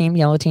 orange team,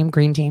 yellow team,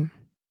 green team,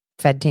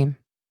 Fed team.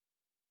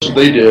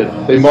 They did.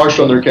 They marched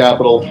on their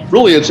capital.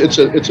 Really, it's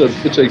a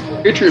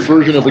patriot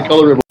version of the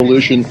color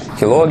revolution.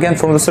 Hello again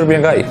from the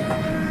Serbian guy.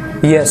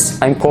 Yes,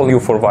 I'm calling you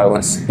for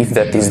violence, if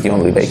that is the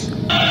only way.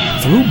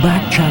 Through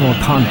back channel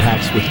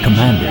contacts with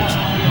commanders.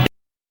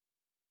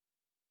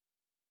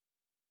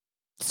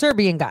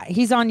 Serbian guy.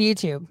 He's on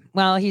YouTube.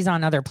 Well, he's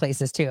on other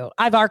places too.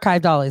 I've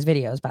archived all his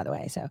videos, by the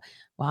way. So,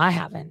 well, I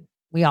haven't.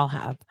 We all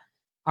have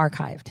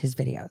archived his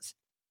videos,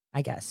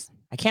 I guess.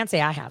 I can't say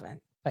I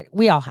haven't, but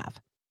we all have.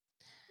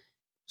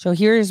 So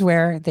here's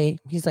where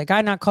he's like,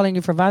 I'm not calling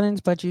you for violence,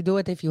 but you do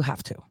it if you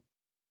have to.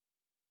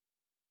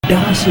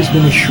 Das has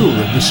been assured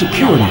the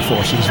security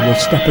forces will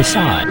step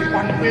aside.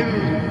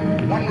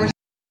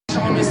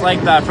 He's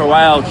like that for a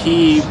while.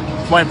 He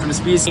went from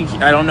speaking.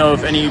 I don't know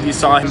if any of you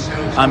saw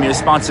him. He was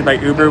sponsored by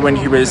Uber when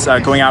he was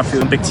going out for the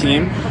Olympic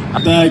team.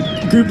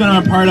 The group that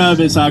I'm a part of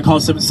is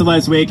called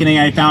Civilized Awakening.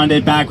 I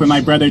founded back when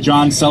my brother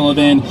John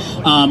Sullivan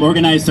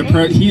organized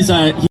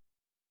the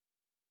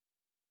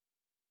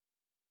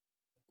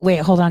Wait,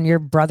 hold on. Your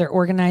brother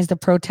organized a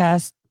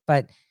protest,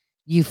 but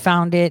you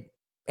found it,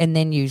 and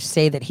then you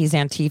say that he's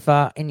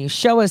Antifa, and you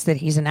show us that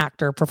he's an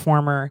actor,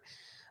 performer.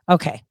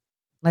 Okay,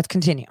 let's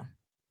continue.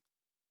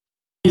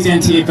 He's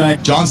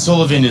Antifa. John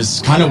Sullivan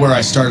is kind of where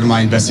I started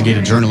my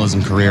investigative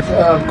journalism career.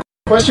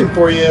 Question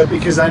for you,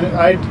 because I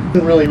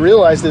didn't really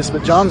realize this,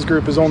 but John's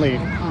group is only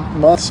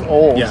months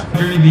old. Yeah. The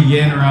journey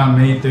began around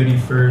May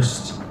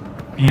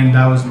 31st, and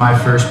that was my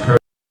first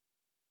protest.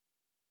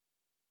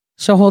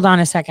 So hold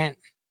on a second.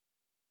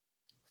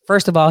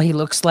 First of all, he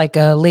looks like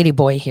a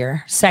ladyboy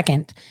here.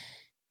 Second,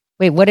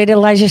 wait, what did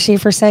Elijah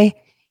Schaffer say?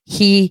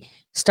 He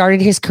started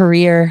his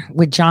career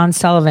with John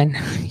Sullivan.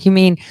 You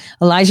mean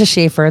Elijah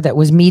Schaffer that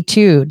was Me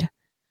Too'd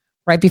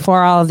right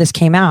before all of this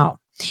came out?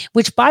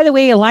 Which, by the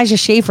way, Elijah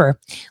Schaffer,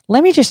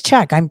 let me just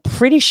check. I'm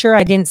pretty sure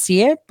I didn't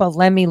see it, but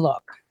let me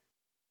look.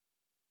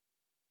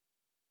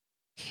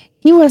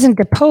 He wasn't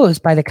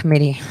deposed by the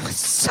committee.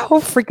 So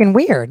freaking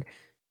weird.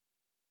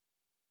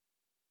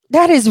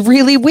 That is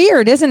really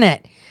weird, isn't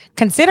it?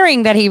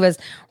 Considering that he was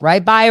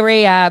right by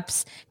Ray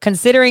Epps,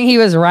 considering he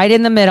was right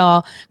in the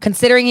middle,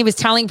 considering he was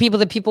telling people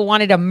that people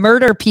wanted to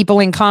murder people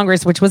in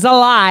Congress, which was a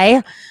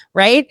lie,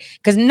 right?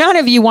 Because none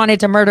of you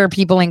wanted to murder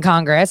people in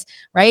Congress,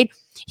 right?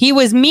 He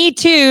was Me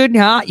Too'd.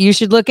 You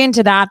should look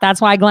into that. That's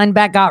why Glenn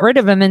Beck got rid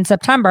of him in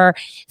September.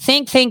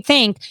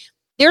 Think.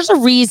 There's a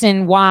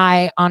reason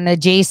why on the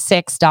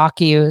J6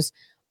 docus,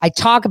 I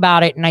talk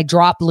about it and I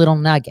drop little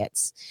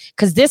nuggets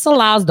because this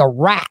allows the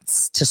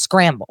rats to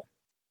scramble.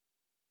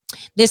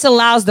 This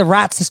allows the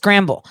rats to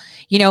scramble.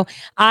 You know,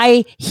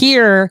 I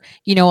hear,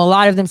 a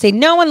lot of them say,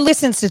 no one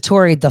listens to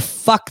Tory. The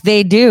fuck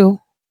they do.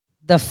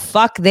 The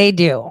fuck they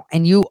do.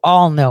 And you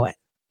all know it.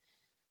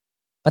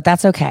 But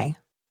that's okay.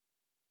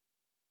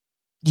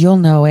 You'll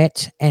know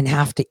it and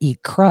have to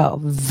eat crow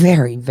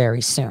very,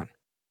 very soon.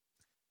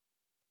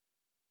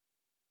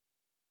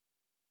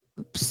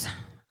 Oops.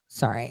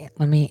 Sorry.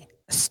 Let me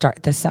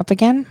start this up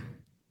again.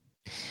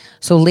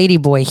 So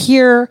Ladyboy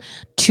here,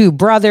 two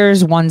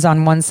brothers, one's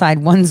on one side,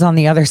 one's on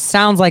the other.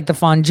 Sounds like the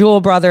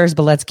Fonjul brothers,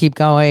 but let's keep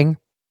going.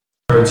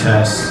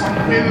 Protest.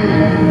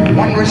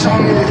 One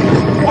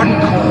resolve, one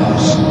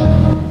cause.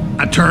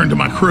 I turned to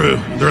my crew,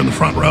 they're in the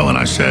front row, and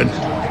I said,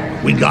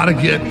 we got to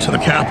get to the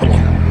Capitol.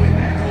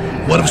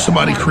 What if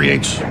somebody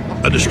creates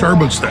a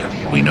disturbance there?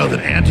 We know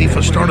that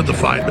Antifa started the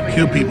fight, but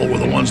Q people were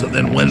the ones that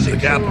then went to the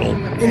Capitol.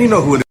 And you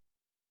know who it is.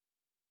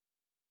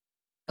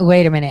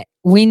 Wait a minute.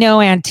 We know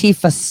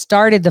Antifa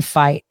started the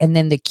fight and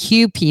then the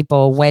Q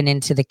people went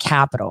into the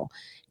Capitol.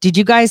 Did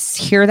you guys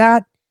hear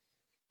that?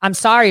 I'm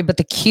sorry, but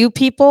the Q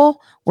people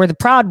were the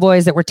Proud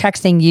Boys that were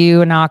texting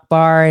you and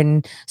Akbar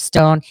and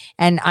Stone.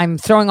 And I'm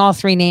throwing all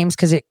three names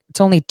because it's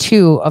only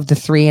two of the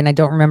three and I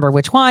don't remember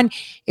which one.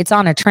 It's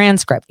on a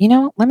transcript.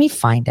 Let me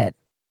find it.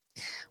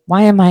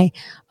 Why am I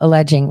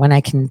alleging when I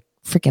can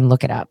freaking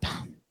look it up?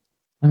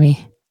 Let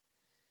me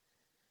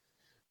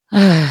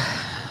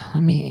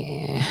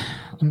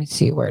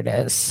see where it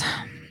is.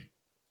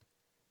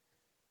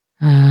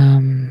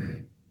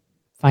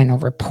 Final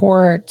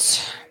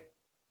report.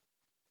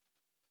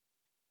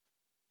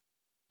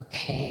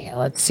 Okay,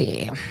 let's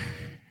see.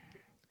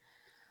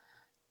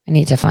 I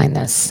need to find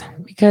this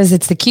because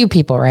it's the Q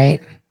people, right?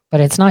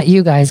 But it's not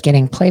you guys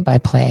getting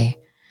play-by-play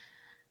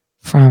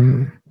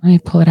from, let me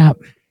pull it up.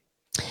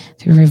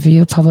 To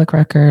review public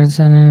records,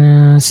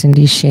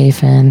 Cindy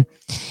Chafin.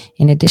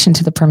 In addition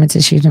to the permits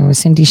issued with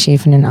Cindy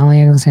Chafin and Ali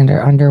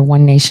Alexander under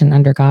One Nation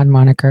Under God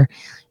moniker,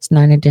 it's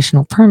 9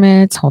 additional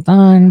permits. Hold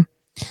on.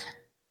 I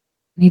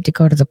need to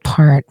go to the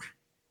part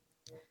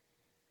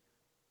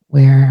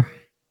where,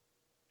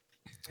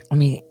 let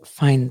me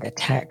find the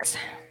text.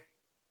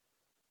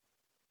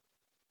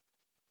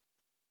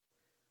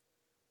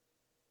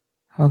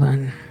 Hold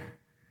on.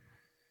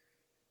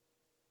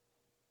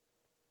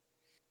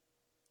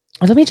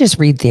 Let me just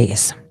read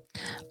these.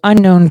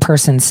 Unknown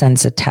person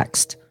sends a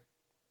text.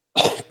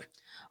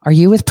 Are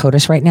you with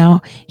POTUS right now?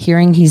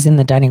 Hearing he's in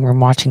the dining room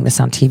watching this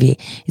on TV.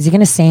 Is he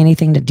going to say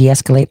anything to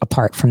de-escalate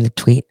apart from the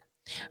tweet?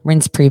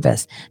 Rince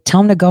Priebus.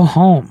 Tell him to go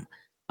home.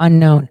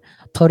 Unknown.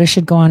 POTUS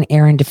should go on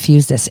air and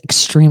diffuse this.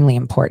 Extremely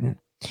important.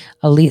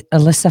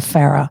 Alyssa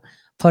Farah.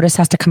 POTUS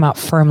has to come out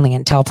firmly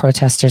and tell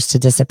protesters to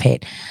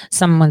dissipate.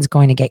 Someone's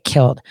going to get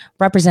killed.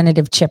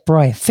 Representative Chip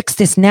Roy, fix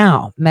this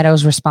now.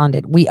 Meadows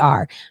responded, we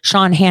are.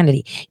 Sean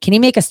Hannity, can he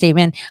make a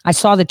statement? I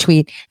saw the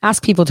tweet.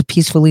 Ask people to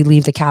peacefully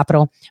leave the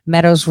Capitol.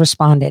 Meadows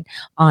responded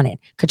on it.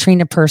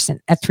 Katrina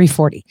Person at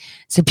 3:40.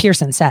 So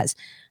Pearson says,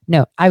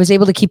 no, I was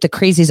able to keep the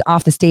crazies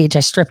off the stage. I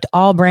stripped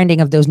all branding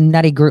of those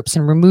nutty groups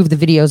and removed the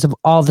videos of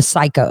all the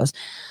psychos.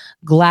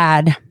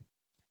 Glad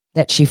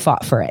that she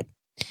fought for it.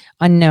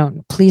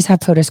 Unknown, please have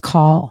POTUS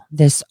call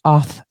this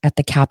off at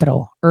the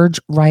Capitol. Urge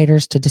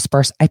rioters to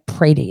disperse. I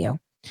pray to you.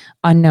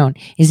 Unknown,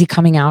 is he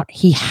coming out?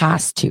 He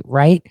has to,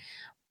 right?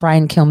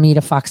 Brian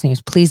Kilmeade, Fox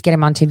News. Please get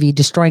him on TV,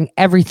 destroying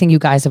everything you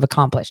guys have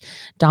accomplished.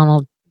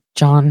 Donald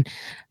Trump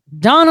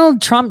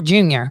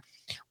Jr.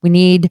 We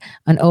need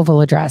an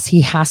Oval address.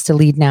 He has to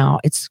lead now.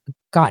 It's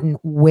gotten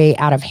way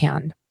out of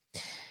hand.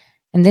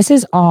 And this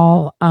is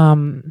all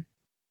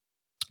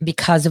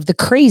because of the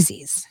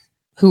crazies.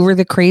 Who were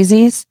the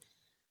crazies?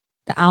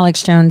 The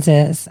Alex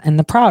Joneses and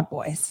the Proud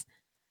Boys.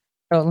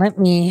 So let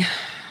me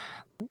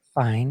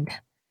find.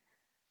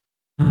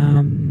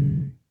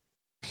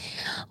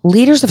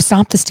 Leaders of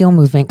Stop the Steal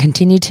movement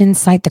continued to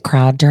incite the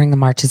crowd during the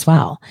march as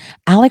well.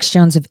 Alex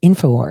Jones of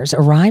InfoWars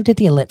arrived at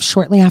the Ellipse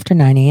shortly after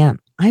 9 a.m.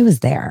 I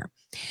was there.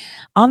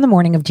 On the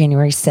morning of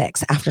January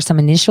 6th, after some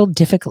initial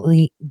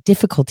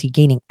difficulty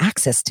gaining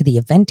access to the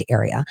event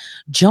area,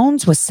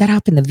 Jones was set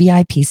up in the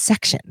VIP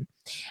section.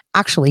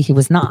 Actually, he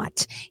was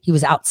not. He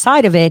was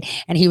outside of it,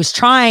 and he was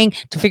trying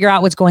to figure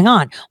out what's going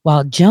on,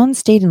 while Jones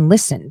stayed and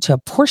listened to a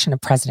portion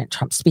of President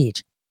Trump's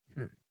speech.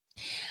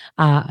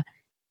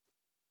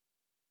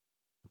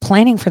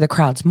 Planning for the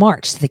crowd's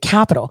march to the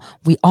Capitol,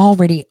 we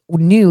already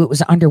knew it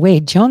was underway.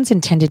 Jones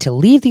intended to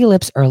leave the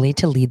ellipse early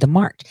to lead the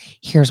march.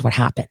 Here's what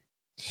happened.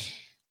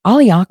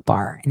 Ali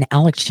Akbar and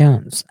Alex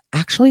Jones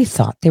actually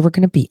thought they were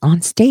going to be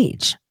on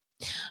stage.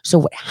 So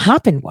what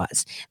happened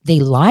was they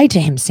lied to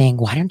him saying,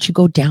 why don't you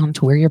go down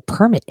to where your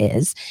permit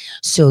is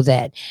so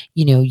that,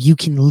 you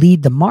can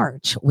lead the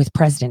march with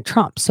President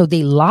Trump. So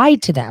they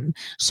lied to them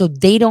so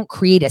they don't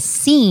create a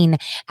scene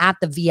at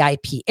the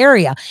VIP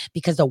area,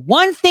 because the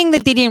one thing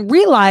that they didn't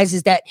realize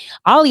is that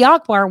Ali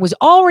Akbar was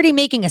already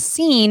making a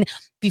scene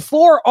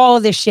before all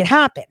of this shit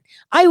happened.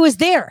 I was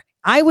there.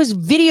 I was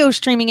video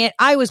streaming it.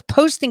 I was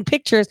posting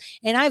pictures,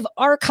 and I've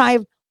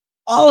archived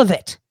all of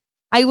it.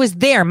 I was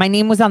there. My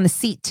name was on the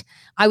seat.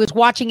 I was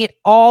watching it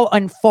all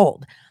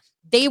unfold.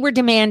 They were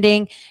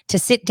demanding to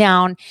sit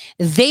down.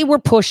 They were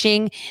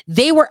pushing.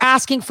 They were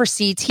asking for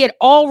seats. He had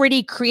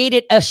already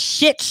created a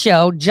shit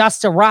show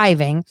just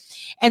arriving.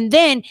 And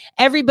then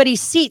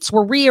everybody's seats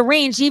were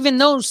rearranged, even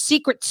though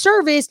Secret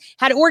Service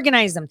had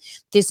organized them.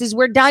 This is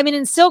where Diamond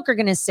and Silk are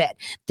going to sit.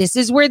 This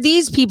is where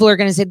these people are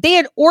going to sit. They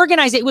had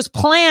organized it. It was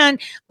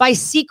planned by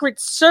Secret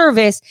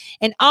Service,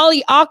 and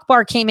Ali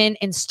Akbar came in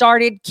and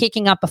started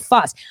kicking up a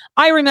fuss.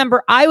 I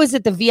remember I was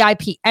at the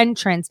VIP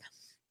entrance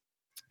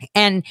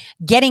and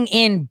getting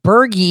in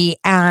Bergie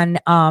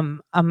and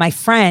my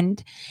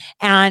friend.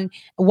 And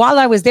while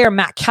I was there,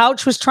 Matt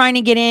Couch was trying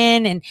to get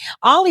in, and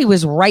Ollie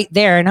was right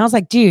there. And I was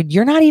like, dude,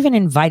 you're not even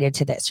invited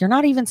to this. You're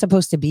not even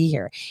supposed to be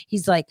here.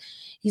 He's like,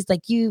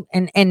 you,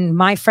 and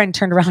my friend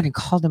turned around and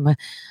called him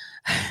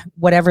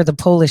whatever the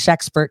Polish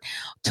expert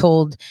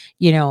told,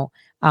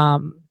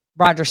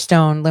 Roger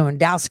Stone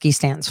Lewandowski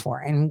stands for.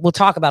 And we'll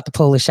talk about the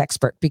Polish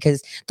expert,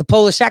 because the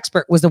Polish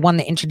expert was the one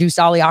that introduced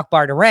Ali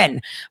Akbar to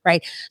Ren,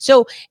 right?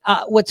 So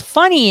what's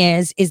funny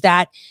is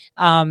that,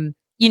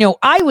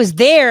 I was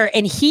there,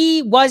 and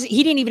he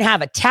didn't even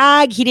have a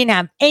tag. He didn't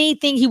have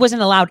anything. He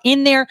wasn't allowed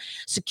in there.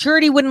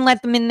 Security wouldn't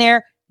let them in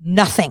there.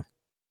 Nothing.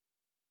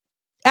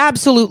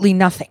 Absolutely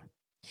nothing.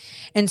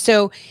 And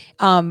so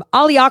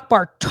Ali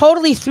Akbar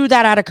totally threw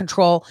that out of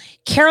control.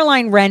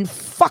 Caroline Wren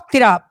fucked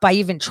it up by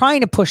even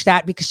trying to push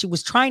that, because she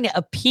was trying to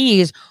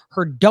appease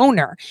her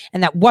donor,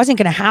 and that wasn't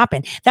going to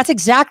happen. That's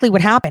exactly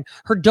what happened.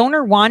 Her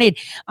donor wanted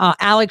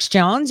Alex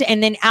Jones,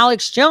 and then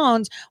Alex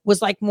Jones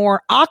was like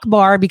more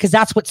Akbar, because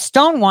that's what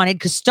Stone wanted,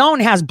 because Stone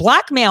has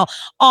blackmail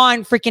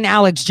on freaking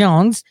Alex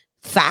Jones.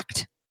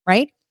 Fact,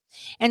 right?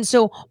 And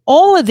so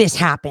all of this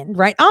happened,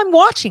 right? I'm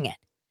watching it.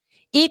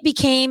 It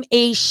became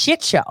a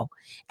shit show.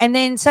 And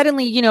then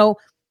suddenly,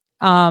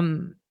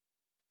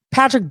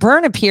 Patrick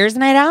Byrne appears,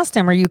 and I'd asked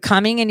him, are you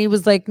coming? And he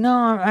was like, no,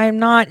 I'm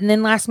not. And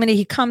then last minute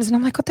he comes, and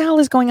I'm like, what the hell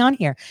is going on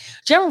here?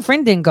 General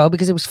Flynn didn't go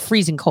because it was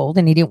freezing cold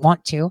and he didn't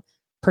want to,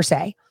 per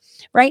se.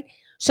 Right.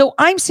 So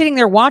I'm sitting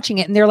there watching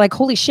it, and they're like,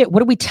 holy shit, what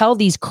do we tell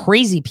these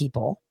crazy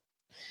people?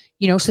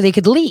 So they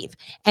could leave.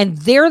 And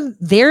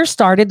there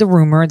started the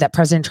rumor that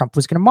President Trump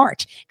was going to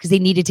march, because they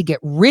needed to get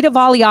rid of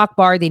Ali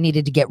Akbar. They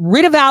needed to get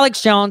rid of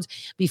Alex Jones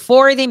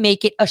before they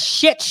make it a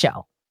shit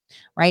show.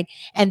 Right.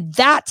 And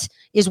that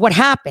is what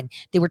happened.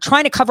 They were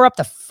trying to cover up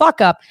the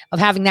fuck up of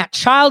having that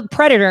child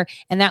predator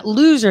and that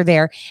loser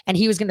there. And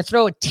he was going to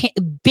throw a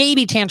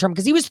baby tantrum,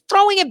 because he was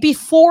throwing it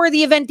before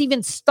the event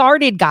even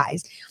started,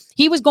 guys.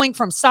 He was going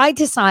from side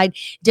to side,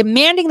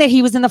 demanding that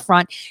he was in the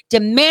front,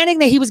 demanding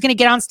that he was going to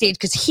get on stage,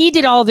 because he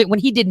did all of it when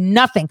he did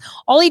nothing.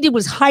 All he did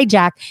was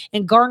hijack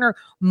and garner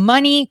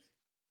money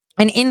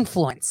and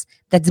influence.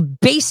 That's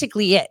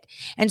basically it.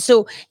 And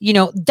so,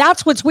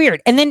 that's what's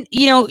weird. And then,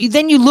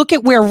 then you look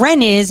at where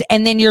Ren is,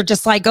 and then you're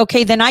just like,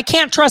 okay, then I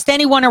can't trust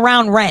anyone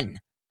around Ren,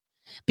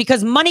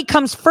 because money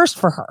comes first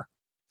for her.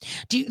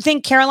 Do you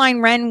think Caroline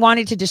Wren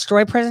wanted to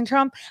destroy President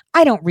Trump?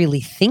 I don't really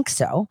think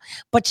so.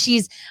 But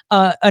she's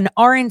an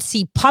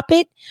RNC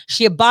puppet.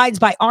 She abides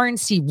by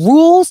RNC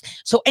rules.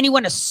 So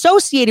anyone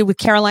associated with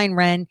Caroline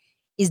Wren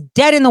is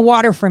dead in the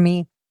water for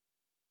me.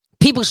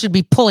 People should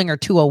be pulling her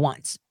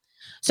 201s.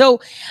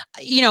 So,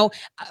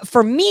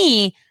 for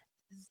me,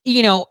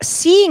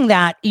 seeing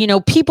that,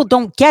 people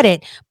don't get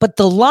it, but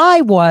the lie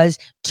was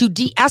to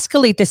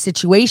de-escalate the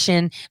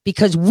situation,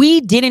 because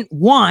we didn't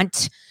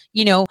want,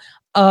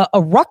 a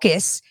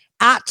ruckus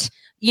at,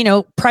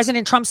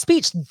 President Trump's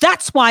speech.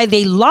 That's why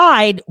they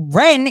lied.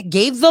 Ren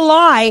gave the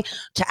lie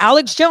to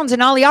Alex Jones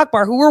and Ali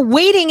Akbar, who were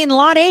waiting in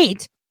Lot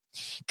 8,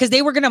 because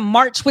they were going to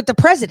march with the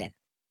president.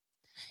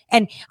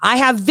 And I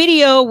have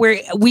video where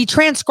we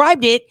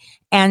transcribed it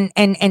and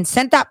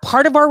sent that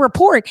part of our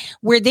report,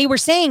 where they were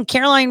saying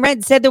Caroline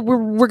Wren said that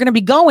we're going to be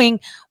going.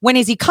 When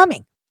is he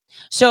coming?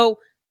 So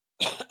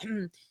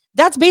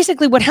that's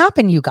basically what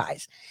happened, you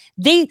guys.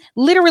 They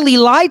literally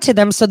lied to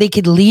them so they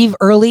could leave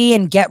early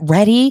and get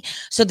ready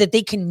so that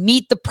they can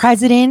meet the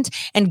president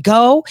and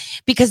go,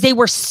 because they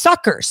were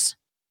suckers,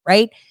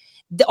 right?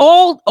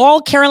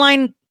 All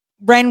Caroline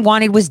Wren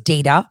wanted was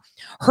data.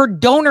 Her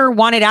donor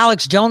wanted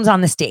Alex Jones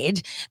on the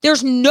stage.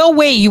 There's no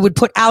way you would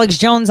put Alex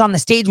Jones on the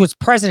stage with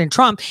President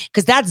Trump,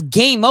 because that's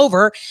game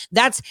over.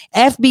 That's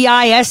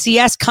FBI,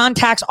 SCS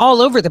contacts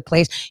all over the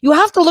place. You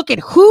have to look at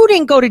who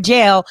didn't go to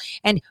jail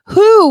and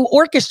who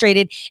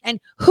orchestrated and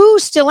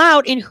who's still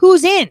out and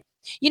who's in.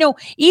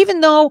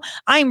 Even though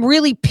I'm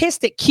really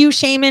pissed at Q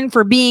Shaman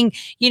for being,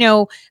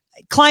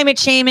 climate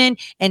shaman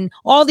and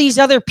all these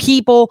other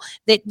people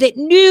that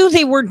knew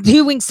they were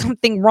doing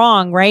something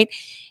wrong, right?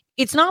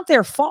 It's not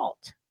their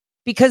fault,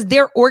 because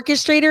their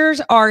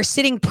orchestrators are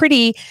sitting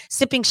pretty,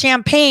 sipping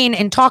champagne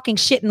and talking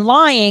shit and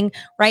lying,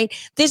 right?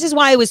 This is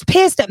why I was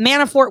pissed that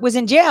Manafort was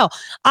in jail.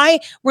 I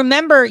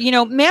remember,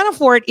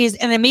 Manafort is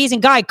an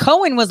amazing guy.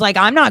 Cohen was like,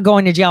 I'm not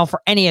going to jail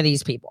for any of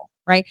these people,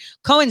 right?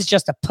 Cohen's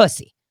just a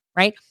pussy,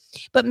 right?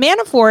 But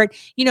Manafort,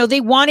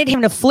 they wanted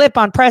him to flip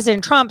on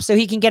President Trump so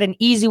he can get an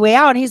easy way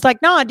out. And he's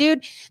like, nah,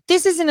 dude,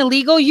 this isn't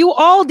illegal. You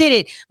all did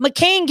it.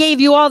 McCain gave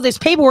you all this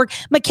paperwork.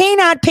 McCain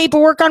had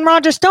paperwork on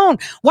Roger Stone.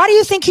 Why do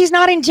you think he's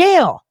not in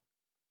jail?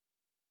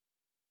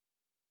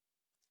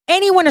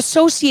 Anyone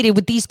associated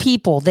with these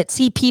people that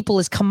see people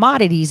as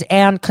commodities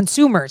and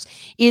consumers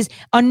is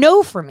a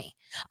no for me.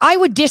 I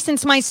would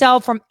distance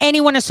myself from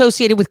anyone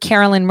associated with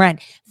Carolyn Wren.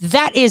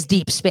 That is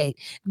deep state.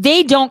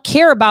 They don't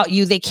care about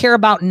you. They care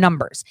about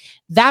numbers.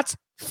 That's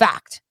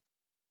fact.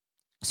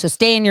 So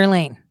stay in your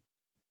lane,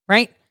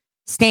 right?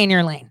 Stay in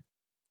your lane,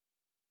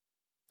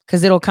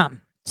 because it'll come.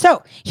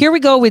 So here we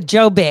go with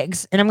Joe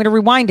Biggs, and I'm going to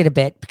rewind it a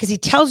bit because he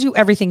tells you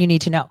everything you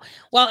need to know.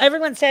 Well,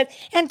 everyone said,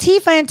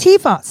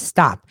 Antifa.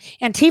 Stop.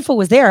 Antifa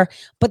was there,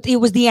 but it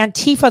was the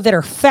Antifa that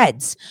are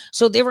feds.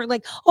 So they were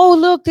like, oh,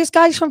 look, this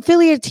guy's from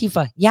Philly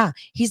Antifa. Yeah,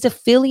 he's the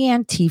Philly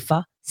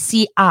Antifa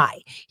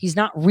CI. He's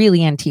not really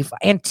Antifa.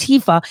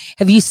 Antifa,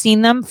 have you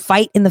seen them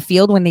fight in the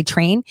field when they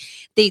train?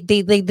 They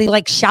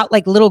like shout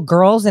like little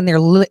girls, and their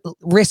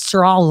wrists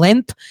are all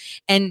limp,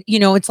 and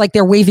it's like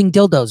they're waving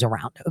dildos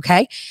around.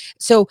 Okay,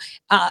 so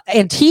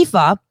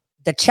Antifa,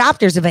 the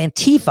chapters of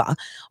Antifa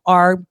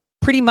are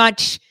pretty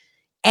much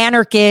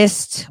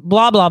anarchist,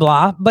 blah blah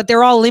blah, but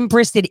they're all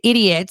limp-wristed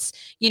idiots,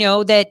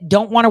 that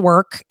don't want to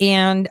work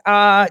and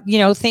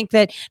think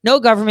that no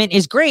government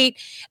is great,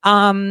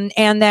 and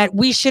that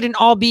we should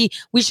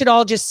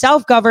all just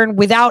self-govern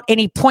without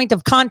any point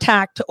of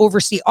contact to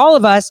oversee all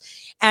of us,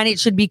 and it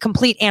should be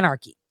complete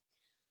anarchy.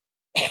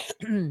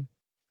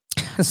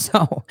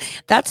 So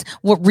that's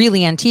what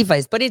really Antifa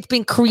is, but it's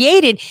been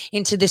created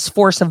into this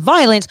force of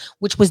violence,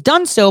 which was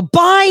done so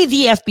by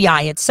the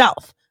FBI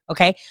itself.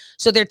 Okay,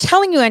 so they're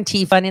telling you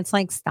Antifa, and it's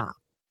like, stop.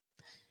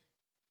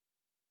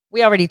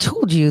 We already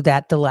told you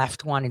that the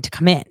left wanted to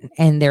come in,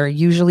 and they're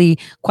usually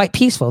quite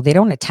peaceful. They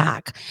don't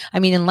attack. I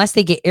mean, unless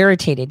they get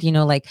irritated,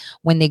 like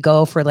when they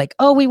go for like,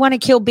 oh, we want to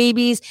kill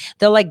babies,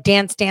 they'll like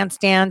dance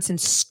and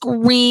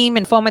scream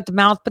and foam at the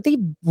mouth, but they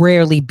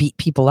rarely beat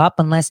people up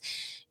unless,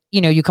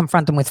 you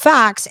confront them with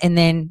facts, and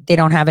then they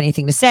don't have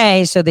anything to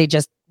say. So they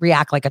just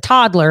react like a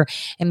toddler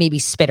and maybe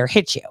spit or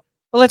hit you.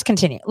 Well, let's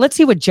continue. Let's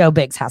see what Joe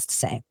Biggs has to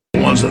say.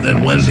 Ones that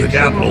then wins the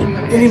Capitol.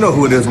 And you know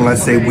who it is when I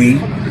say we.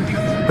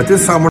 But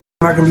this time we're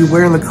not going to be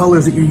wearing the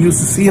colors that you're used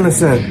to seeing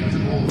us in.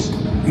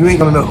 You ain't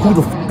going to know who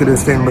the f*** it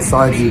is standing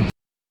beside you.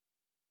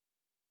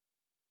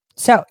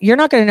 So you're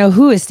not going to know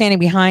who is standing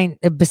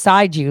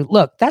beside you.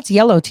 Look, that's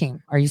Yellow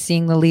Team. Are you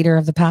seeing the leader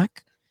of the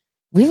pack?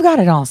 We've got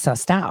it all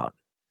sussed out.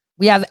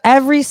 We have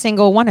every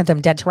single one of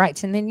them dead to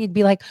rights. And then you'd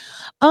be like,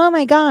 oh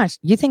my gosh,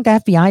 you think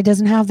the FBI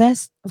doesn't have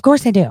this? Of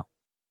course they do.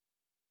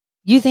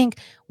 You think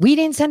we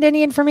didn't send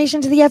any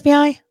information to the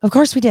FBI? Of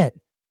course we did.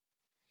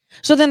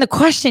 So then the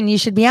question you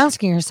should be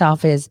asking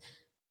yourself is,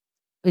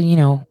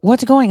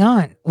 what's going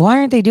on? Why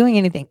aren't they doing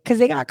anything? Because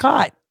they got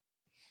caught.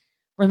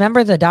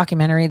 Remember the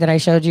documentary that I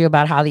showed you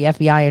about how the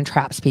FBI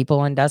entraps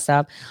people and does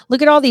stuff?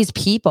 Look at all these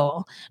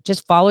people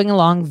just following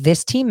along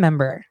this team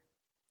member,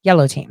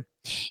 Yellow Team.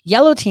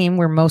 Yellow Team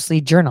were mostly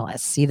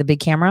journalists. See the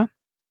big camera?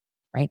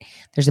 Right?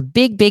 There's a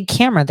big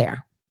camera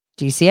there.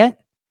 Do you see it?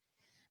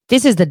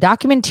 This is the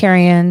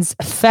documentarians'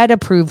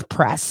 Fed-approved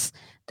press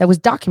that was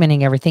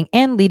documenting everything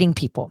and leading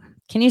people.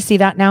 Can you see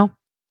that now?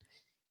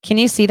 Can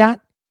you see that?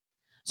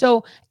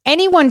 So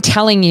anyone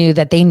telling you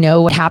that they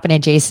know what happened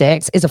at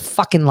J6 is a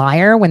fucking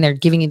liar when they're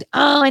giving you,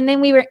 and then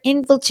we were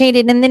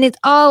infiltrated, and then it's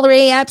all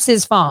Ray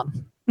Epps' fault.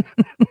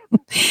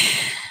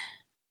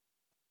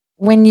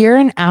 When you're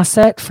an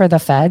asset for the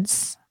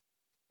feds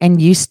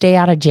and you stay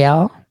out of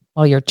jail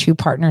while your two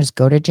partners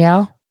go to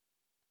jail,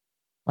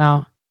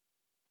 well,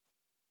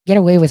 get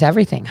away with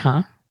everything,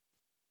 huh?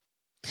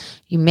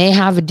 You may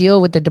have a deal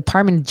with the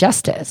Department of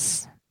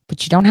Justice,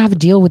 but you don't have a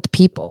deal with the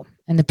people,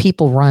 and the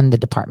people run the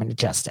Department of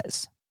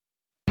Justice.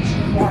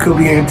 It could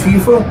be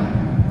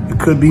Antifa. It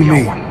could be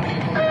me.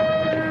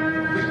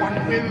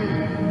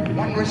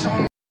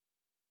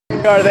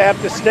 They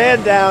have to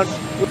stand down.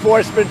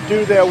 Enforcement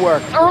do their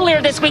work.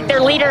 Earlier this week,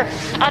 their leader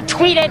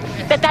tweeted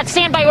that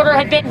standby order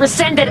had been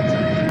rescinded.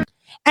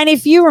 And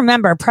if you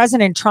remember,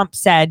 President Trump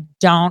said,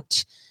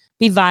 don't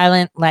be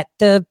violent, let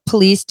the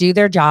police do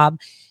their job.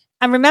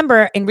 I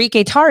remember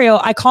Enrique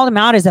Tarrio, I called him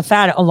out as a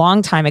fed a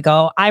long time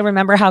ago. I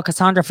remember how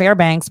Cassandra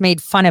Fairbanks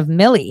made fun of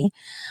Millie,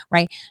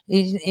 right?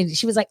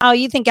 She was like, oh,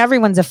 you think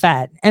everyone's a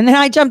fed. And then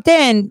I jumped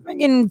in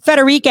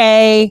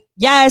Federique.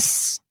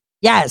 Yes.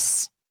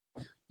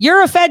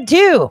 You're a fed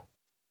too.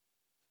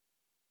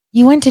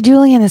 You went to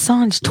Julian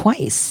Assange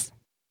twice.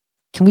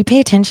 Can we pay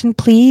attention,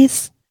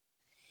 please?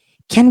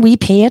 Can we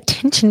pay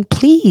attention,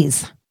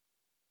 please?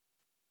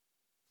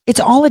 It's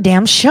all a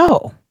damn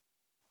show.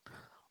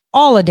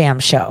 All a damn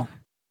show.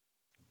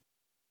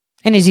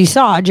 And as you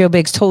saw, Joe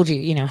Biggs told you,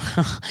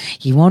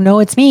 you won't know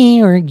it's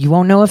me or you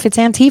won't know if it's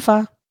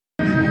Antifa.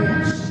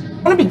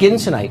 I want to begin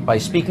tonight by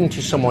speaking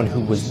to someone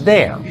who was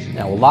there.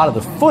 Now, a lot of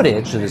the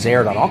footage that is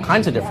aired on all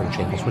kinds of different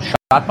channels was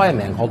shot by a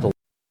man called...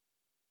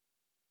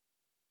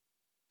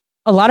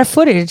 A lot of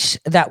footage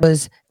that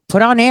was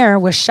put on air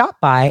was shot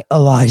by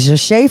Elijah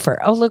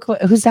Schaffer. Oh, look,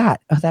 who's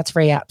that? Oh, that's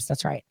Ray Epps.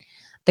 That's right.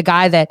 The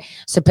guy that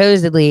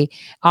supposedly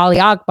Ali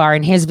Akbar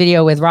in his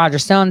video with Roger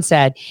Stone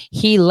said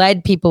he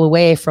led people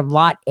away from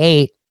Lot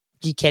 8.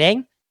 You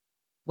kidding?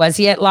 Was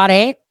he at Lot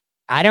 8?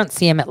 I don't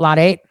see him at Lot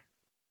 8.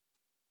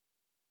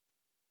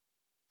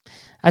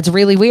 That's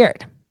really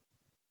weird.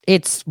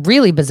 It's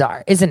really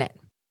bizarre, isn't it?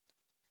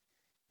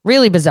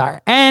 Really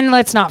bizarre. And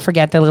let's not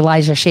forget that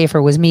Elijah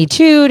Schaffer was Me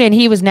Too'd and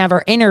he was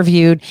never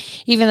interviewed,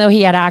 even though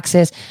he had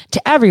access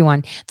to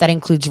everyone. That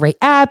includes Ray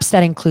Epps,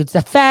 that includes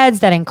the feds,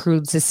 that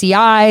includes the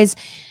CIs.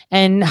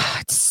 And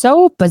it's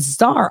so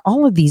bizarre.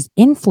 All of these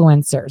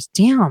influencers,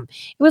 damn.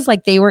 It was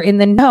like they were in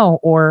the know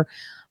or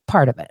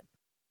part of it.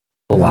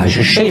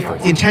 Elijah Schaffer.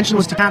 The intention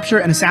was to capture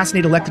and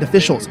assassinate elected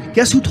officials.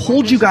 Guess who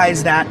told you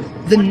guys that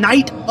the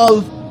night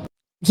of...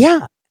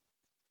 Yeah.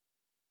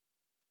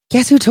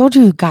 Guess who told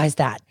you guys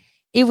that?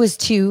 It was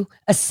to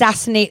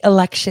assassinate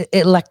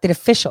elected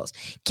officials.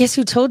 Guess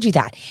who told you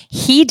that?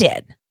 He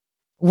did.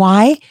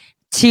 Why?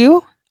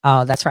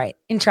 Oh, that's right.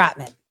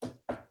 Entrapment.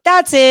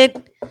 That's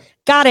it.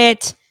 Got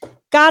it.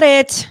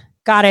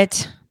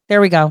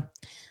 There we go.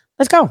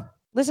 Let's go.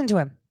 Listen to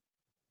him.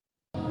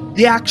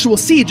 The actual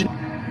siege.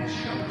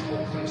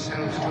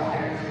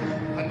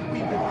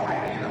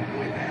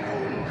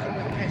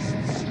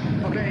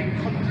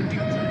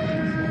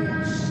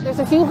 There's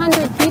a few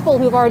hundred people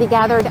who've already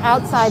gathered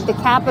outside the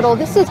Capitol.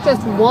 This is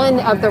just one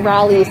of the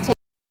rallies.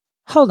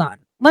 Hold on.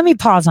 Let me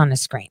pause on the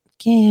screen.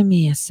 Give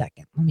me a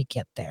second. Let me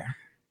get there.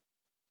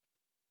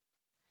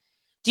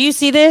 Do you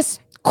see this?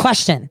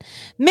 Question.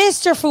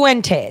 Mr.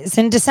 Fuentes,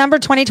 in December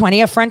 2020,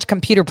 a French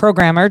computer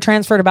programmer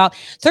transferred about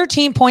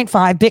 13.5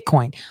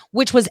 Bitcoin,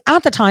 which was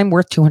at the time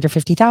worth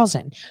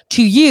 $250,000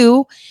 to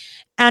you,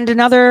 and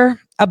another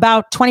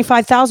about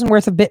 25,000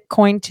 worth of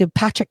Bitcoin to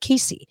Patrick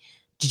Casey.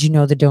 Did you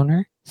know the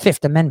donor?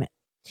 Fifth Amendment.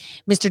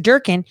 Mr.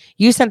 Durkin,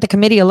 you sent the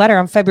committee a letter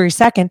on February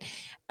 2nd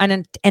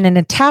and an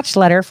attached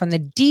letter from the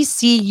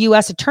DC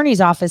U.S. Attorney's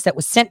Office that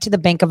was sent to the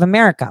Bank of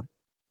America.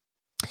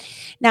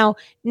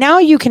 Now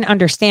you can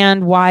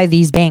understand why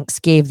these banks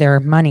gave your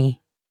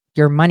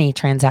money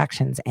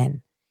transactions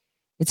in.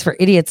 It's for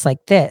idiots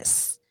like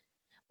this.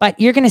 But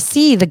you're going to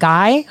see the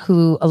guy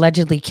who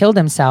allegedly killed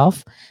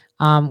himself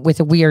with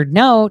a weird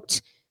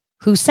note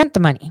who sent the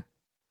money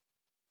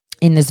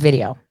in this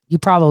video. You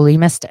probably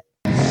missed it.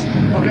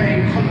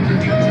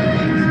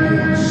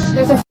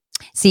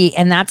 See,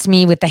 and that's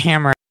me with the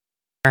hammer.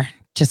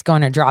 Just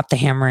going to drop the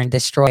hammer and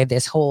destroy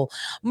this whole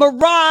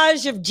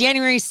mirage of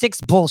January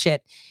 6th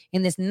bullshit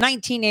in this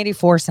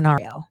 1984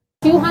 scenario.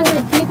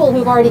 200 people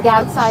who've already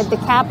got outside the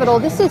Capitol.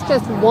 This is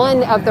just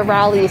one of the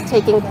rallies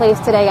taking place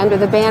today under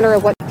the banner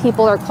of what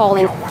people are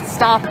calling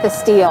Stop the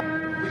Steal.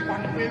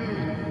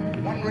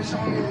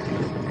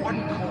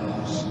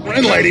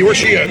 Ren lady, where's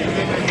she at?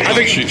 I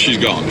think she's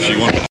gone. She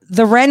won.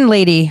 The Ren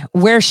lady,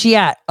 where's she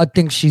at? I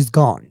think she's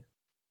gone.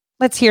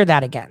 Let's hear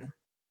that again.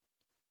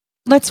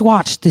 Let's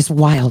watch this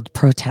wild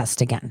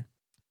protest again.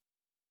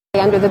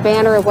 Under the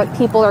banner of what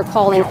people are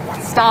calling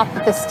Stop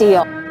the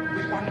Steal.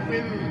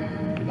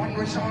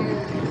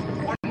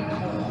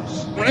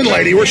 Ren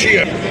lady, where's she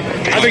at?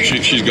 I think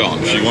she's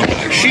gone. She won.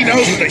 She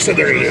knows what they said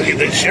they're going to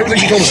do. Everything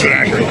she told us is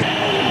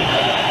accurate.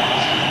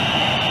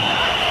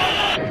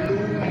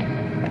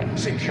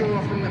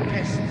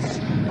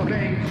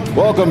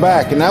 Welcome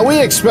back. And now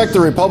we expect the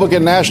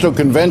Republican National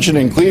Convention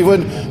in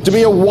Cleveland to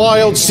be a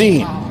wild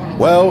scene.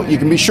 Well, you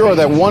can be sure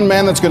that one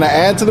man that's going to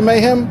add to the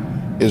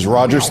mayhem is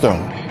Roger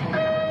Stone.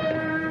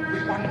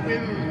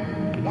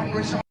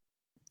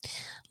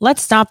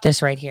 Let's stop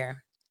this right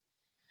here.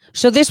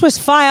 So this was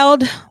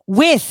filed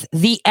with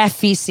the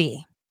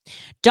FEC.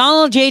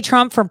 Donald J.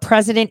 Trump for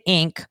President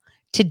Inc.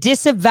 to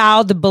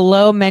disavow the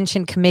below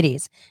mentioned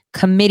committees.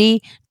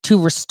 Committee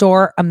to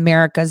Restore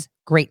America's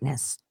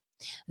Greatness.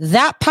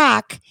 That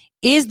PAC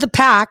is the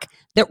PAC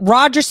that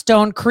Roger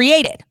Stone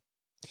created.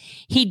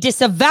 He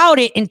disavowed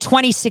it in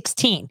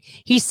 2016.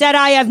 He said,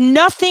 I have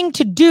nothing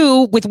to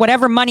do with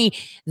whatever money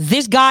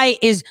this guy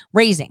is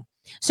raising.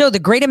 So the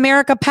Great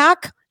America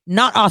PAC,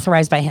 not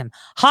authorized by him.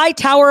 High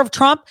Tower of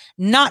Trump,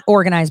 not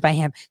organized by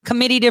him.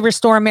 Committee to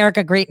Restore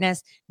America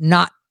Greatness,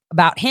 not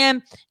about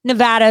him.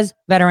 Nevada's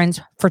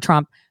Veterans for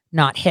Trump,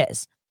 not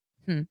his.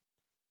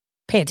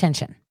 Pay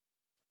attention.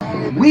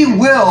 We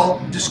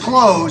will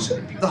disclose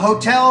the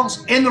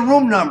hotels and the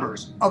room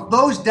numbers of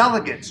those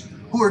delegates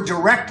who are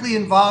directly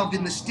involved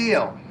in the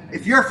steal.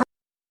 If you're from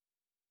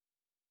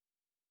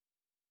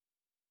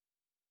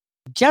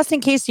Just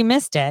in case you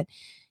missed it,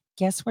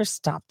 guess where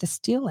Stop the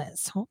Steal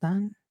is? Hold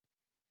on.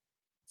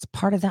 It's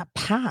part of that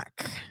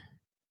pack.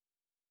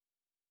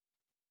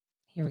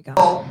 Here we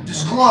go.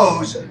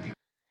 Disclose.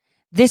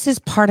 This is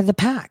part of the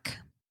pack.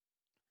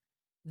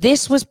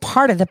 This was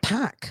part of the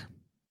pack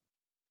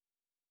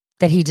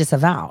that he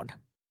disavowed.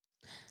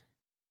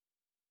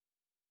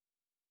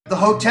 The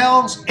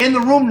hotels and the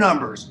room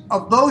numbers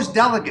of those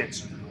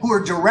delegates who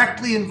are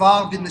directly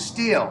involved in the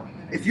steal.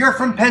 If you're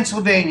from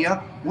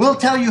Pennsylvania, we'll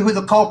tell you who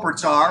the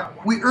culprits are.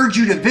 We urge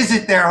you to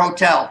visit their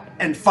hotel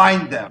and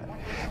find them.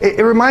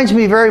 It reminds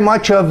me very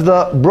much of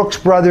the Brooks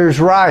Brothers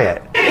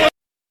riot.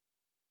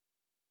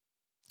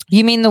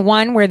 You mean the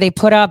one where they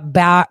put up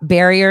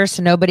barriers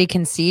so nobody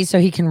can see so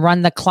he can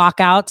run the clock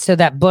out so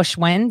that Bush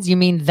wins? You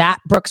mean that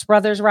Brooks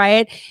Brothers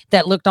riot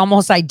that looked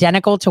almost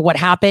identical to what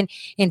happened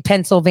in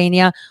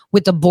Pennsylvania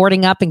with the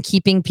boarding up and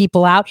keeping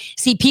people out?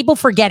 See, people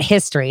forget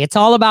history. It's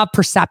all about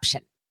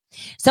perception.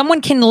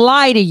 Someone can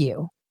lie to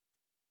you.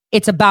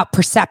 It's about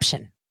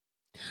perception.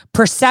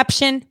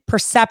 Perception,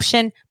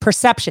 perception,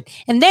 perception.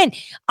 And then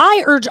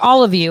I urge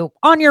all of you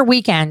on your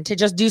weekend to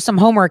just do some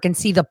homework and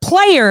see the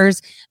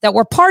players that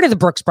were part of the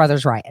Brooks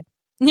Brothers riot.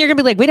 And you're going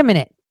to be like, wait a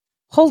minute.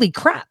 Holy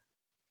crap.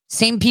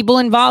 Same people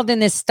involved in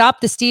this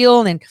Stop the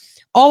Steal and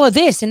all of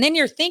this. And then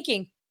you're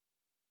thinking,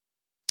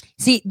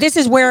 see, this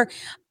is where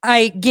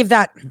I give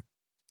that.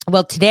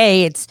 Well,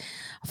 today it's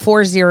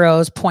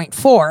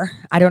 40.4.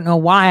 I don't know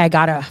why I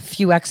got a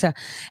few extra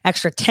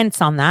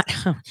tenths on that,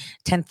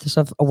 tenths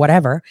of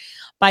whatever.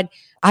 But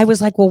I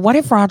was like, well, what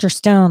if Roger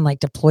Stone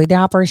like deployed the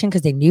operation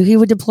because they knew he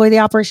would deploy the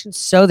operation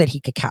so that he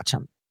could catch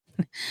him.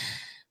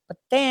 But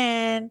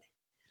then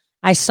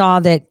I saw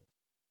that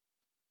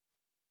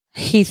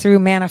he threw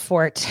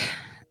Manafort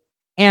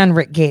and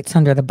Rick Gates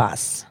under the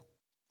bus,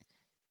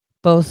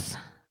 both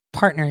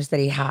partners that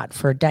he had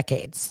for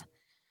decades.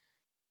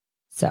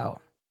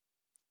 So,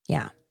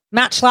 yeah.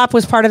 Matt Schlapp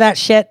was part of that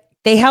shit.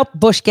 They helped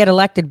Bush get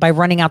elected by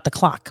running out the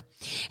clock.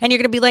 And you're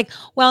going to be like,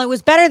 well, it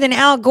was better than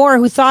Al Gore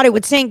who thought it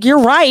would sink.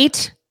 You're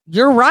right.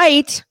 You're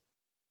right.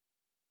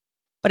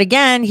 But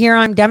again, here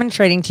I'm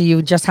demonstrating to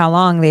you just how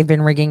long they've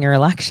been rigging your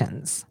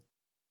elections.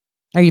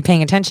 Are you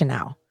paying attention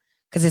now?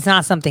 Because it's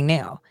not something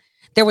new.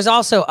 There was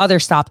also other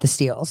Stop the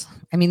Steals.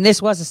 I mean, this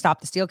was a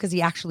Stop the Steal because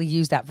he actually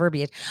used that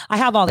verbiage. I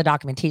have all the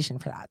documentation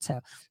for that.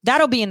 So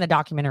that'll be in the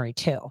documentary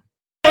too.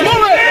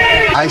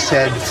 I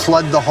said,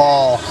 flood the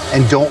hall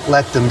and don't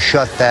let them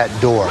shut that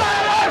door.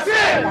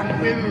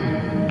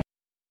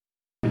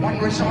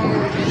 He's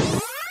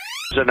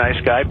a nice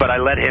guy, but I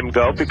let him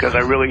go because I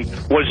really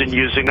wasn't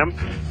using him.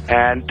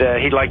 And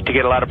he liked to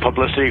get a lot of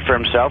publicity for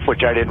himself,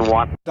 which I didn't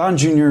want. Don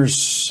Jr.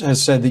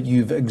 has said that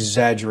you've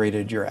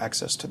exaggerated your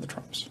access to the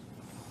Trumps.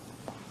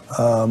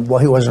 Well,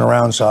 he wasn't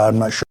around, so I'm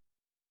not sure.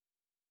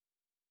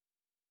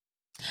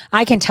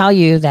 I can tell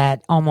you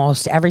that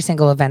almost every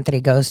single event that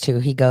he goes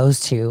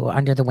to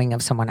under the wing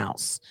of someone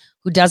else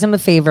who does him a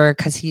favor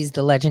because he's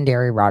the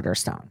legendary Roger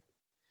Stone,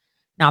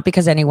 not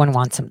because anyone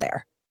wants him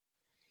there.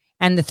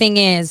 And the thing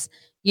is,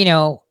 you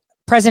know,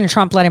 President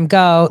Trump let him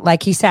go,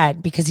 like he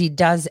said, because he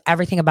does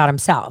everything about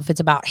himself. It's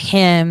about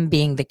him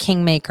being the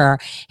kingmaker,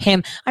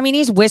 him. I mean,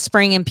 he's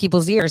whispering in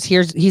people's ears.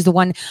 He's the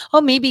one,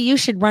 oh, maybe you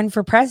should run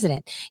for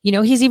president. You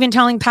know, he's even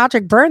telling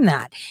Patrick Byrne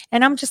that.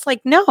 And I'm just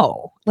like,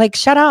 no, like,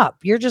 shut up.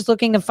 You're just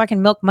looking to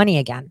fucking milk money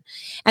again.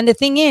 And the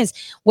thing is,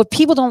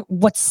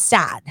 what's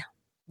sad,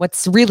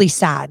 what's really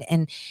sad,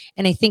 and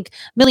I think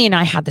Millie and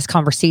I had this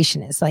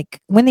conversation, is like,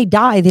 when they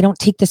die, they don't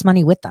take this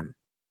money with them.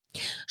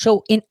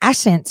 So in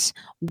essence,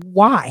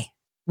 why?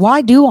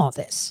 Why do all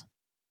this?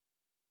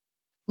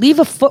 Leave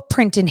a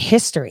footprint in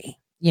history.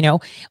 You know,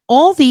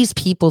 all these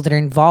people that are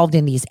involved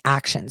in these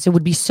actions, it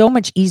would be so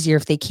much easier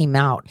if they came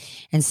out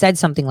and said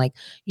something like,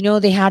 you know,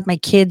 they had my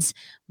kids'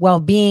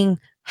 well-being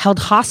held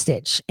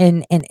hostage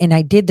and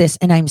I did this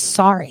and I'm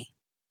sorry.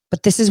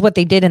 But this is what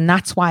they did and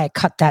that's why I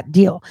cut that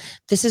deal.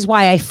 This is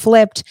why I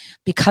flipped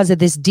because of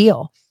this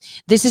deal.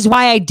 This is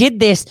why I did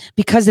this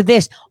because of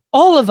this.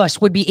 All of us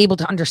would be able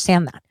to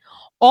understand that.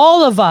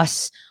 All of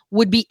us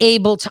would be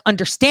able to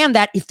understand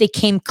that if they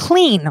came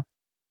clean.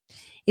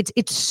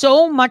 It's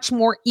so much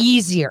more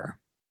easier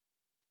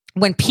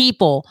when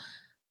people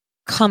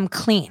come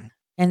clean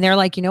and they're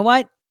like, you know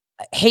what?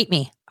 Hate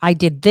me. I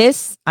did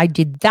this. I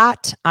did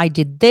that. I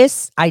did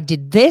this. I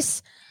did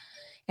this.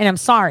 And I'm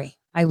sorry.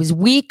 I was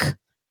weak.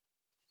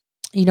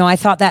 You know, I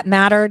thought that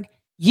mattered.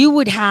 You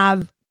would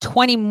have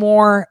 20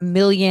 more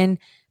million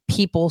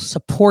people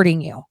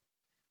supporting you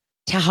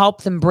to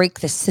help them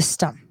break the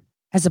system,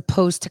 as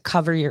opposed to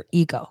cover your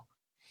ego.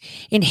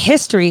 In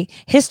history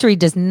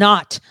does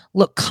not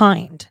look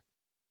kind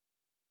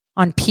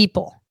on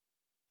people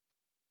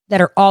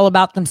that are all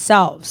about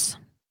themselves.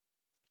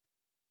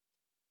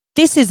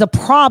 This is a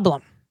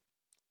problem.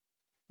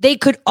 They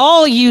could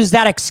all use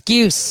that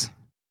excuse.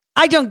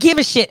 I don't give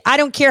a shit. I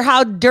don't care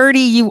how dirty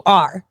you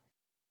are.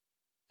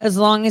 As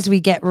long as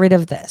we get rid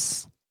of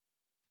this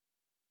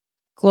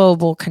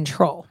global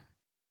control.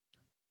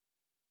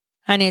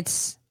 And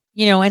it's,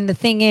 and the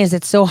thing is,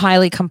 it's so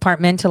highly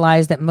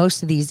compartmentalized that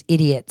most of these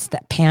idiots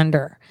that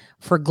pander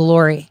for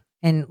glory,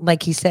 and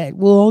like he said,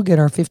 we'll all get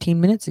our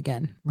 15 minutes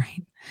again.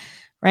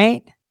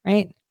 Right.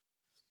 They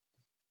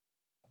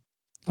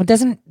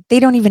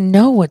don't even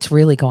know what's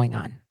really going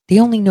on. They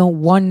only know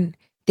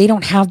they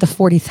don't have the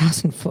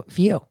 40,000 foot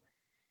view.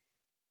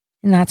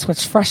 And that's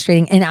what's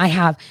frustrating. And I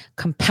have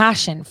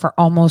compassion for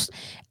almost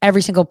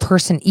every single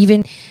person,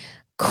 even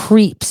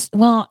creeps.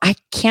 Well, I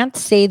can't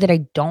say that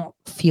I don't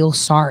feel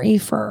sorry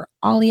for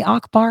Ali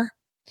Akbar,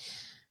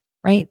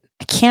 right?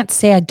 I can't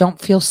say I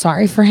don't feel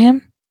sorry for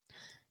him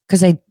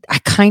because I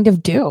kind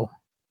of do.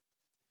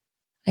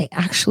 I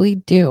actually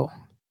do.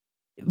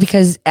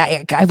 Because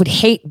I would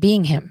hate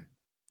being him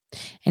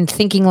and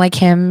thinking like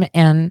him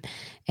and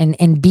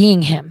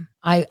being him.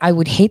 I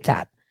would hate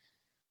that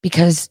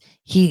because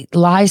he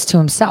lies to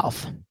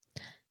himself.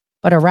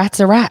 But a rat's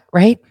a rat,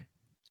 right?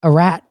 A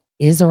rat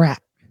is a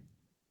rat.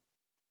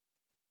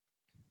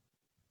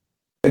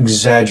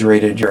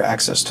 Exaggerated your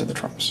access to the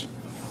Trumps.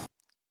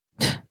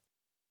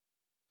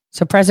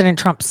 So President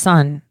Trump's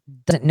son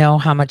doesn't know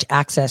how much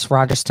access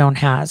Roger Stone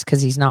has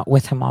because he's not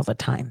with him all the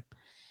time.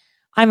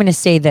 I'm going to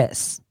say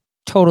this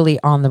totally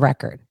on the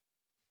record.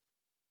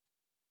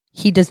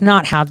 He does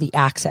not have the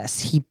access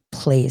he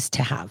plays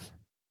to have.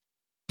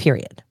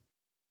 Period.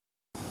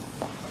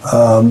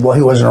 Well,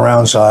 he wasn't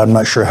around, so I'm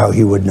not sure how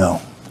he would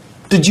know.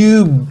 Did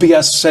you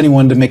BS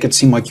anyone to make it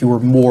seem like you were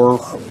more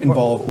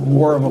involved,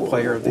 more of a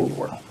player than you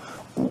were?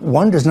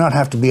 One does not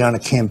have to be on a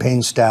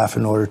campaign staff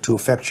in order to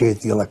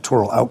effectuate the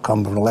electoral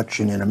outcome of an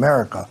election in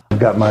America. I've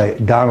got my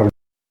Donald.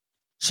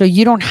 So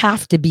you don't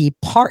have to be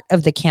part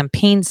of the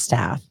campaign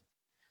staff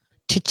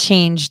to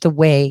change the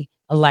way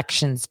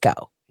elections go,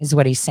 is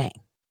what he's saying.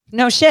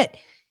 No shit.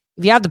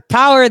 If you have the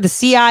power of the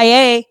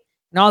CIA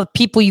and all the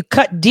people you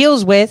cut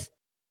deals with,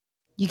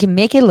 you can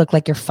make it look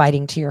like you're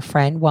fighting to your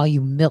friend while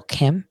you milk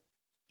him,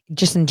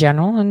 just in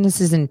general. And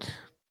this isn't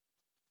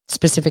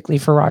specifically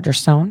for Roger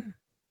Stone,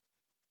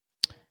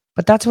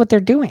 but that's what they're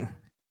doing.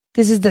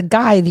 This is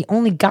the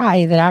only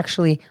guy that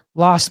actually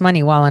lost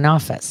money while in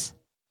office.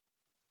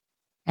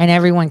 And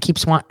everyone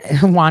keeps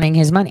wanting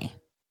his money.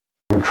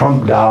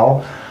 Trump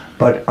doll.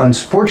 But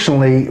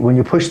unfortunately, when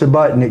you push the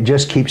button, it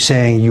just keeps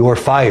saying you're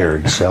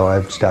fired. So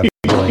I've stopped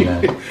doing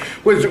that.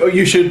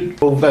 You should.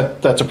 Well,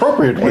 that's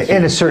appropriate.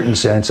 In a certain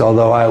sense,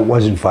 although I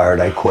wasn't fired,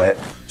 I quit.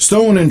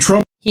 Stone and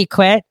Trump. He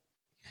quit.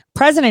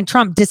 President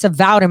Trump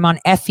disavowed him on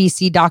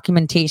FEC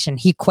documentation.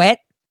 He quit.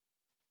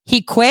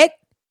 He quit.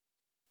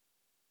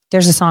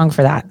 There's a song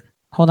for that.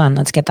 Hold on.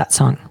 Let's get that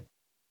song.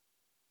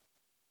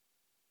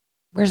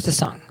 Where's the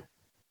song?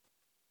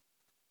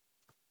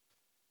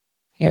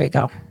 Here we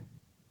go.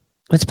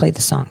 Let's play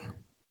the song.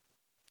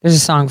 There's a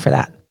song for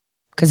that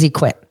because he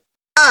quit.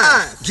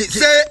 Get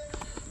set.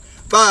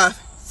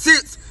 5,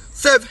 6,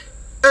 7,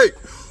 8.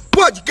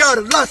 Why you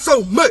gotta lie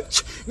so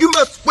much? You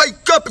must wake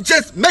up and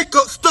just make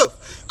up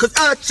stuff. Cause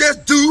I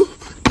just do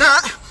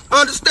not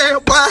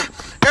understand why.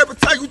 Every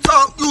time you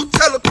talk, you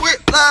tell a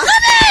quick lie.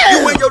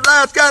 You and your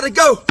lies gotta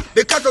go.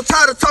 Because I'm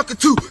tired of talking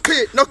to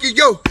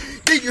Pinocchio.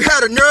 Then you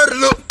had a nerve to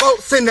look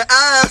folks in the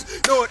eyes.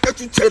 Knowing that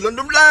you telling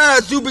them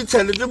lies. You be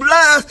telling them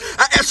lies.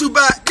 I asked you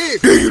about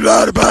this. Then you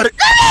lied about it.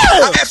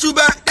 I asked you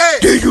about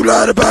that. Then you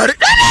lied about it.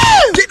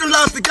 Get the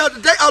lies together,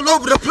 they all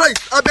over the place.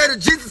 I bet if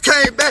Jesus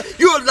came back,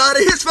 you would lie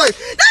to his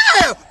face.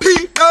 Damn,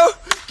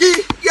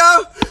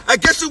 Pinocchio. I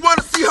guess you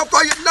wanna see how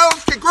far your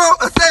nose can grow.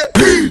 I said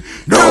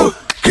Pinocchio.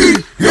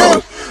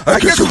 I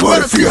guess you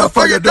wanna see how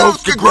far your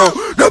nose can grow.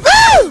 No,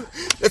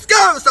 let's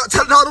go. Start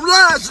telling all them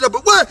lies. Number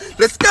one,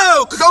 let's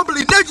go. Cause I don't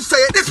believe nothing you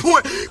say at this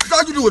point. Cause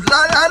all you do is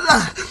lie, lie,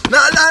 lie.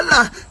 Lie, lie,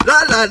 lie.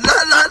 Lie, lie,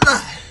 lie, lie,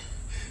 lie.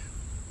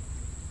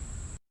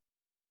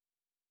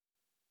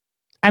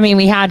 I mean,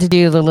 we had to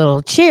do the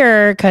little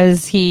cheer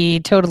because he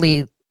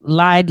totally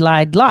lied.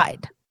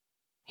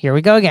 Here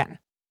we go again.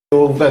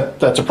 Well,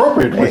 that's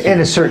appropriate.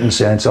 In a certain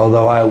sense,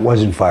 although I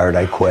wasn't fired,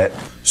 I quit.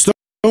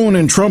 Stone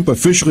and Trump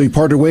officially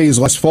parted ways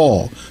last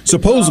fall,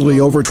 supposedly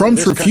over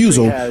Trump's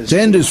refusal to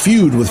end his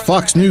feud with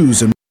Fox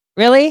News. And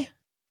really?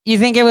 You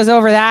think it was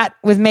over that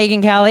with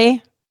Megyn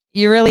Kelly?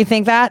 You really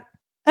think that?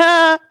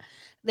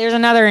 There's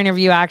another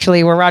interview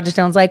actually where Roger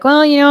Stone's like,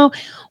 well,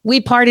 we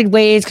parted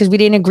ways because we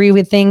didn't agree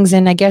with things.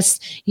 And I guess,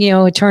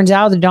 it turns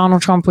out that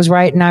Donald Trump was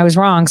right and I was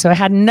wrong. So it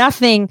had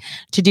nothing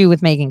to do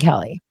with Megyn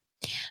Kelly.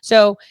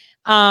 So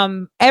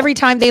every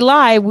time they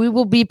lie, we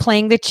will be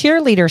playing the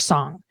cheerleader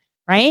song,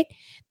 right?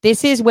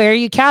 This is where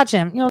you catch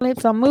him.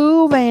 Lips are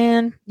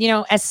moving.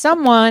 As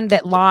someone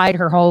that lied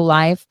her whole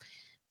life,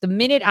 the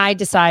minute I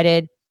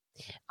decided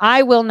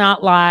I will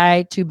not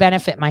lie to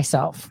benefit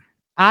myself,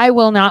 I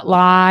will not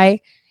lie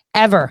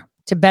ever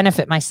to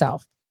benefit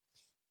myself.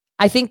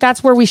 I think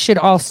that's where we should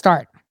all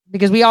start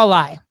because we all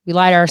lie. We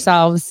lie to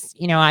ourselves.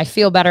 I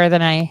feel better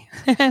than I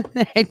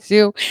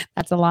do.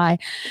 That's a lie.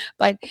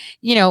 But,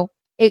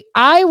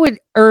 I would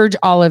urge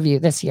all of you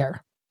this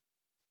year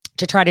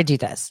to try to do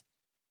this.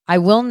 I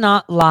will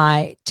not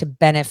lie to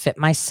benefit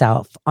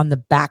myself on the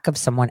back of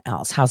someone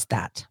else. How's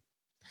that?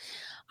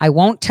 I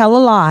won't tell a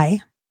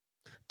lie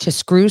to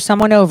screw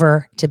someone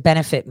over to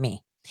benefit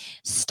me.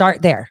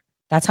 Start there.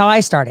 That's how I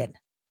started.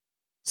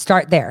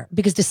 Start there,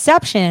 because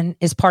deception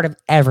is part of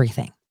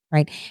everything,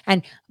 right?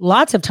 And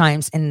lots of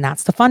times, and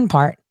that's the fun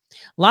part,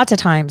 lots of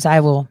times I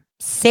will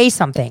say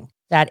something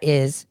that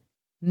is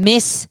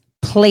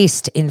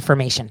misplaced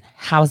information.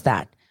 How's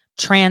that?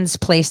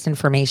 Transplaced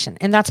information.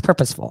 And that's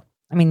purposeful.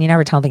 I mean, you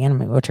never tell the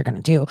enemy what you're going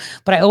to do,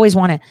 but I always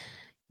want to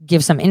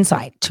give some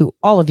insight to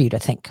all of you to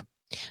think.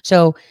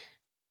 So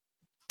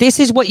this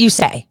is what you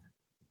say.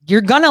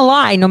 You're going to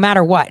lie no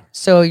matter what.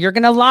 So you're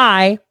going to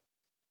lie,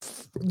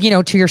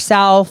 to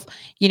yourself,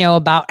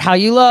 about how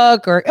you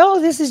look, or, oh,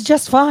 this is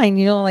just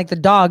fine. Like the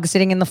dog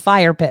sitting in the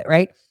fire pit,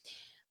 right?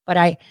 But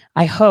I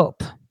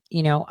hope,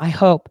 I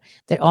hope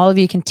that all of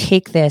you can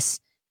take this.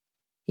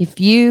 If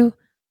you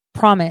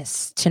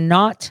promise to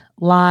not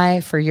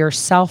lie for your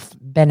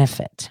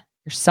self-benefit,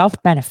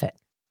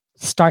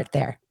 start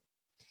there.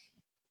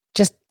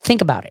 Just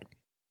think about it.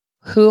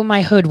 Who am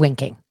I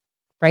hoodwinking,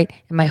 right?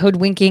 Am I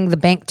hoodwinking the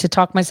bank to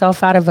talk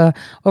myself out of a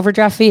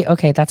overdraft fee?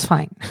 Okay, that's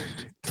fine.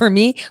 For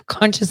me,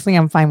 consciously,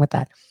 I'm fine with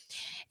that.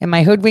 Am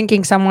I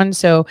hoodwinking someone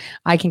so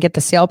I can get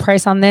the sale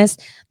price on this?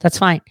 That's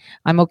fine.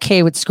 I'm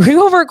okay with screwing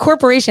over a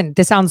corporation.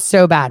 This sounds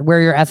so bad.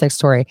 Where your ethics,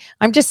 Tori?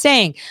 I'm just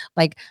saying,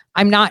 like,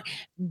 I'm not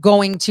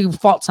going to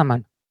fault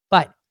someone.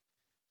 But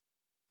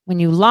when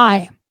you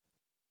lie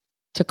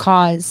to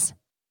cause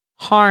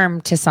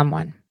harm to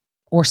someone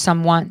or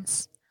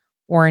someone's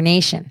or a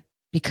nation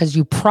because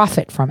you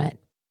profit from it,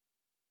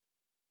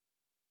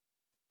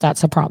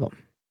 that's a problem,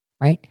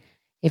 right?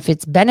 If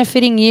it's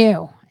benefiting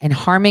you and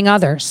harming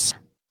others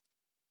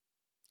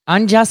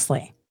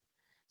unjustly.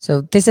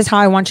 So this is how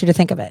I want you to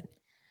think of it.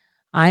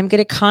 I'm going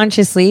to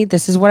consciously,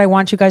 this is what I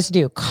want you guys to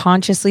do,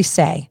 consciously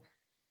say,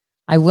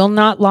 I will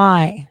not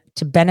lie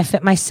to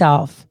benefit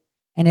myself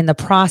and in the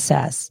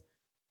process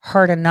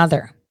hurt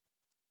another.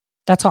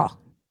 That's all.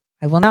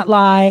 I will not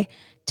lie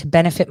to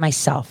benefit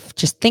myself.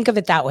 Just think of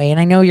it that way. And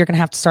I know you're going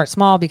to have to start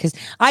small, because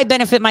I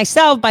benefit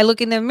myself by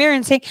looking in the mirror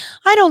and saying,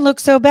 I don't look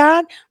so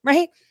bad,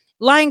 right?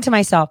 Lying to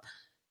myself.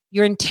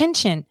 Your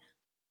intention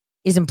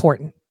is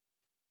important.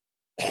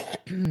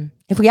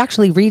 If we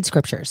actually read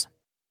scriptures,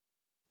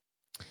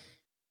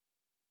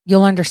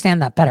 you'll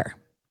understand that better.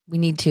 We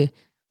need to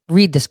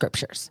read the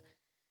scriptures.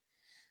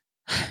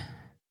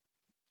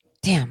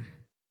 Damn.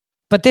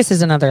 But this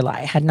is another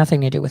lie. It had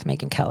nothing to do with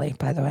Megyn Kelly,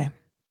 by the way.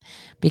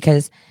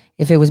 Because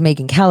if it was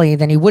Megyn Kelly,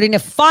 then he wouldn't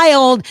have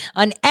filed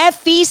an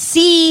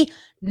FEC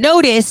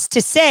notice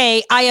to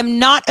say, I am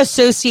not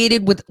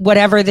associated with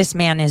whatever this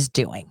man is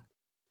doing.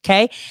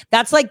 Okay?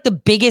 That's like the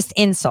biggest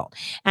insult.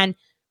 And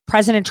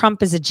President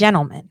Trump is a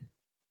gentleman.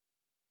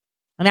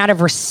 And out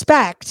of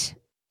respect,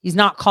 he's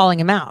not calling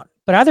him out.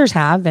 But others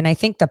have, and I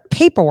think the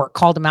paperwork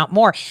called him out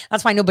more.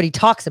 That's why nobody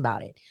talks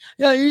about it.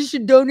 Yeah, you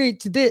should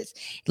donate to this.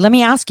 Let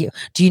me ask you,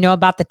 do you know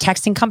about the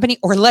texting company?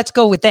 Or let's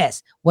go with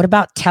this. What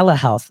about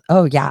telehealth?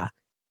 Oh, yeah.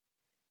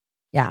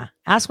 Yeah.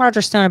 Ask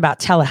Roger Stone about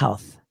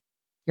telehealth.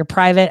 Your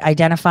private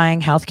identifying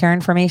healthcare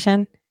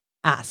information.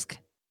 Ask.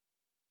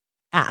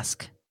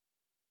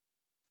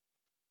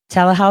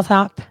 Telehealth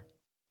app.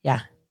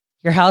 Yeah.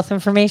 Your health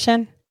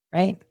information,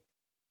 right?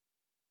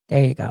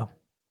 There you go.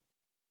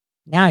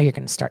 Now you're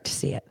going to start to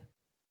see it.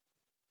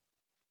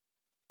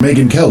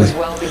 Megyn Kelly.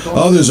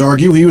 Others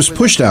argue he was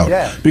pushed out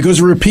because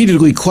he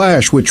repeatedly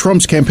clashed with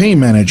Trump's campaign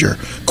manager,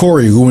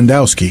 Corey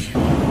Lewandowski.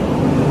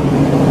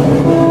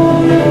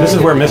 This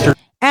is where Mr.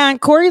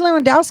 And Corey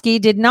Lewandowski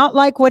did not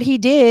like what he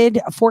did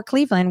for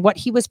Cleveland, what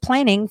he was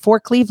planning for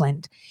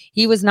Cleveland.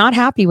 He was not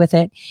happy with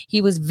it. He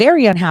was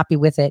very unhappy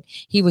with it.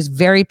 He was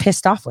very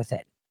pissed off with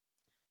it.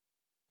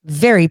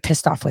 Very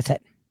pissed off with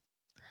it.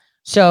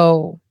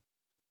 So,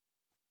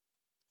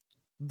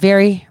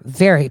 very,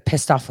 very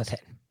pissed off with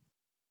it.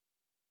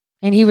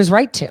 And he was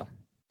right to,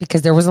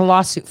 because there was a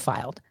lawsuit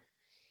filed.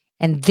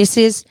 And this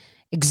is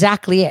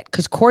exactly it.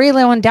 Because Corey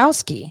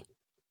Lewandowski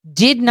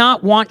did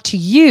not want to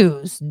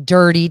use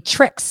dirty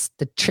tricks,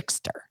 the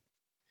trickster.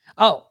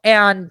 Oh,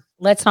 and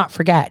let's not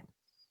forget,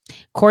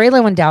 Corey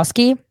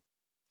Lewandowski,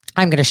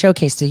 I'm going to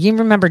showcase to you. You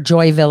remember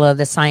Joy Villa,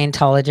 the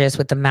Scientologist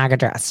with the MAGA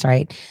dress,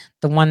 right?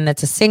 The one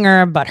that's a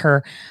singer, but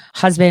her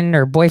husband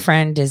or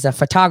boyfriend is a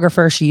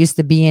photographer. She used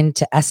to be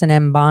into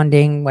S&M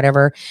bonding,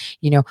 whatever.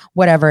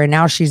 And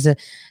now she's a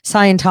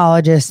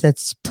Scientologist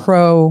that's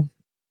pro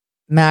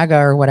MAGA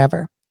or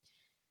whatever.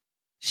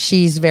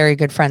 She's very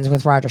good friends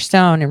with Roger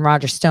Stone, and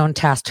Roger Stone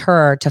tasked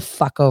her to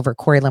fuck over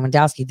Corey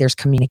Lewandowski. There's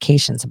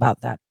communications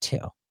about that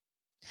too.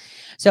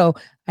 So,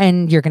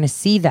 and you're going to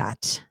see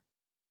that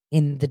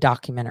in the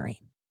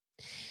documentary.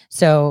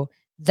 So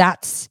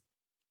that's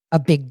a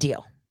big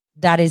deal.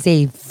 That is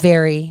a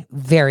very,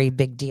 very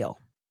big deal.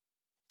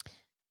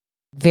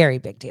 Very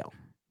big deal.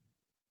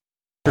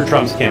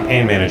 Trump's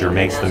campaign manager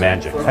makes the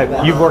magic.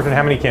 You've worked on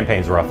how many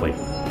campaigns roughly?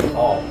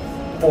 All.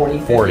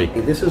 40.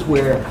 This is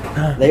where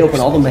they open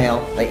all the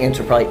mail. They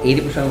answer probably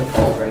 80% of the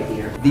calls right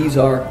here. These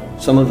are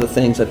some of the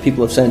things that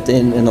people have sent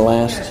in the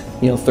last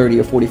 30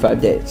 or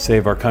 45 days.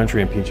 Save our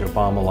country, impeach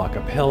Obama, lock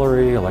up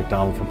Hillary, elect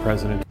Donald for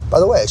president. By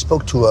the way, I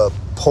spoke to a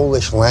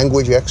Polish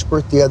language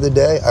expert the other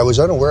day. I was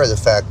unaware of the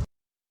fact.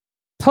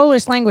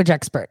 Polish language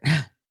expert.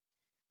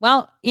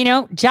 Well,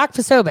 Jack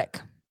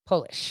Posobiec,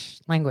 Polish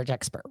language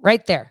expert,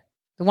 right there.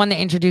 The one that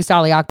introduced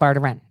Ali Akbar to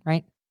Ren,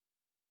 right?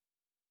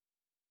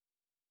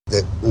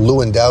 That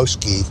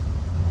Lewandowski,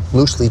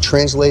 loosely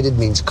translated,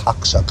 means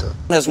cocksucker.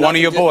 One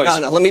of your boys.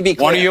 No, let me be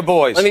clear. One of your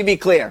boys. Let me be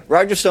clear.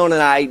 Roger Stone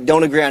and I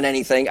don't agree on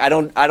anything. I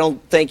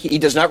don't think he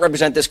does not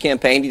represent this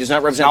campaign. He does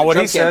not represent the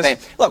Trump campaign.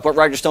 Look, what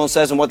Roger Stone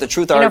says and what the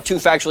truth are two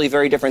factually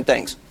very different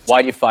things.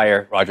 Why'd you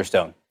fire Roger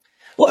Stone?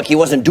 Look, he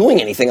wasn't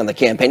doing anything on the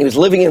campaign. He was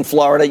living in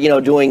Florida,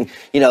 doing,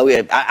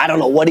 I don't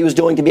know what he was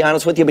doing, to be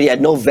honest with you, but he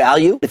had no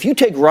value. If you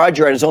take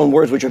Roger at his own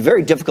words, which are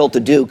very difficult to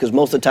do because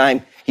most of the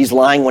time he's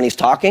lying when he's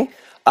talking,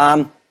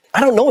 I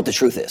don't know what the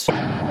truth is.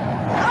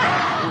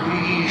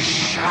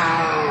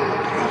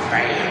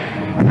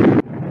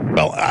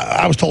 Well,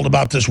 I was told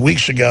about this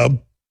weeks ago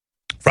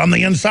from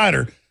the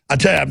insider. I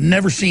tell you, I've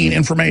never seen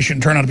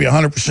information turn out to be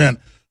 100%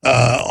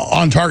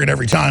 on target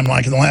every time,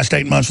 like in the last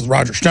 8 months with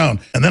Roger Stone.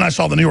 And then I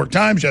saw the New York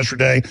Times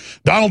yesterday.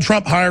 Donald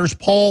Trump hires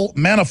Paul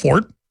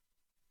Manafort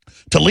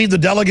to lead the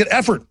delegate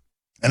effort.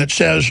 And it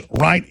says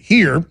right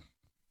here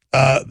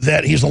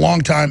that he's a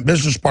longtime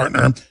business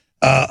partner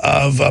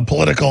of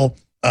political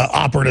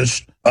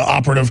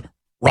operative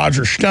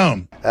Roger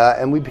Stone.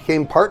 And we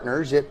became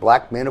partners at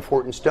Black,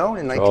 Manafort, and Stone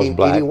in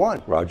 1981.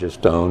 Black, Roger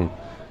Stone,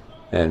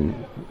 and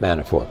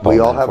Manafort. We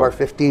all have our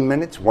 15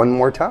 minutes one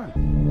more time.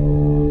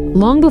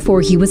 Long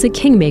before he was a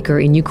kingmaker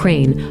in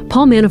Ukraine,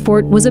 Paul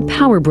Manafort was a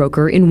power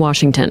broker in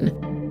Washington.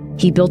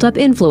 He built up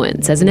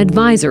influence as an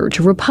advisor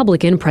to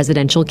Republican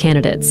presidential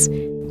candidates.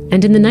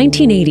 And in the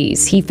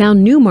 1980s, he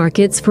found new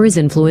markets for his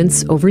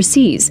influence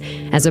overseas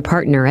as a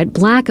partner at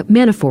Black,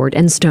 Manafort,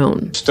 and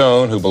Stone.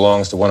 Stone, who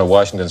belongs to one of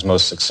Washington's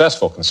most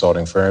successful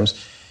consulting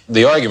firms,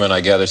 the argument,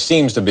 I gather,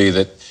 seems to be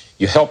that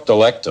you helped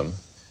elect them.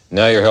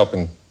 Now you're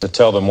helping to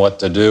tell them what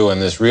to do,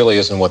 and this really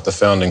isn't what the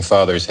founding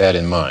fathers had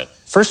in mind.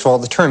 First of all,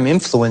 the term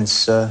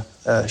influence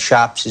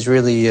shops is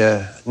really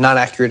not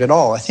accurate at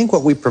all. I think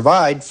what we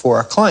provide for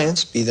our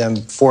clients, be them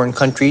foreign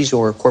countries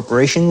or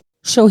corporations.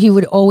 So he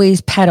would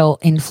always peddle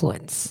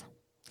influence.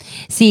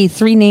 See,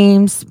 3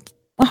 names.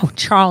 Oh,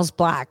 Charles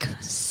Black.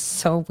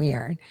 So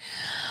weird.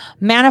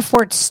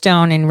 Manafort,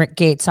 Stone, and Rick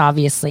Gates,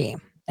 obviously,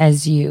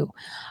 as you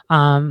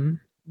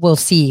will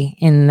see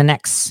in the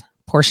next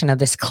portion of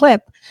this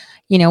clip.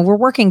 We're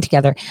working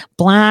together.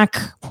 Black,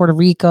 Puerto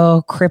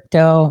Rico,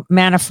 crypto,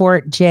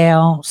 Manafort,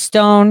 jail,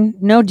 Stone,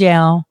 no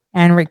jail,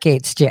 and Rick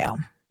Gates, jail.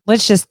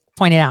 Let's just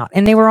point it out.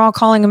 And they were all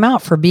calling him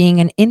out for being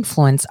an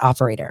influence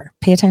operator.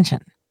 Pay attention.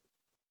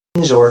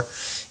 Or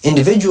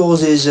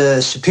individuals is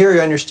a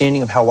superior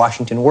understanding of how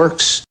Washington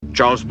works.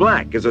 Charles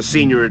Black is a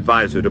senior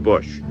advisor to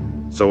Bush.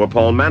 So are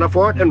Paul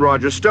Manafort and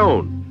Roger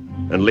Stone.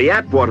 And Lee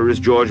Atwater is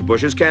George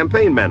Bush's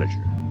campaign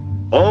manager.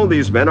 All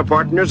these men are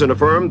partners in a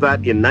firm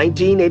that in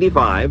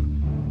 1985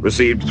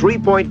 received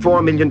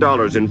 $3.4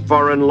 million in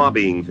foreign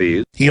lobbying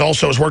fees. He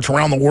also has worked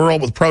around the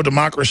world with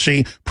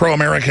pro-democracy,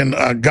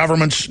 pro-American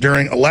governments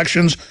during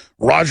elections.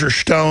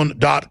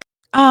 RogerStone.com.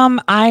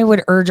 I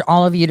would urge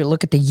all of you to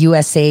look at the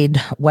USAID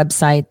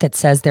website that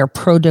says they're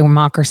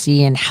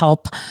pro-democracy and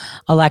help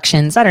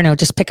elections. I don't know,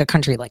 just pick a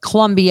country like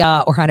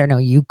Colombia or, I don't know,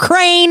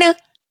 Ukraine.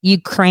 You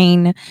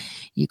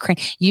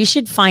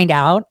should find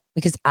out,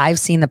 because I've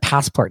seen the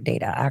passport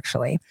data,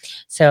 actually.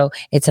 So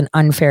it's an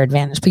unfair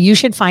advantage. But you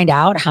should find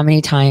out how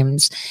many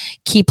times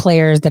key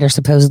players that are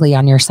supposedly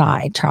on your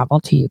side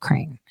travel to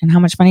Ukraine and how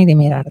much money they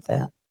made out of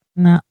that.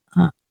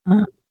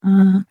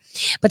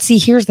 But see,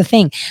 here's the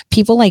thing.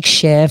 People like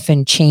Schiff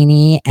and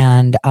Cheney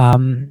and,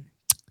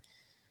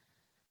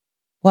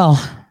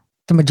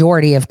 the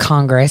majority of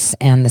Congress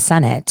and the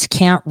Senate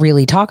can't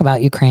really talk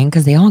about Ukraine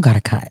because they all got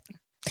a cut.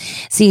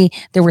 See,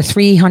 there were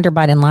 3 Hunter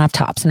Biden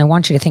laptops, and I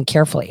want you to think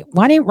carefully.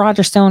 Why didn't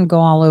Roger Stone go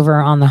all over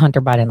on the Hunter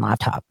Biden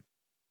laptop?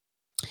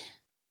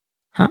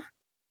 Huh?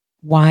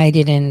 Why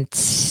did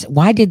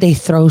they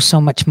throw so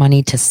much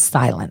money to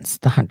silence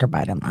the Hunter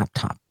Biden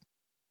laptop?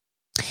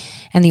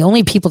 And the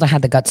only people that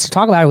had the guts to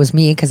talk about it was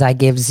me, because I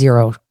give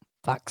 0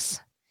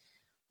 fucks.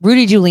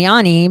 Rudy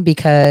Giuliani,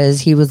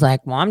 because he was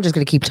like, well, I'm just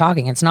going to keep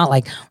talking. It's not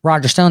like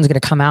Roger Stone's going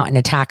to come out and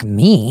attack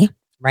me,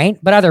 right?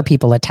 But other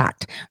people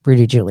attacked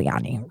Rudy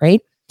Giuliani, right?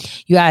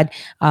 You had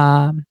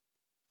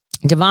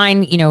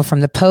Divine, from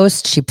the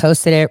Post. She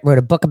posted it, wrote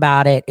a book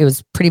about it. It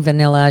was pretty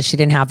vanilla. She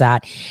didn't have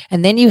that.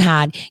 And then you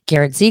had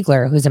Garrett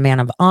Ziegler, who's a man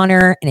of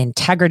honor and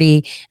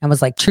integrity, and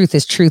was like, truth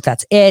is truth.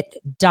 That's it.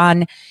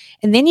 Done.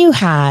 And then you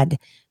had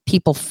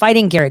people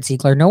fighting Garrett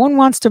Ziegler. No one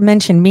wants to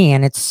mention me.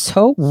 And it's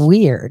so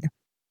weird.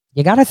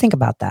 You got to think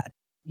about that.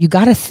 You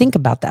got to think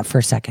about that for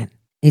a second.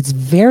 It's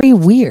very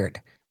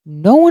weird.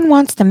 No one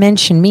wants to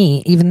mention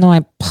me, even though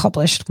I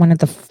published one of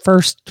the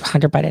first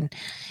Hunter Biden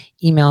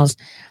emails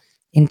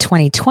In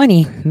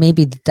 2020,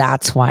 maybe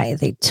that's why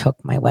they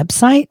took my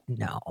website.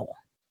 No.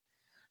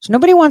 So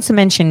nobody wants to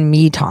mention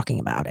me talking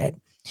about it.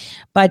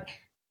 But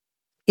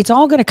it's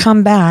all going to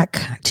come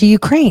back to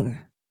Ukraine,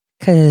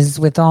 because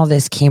with all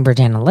this Cambridge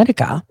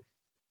Analytica,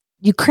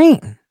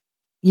 Ukraine.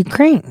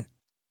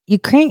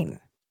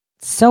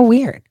 So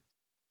weird.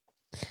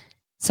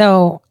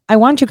 So I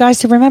want you guys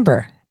to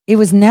remember, it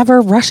was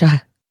never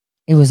Russia.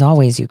 It was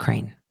always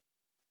Ukraine.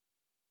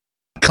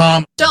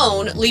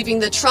 Stone, leaving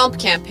the Trump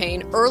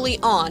campaign early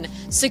on,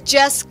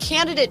 suggests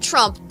candidate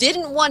Trump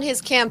didn't want his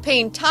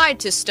campaign tied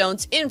to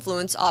Stone's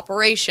influence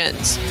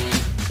operations.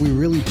 We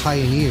really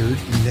pioneered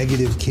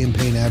negative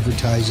campaign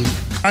advertising.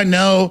 I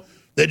know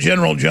that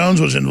General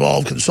Jones was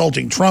involved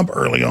consulting Trump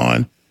early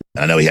on.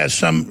 I know he has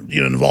some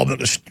involvement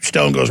because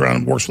Stone goes around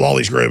and works with all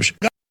these groups.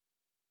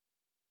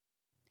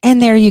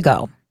 And there you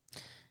go.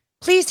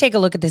 Please take a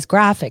look at this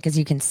graphic. As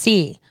you can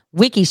see,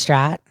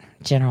 Wikistrat,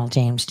 General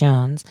James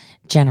Jones,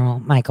 General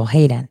Michael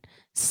Hayden,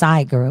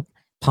 Psy Group,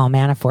 Paul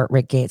Manafort,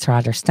 Rick Gates,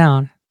 Roger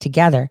Stone,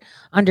 together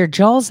under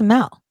Joel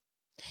Zamel.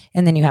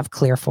 And then you have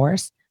Clear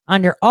Force.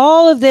 Under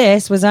all of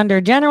this was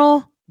under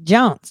General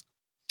Jones.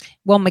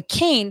 Well,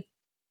 McCain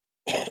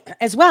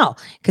as well,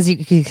 because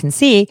you can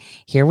see,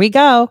 here we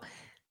go.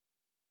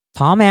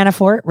 Paul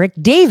Manafort, Rick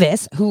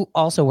Davis, who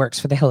also works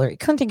for the Hillary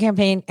Clinton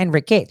campaign, and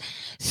Rick Gates.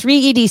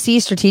 3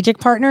 EDC strategic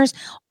partners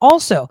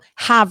also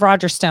have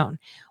Roger Stone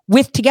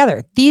with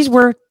together. These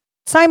were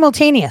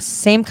simultaneous,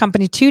 same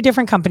company, 2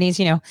 different companies,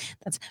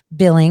 that's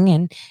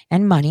billing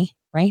and money,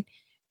 right?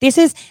 This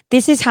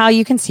is how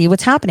you can see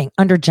what's happening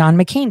under John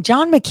McCain.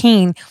 John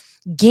McCain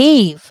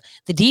gave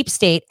the deep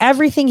state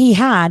everything he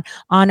had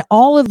on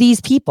all of these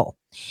people.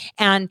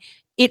 And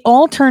it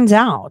all turns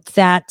out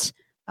that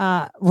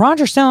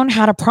Roger Stone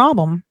had a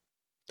problem,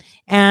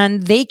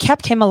 and they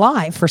kept him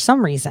alive for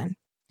some reason,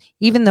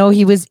 even though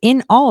he was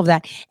in all of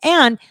that.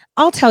 And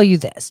I'll tell you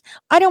this,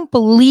 I don't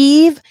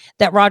believe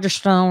that Roger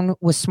Stone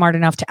was smart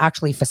enough to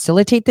actually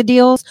facilitate the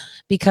deals,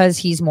 because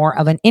he's more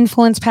of an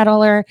influence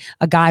peddler,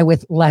 a guy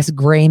with less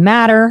gray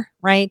matter,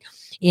 right?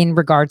 In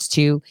regards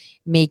to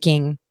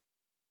making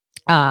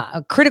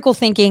critical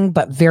thinking,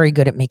 but very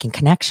good at making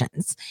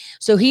connections.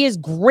 So he is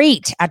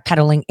great at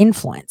peddling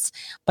influence.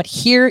 But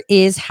here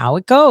is how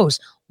it goes.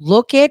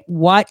 Look at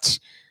what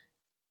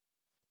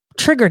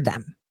triggered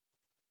them.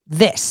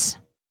 This.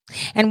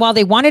 And while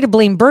they wanted to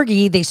blame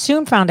Berge, they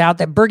soon found out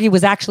that Berge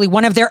was actually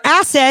one of their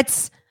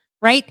assets,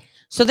 right?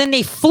 So then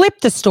they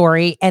flipped the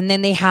story, and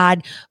then they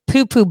had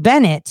Poo Poo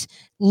Bennett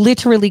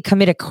literally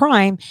commit a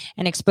crime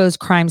and expose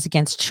crimes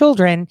against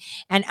children,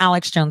 and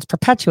Alex Jones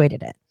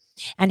perpetuated it.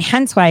 And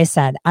hence why I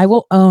said I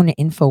will own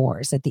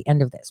InfoWars at the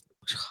end of this.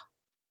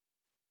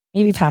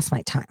 Maybe past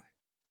my time.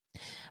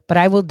 But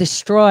I will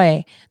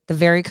destroy the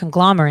very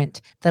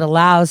conglomerate that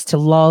allows to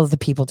lull the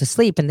people to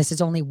sleep. And this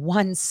is only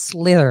one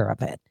slither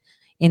of it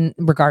in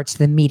regards to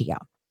the media.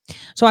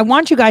 So I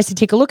want you guys to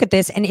take a look at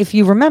this. And if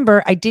you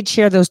remember, I did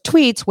share those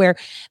tweets where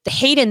the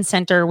Hayden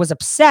Center was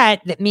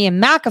upset that me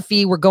and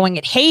McAfee were going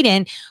at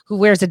Hayden, who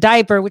wears a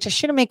diaper, which I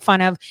shouldn't make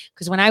fun of,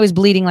 because when I was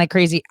bleeding like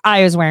crazy,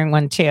 I was wearing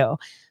one too.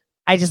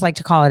 I just like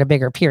to call it a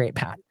bigger period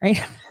pad,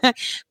 right?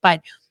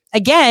 But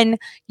again,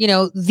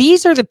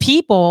 these are the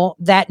people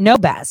that know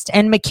best.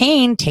 And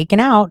McCain, taken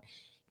out,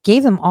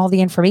 gave them all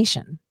the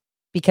information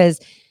because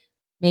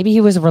maybe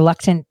he was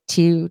reluctant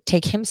to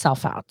take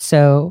himself out.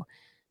 So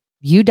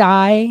you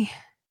die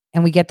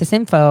and we get this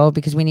info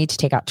because we need to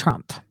take out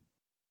Trump.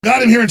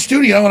 Got him here in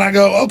studio, and I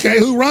go, okay,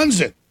 who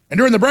runs it? And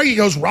during the break, he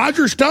goes,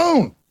 Roger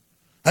Stone.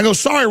 I go,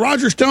 sorry,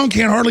 Roger Stone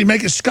can't hardly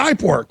make his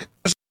Skype work.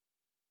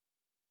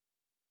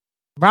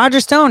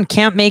 Roger Stone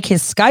can't make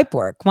his Skype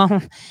work.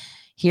 Well,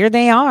 here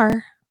they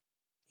are.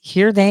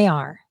 Here they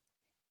are.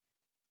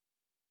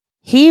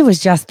 He was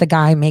just the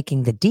guy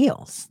making the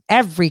deals.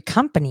 Every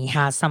company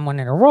has someone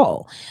in a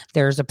role.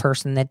 There's a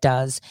person that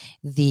does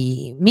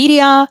the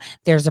media.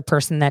 There's a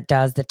person that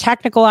does the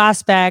technical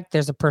aspect.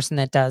 There's a person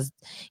that does,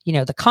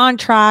 the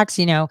contracts.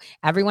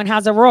 Everyone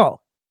has a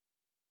role.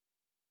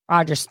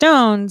 Roger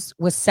Stone's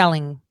was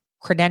selling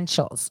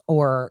credentials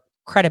or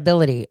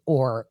credibility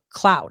or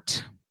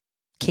clout.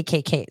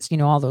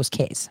 KKKs, all those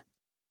Ks.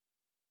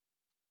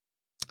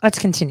 Let's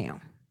continue.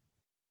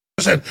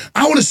 I said,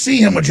 I want to see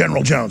him with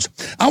General Jones.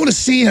 I want to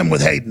see him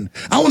with Hayden.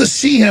 I want to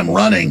see him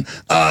running.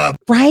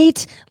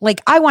 Right? Like,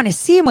 I want to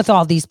see him with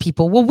all these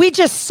people. Well, we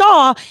just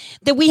saw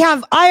that we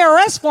have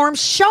IRS forms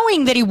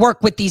showing that he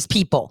worked with these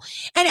people.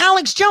 And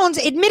Alex Jones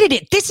admitted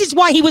it. This is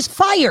why he was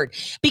fired,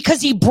 because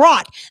he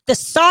brought the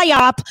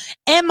PSYOP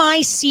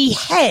MIC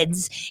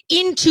heads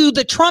into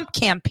the Trump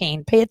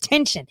campaign. Pay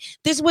attention.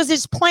 This was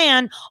his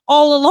plan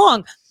all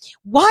along.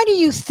 Why do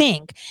you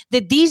think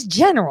that these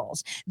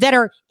generals that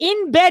are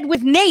in bed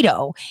with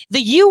NATO,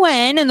 the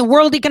UN, and the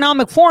World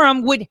Economic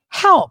Forum would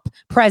help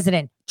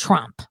President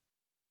Trump?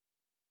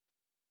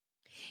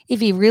 if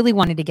he really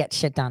wanted to get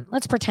shit done,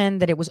 let's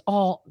pretend that it was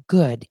all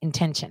good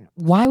intention.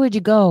 Why would you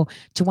go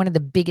to one of the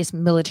biggest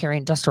military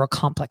industrial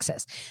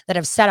complexes that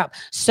have set up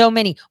so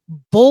many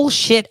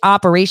bullshit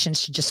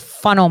operations to just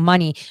funnel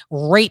money,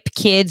 rape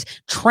kids,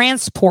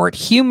 transport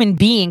human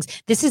beings?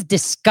 This is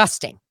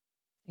disgusting.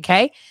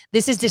 Okay?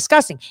 This is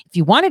disgusting. If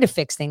you wanted to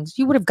fix things,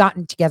 you would have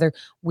gotten together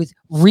with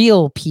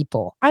real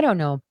people. I don't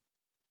know.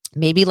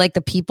 Maybe like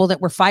the people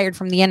that were fired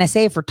from the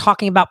NSA for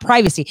talking about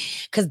privacy,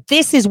 because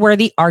this is where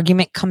the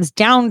argument comes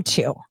down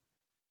to.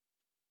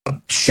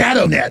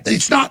 ShadowNet.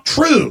 It's not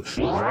true.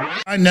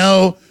 I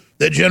know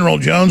that General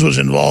Jones was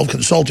involved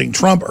consulting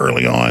Trump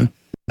early on.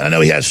 I know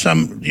he has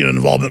some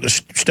involvement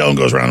because Stone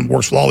goes around and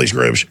works with all these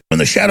groups. When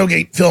the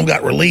Shadowgate film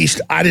got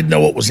released, I didn't know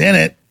what was in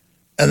it.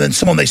 And then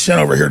someone they sent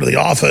over here to the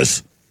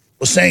office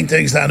was saying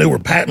things that I knew were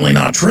patently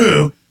not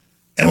true.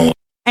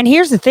 And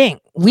here's the thing.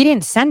 We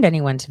didn't send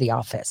anyone to the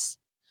office.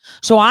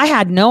 So I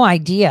had no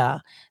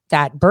idea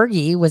that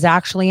Berge was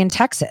actually in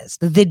Texas.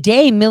 The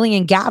day Milley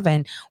and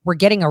Gavin were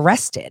getting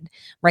arrested,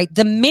 right?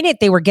 The minute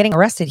they were getting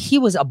arrested, he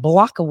was a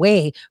block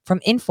away from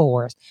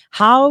InfoWars.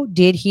 How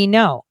did he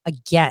know?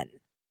 Again,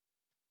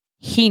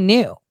 he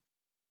knew.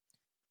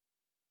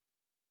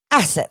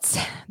 Assets.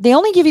 They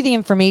only give you the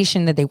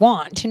information that they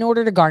want in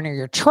order to garner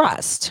your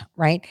trust,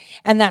 right?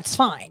 And that's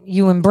fine.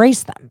 You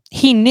embrace them.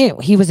 He knew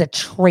he was a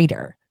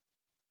traitor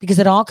because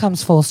it all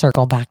comes full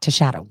circle back to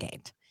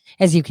Shadowgate,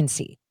 as you can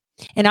see.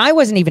 And I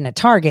wasn't even a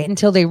target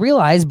until they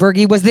realized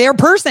Berge was their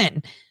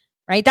person,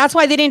 right? That's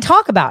why they didn't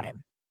talk about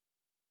him,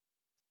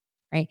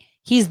 right?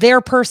 He's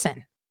their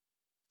person.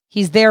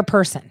 He's their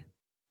person.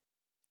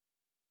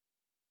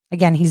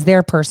 Again, he's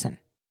their person.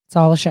 It's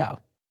all a show.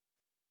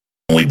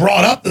 When we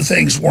brought up the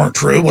things weren't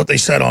true, what they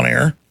said on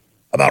air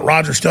about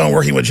Roger Stone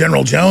working with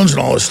General Jones and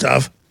all this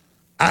stuff,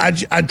 I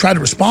tried to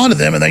respond to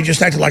them, and they just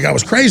acted like I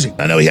was crazy.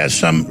 I know he has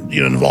some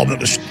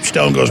involvement because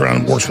Stone goes around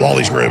and works with all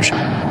these groups. We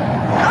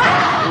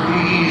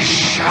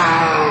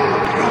shall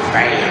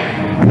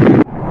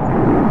prevail.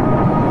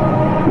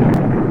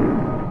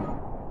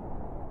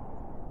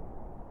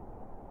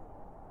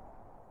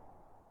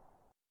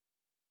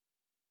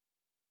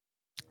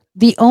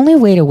 The only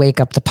way to wake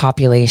up the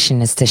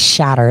population is to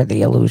shatter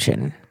the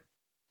illusion.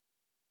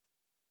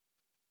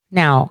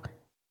 Now,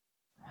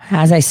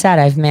 as I said,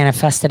 I've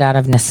manifested out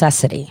of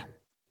necessity.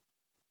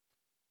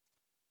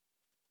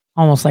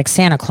 Almost like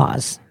Santa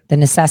Claus. The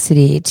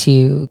necessity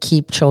to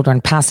keep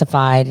children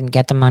pacified and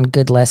get them on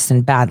good lists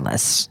and bad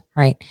lists,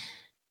 right?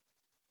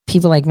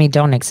 People like me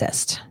don't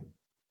exist.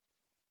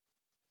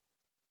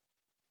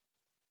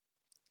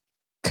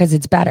 Because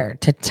it's better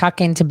to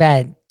tuck into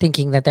bed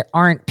thinking that there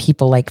aren't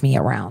people like me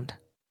around.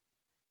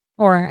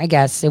 Or I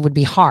guess it would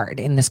be hard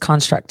in this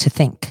construct to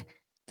think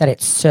that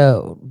it's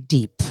so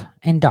deep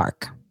and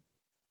dark.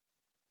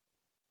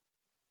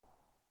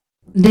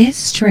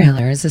 This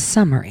trailer is a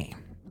summary.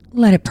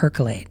 Let it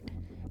percolate.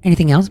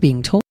 Anything else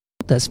being told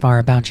thus far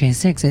about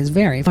J6 is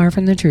very far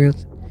from the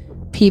truth.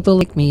 People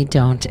like me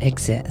don't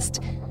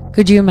exist.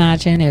 Could you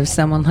imagine if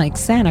someone like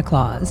Santa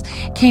Claus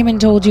came and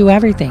told you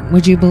everything?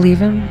 Would you believe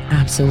him?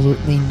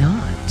 Absolutely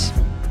not.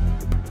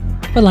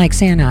 But like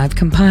Santa, I've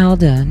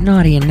compiled a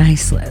naughty and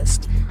nice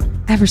list.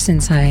 Ever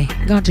since I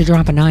got to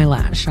drop an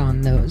eyelash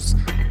on those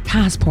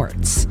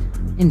passports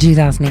in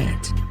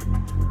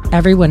 2008.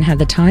 Everyone had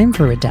the time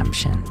for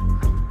redemption.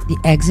 The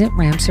exit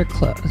ramps are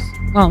closed.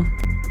 Well,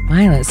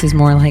 my list is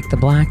more like the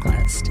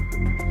blacklist.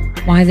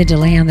 Why the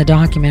delay on the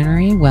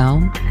documentary?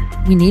 Well,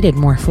 we needed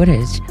more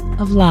footage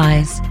of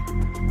lies.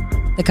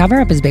 The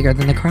cover-up is bigger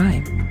than the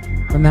crime.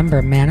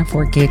 Remember,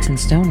 Manafort, Gates, and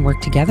Stone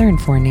worked together in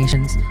foreign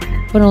nations,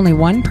 but only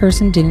one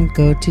person didn't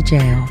go to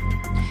jail.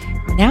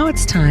 Now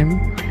it's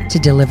time to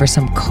deliver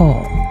some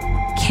coal.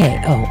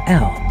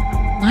 K-O-L.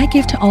 My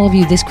gift to all of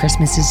you this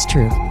Christmas is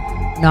truth.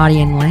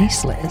 Naughty and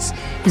Nice list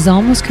is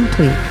almost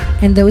complete,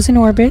 and those in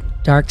orbit,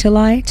 dark to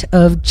light,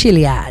 of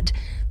Chiliad.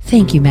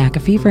 Thank you,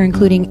 McAfee, for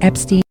including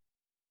Epstein.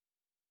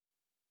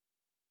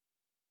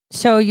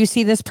 So you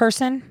see this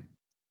person?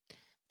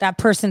 That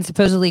person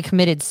supposedly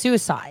committed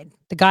suicide.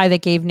 The guy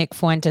that gave Nick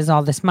Fuentes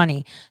all this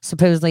money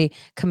supposedly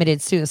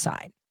committed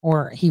suicide,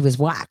 or he was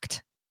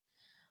whacked.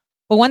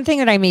 But one thing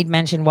that I made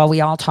mention while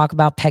we all talk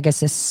about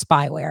Pegasus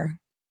spyware,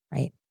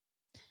 right?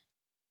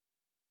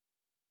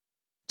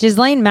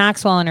 Ghislaine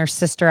Maxwell and her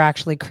sister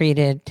actually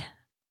created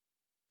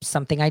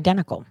something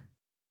identical.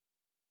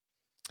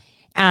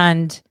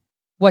 And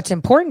what's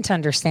important to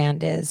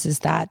understand is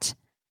that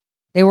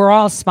they were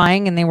all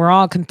spying and they were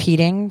all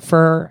competing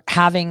for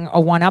having a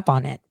one-up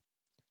on it.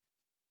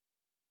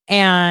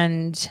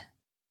 And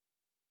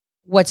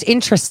what's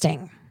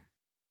interesting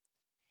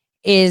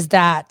is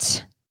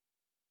that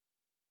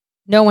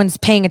no one's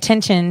paying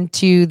attention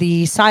to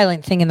the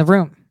silent thing in the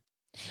room.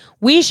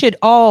 We should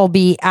all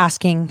be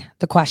asking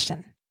the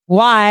question,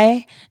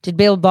 why did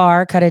Bill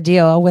Barr cut a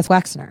deal with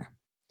Wexner?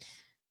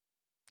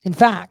 In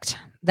fact,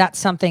 that's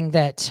something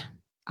that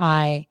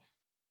I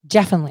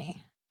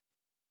definitely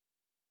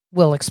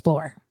will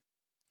explore.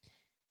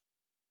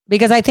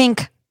 Because I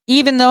think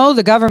Even though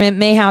the government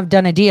may have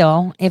done a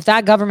deal, if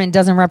that government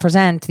doesn't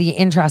represent the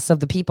interests of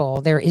the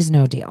people, there is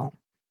no deal.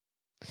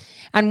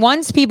 And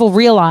once people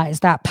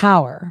realize that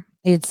power,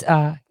 it's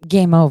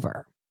game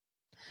over.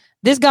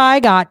 This guy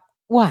got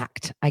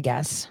whacked, I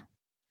guess.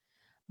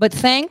 But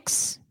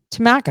thanks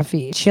to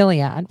McAfee,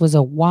 Chiliad was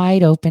a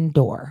wide open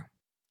door,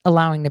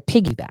 allowing the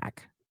piggyback.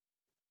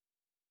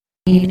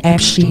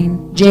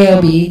 Epstein,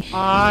 J.O.B.,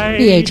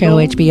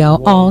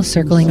 BHO, all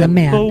circling the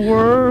man,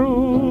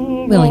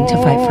 willing to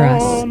fight for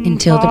us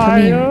until the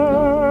premiere.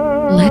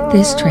 Let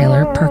this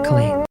trailer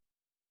percolate. You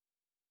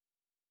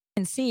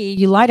can see,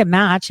 you light a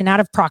match, and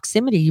out of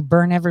proximity, you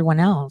burn everyone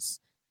else.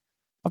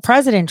 But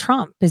President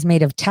Trump is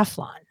made of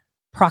Teflon.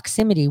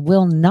 Proximity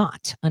will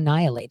not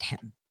annihilate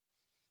him.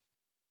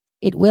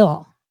 It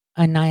will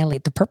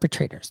annihilate the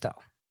perpetrators,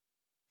 though.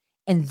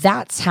 And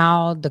that's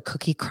how the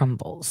cookie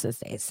crumbles, as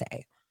they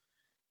say.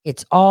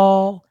 It's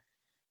all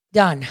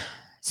done.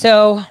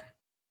 So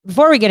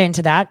before we get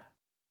into that,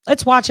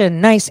 let's watch a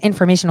nice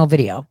informational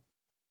video.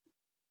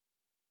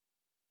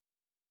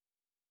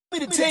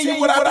 To tell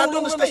you what I don't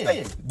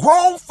understand.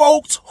 Grown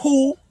folks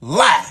who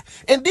lie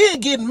and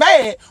then get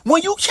mad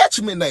when you catch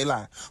them in they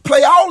lie.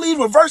 Play all these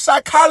reverse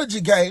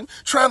psychology games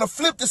trying to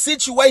flip the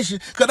situation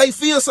because they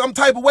feel some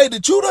type of way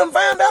that you done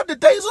found out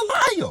that they's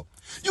a liar.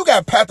 You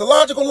got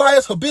pathological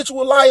liars,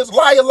 habitual liars,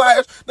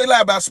 liars. They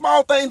lie about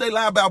small things. They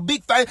lie about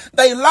big things.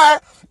 They lie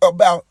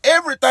about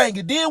everything.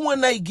 And then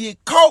when they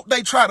get caught,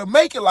 they try to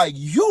make it like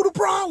you the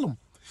problem.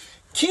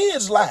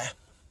 Kids lie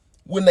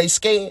when they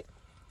scared.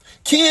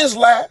 Kids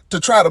lie to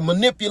try to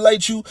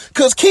manipulate you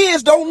because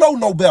kids don't know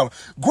no better.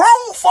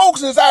 Grown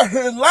folks is out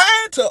here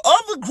lying to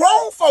other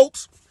grown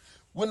folks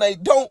when they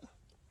don't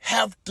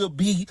have to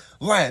be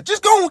lying.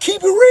 Just go and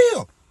keep it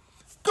real.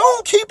 Go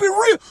and keep it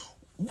real.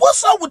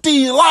 What's up with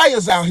these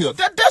liars out here?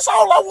 That's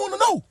all I want to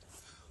know.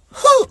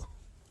 Huh.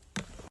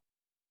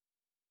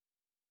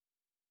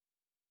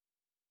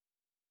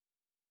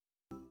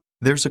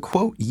 There's a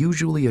quote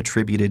usually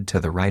attributed to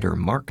the writer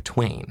Mark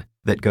Twain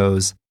that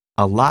goes,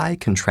 "A lie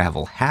can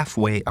travel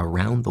halfway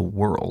around the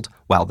world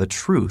while the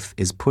truth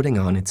is putting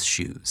on its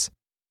shoes."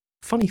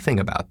 Funny thing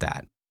about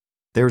that,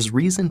 there's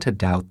reason to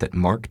doubt that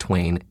Mark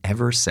Twain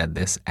ever said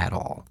this at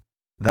all,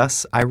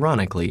 thus,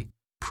 ironically,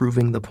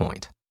 proving the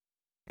point.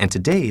 And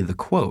today, the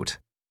quote,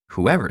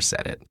 whoever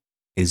said it,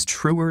 is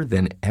truer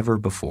than ever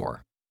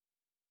before.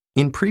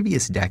 In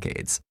previous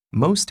decades,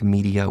 most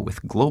media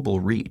with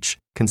global reach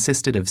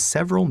consisted of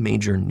several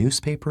major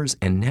newspapers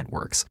and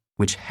networks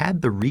which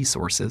had the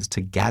resources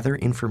to gather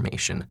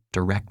information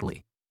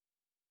directly.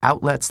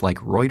 Outlets like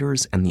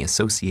Reuters and the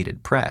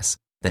Associated Press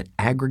that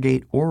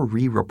aggregate or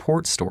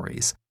re-report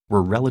stories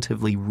were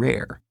relatively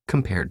rare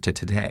compared to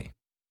today.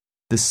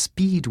 The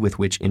speed with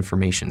which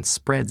information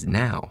spreads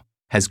now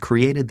has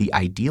created the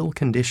ideal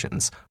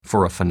conditions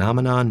for a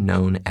phenomenon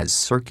known as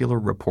circular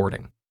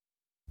reporting.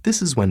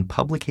 This is when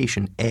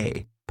publication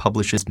A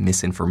publishes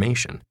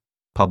misinformation,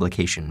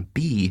 publication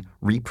B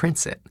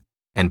reprints it,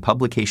 and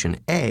publication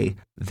A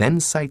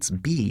then cites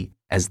B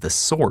as the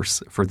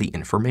source for the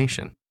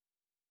information.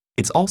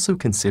 It's also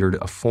considered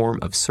a form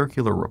of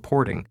circular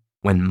reporting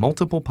when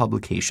multiple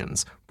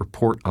publications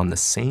report on the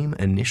same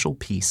initial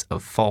piece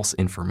of false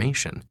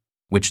information,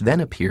 which then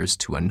appears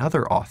to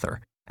another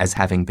author as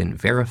having been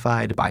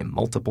verified by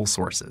multiple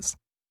sources.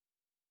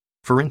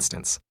 For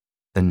instance,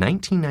 the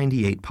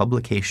 1998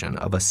 publication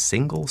of a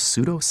single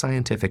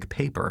pseudoscientific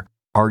paper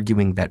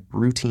arguing that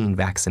routine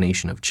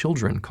vaccination of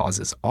children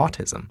causes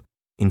autism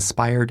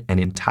inspired an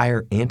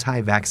entire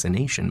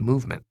anti-vaccination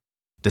movement,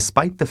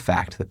 despite the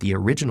fact that the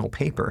original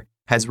paper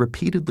has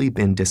repeatedly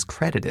been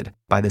discredited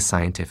by the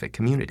scientific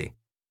community.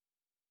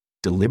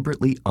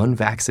 Deliberately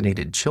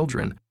unvaccinated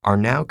children are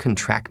now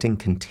contracting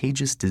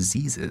contagious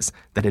diseases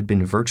that had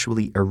been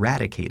virtually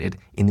eradicated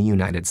in the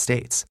United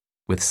States,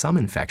 with some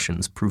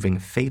infections proving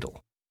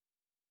fatal.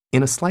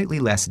 In a slightly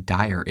less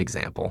dire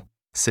example,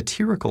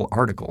 satirical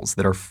articles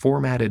that are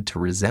formatted to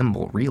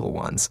resemble real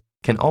ones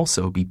can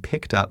also be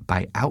picked up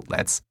by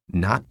outlets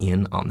not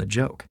in on the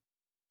joke.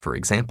 For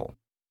example,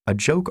 a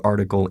joke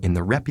article in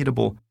the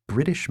reputable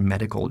British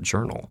Medical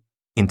Journal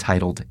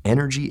entitled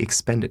 "Energy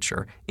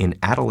Expenditure in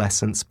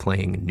Adolescents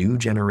Playing New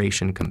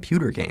Generation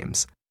Computer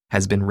Games"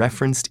 has been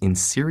referenced in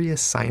serious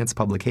science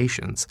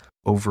publications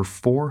over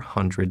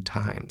 400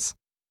 times.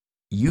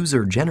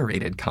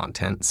 User-generated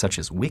content such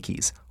as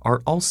wikis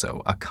are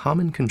also a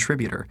common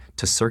contributor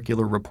to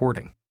circular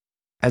reporting.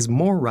 As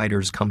more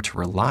writers come to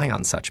rely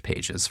on such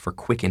pages for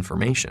quick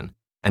information,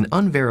 an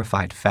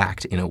unverified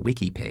fact in a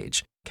wiki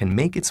page can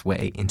make its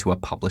way into a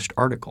published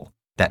article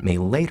that may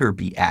later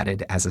be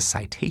added as a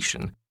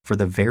citation for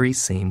the very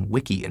same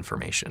wiki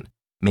information,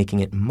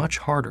 making it much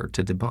harder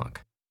to debunk.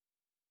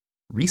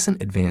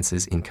 Recent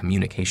advances in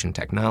communication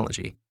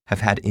technology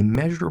have had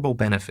immeasurable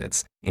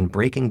benefits in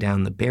breaking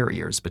down the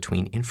barriers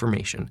between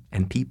information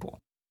and people.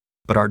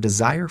 But our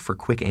desire for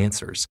quick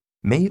answers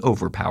may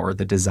overpower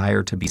the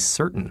desire to be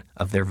certain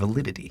of their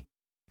validity.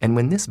 And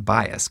when this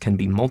bias can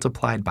be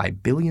multiplied by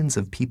billions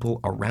of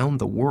people around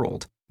the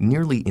world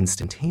nearly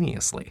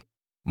instantaneously,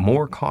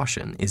 more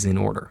caution is in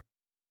order.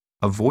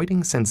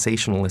 Avoiding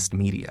sensationalist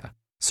media,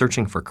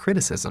 searching for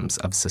criticisms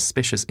of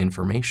suspicious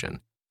information,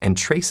 and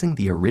tracing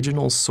the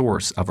original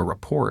source of a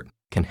report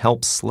can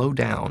help slow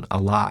down a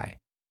lie,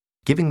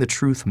 giving the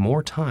truth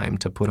more time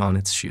to put on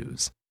its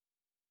shoes.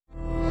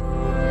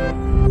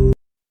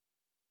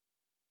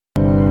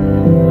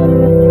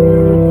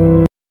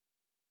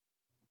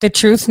 The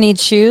truth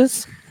needs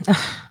shoes.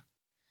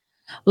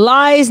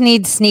 Lies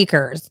need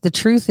sneakers. The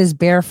truth is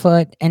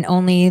barefoot, and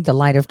only the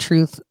light of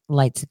truth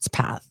lights its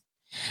path.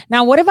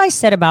 Now, what have I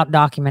said about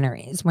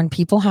documentaries? When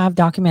people have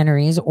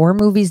documentaries or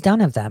movies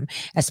done of them,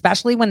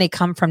 especially when they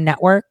come from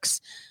networks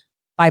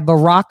by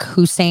Barack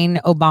Hussein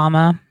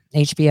Obama,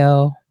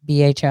 HBO,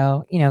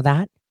 BHO, you know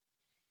that?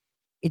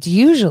 It's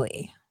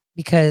usually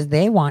because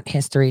they want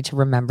history to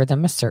remember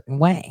them a certain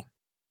way.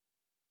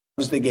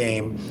 The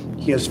game.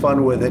 He has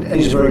fun with it, and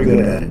he's very good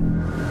at it.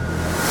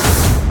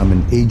 I'm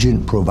an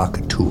agent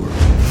provocateur.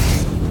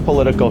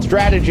 Political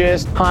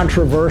strategist.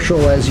 Controversial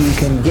as you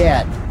can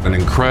get. An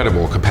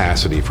incredible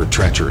capacity for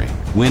treachery.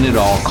 Win at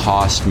all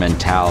cost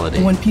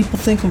mentality. When people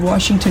think of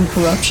Washington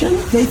corruption,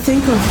 they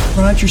think of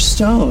Roger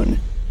Stone.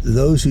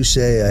 Those who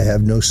say I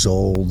have no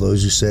soul,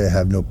 those who say I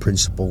have no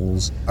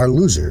principles, are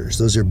losers.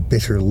 Those are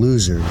bitter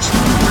losers.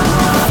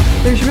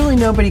 There's really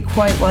nobody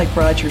quite like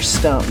Roger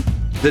Stone.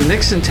 The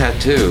Nixon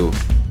tattoo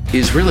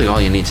is really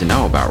all you need to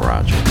know about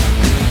Roger.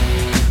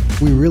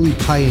 We really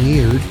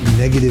pioneered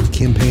negative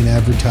campaign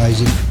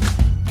advertising.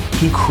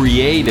 He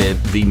created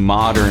the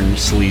modern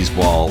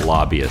sleazeball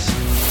lobbyist.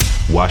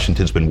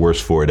 Washington's been worse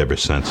for it ever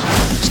since.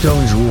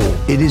 Stone's rule: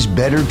 it is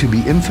better to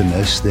be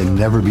infamous than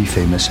never be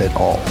famous at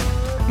all.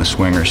 The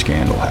Swinger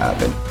scandal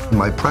happened.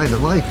 My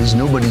private life is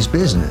nobody's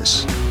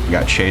business. He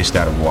got chased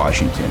out of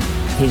Washington.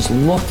 He's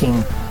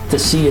looking to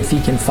see if he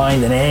can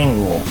find an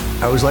angle.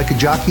 I was like a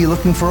jockey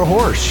looking for a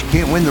horse. You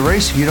can't win the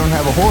race if you don't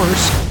have a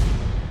horse.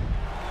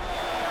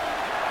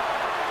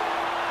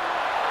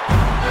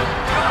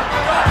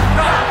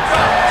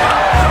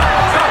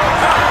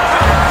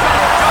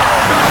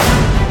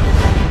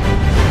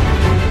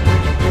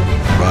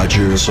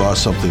 Roger saw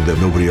something that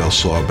nobody else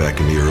saw back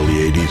in the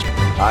early 80s.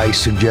 I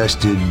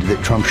suggested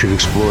that Trump should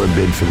explore a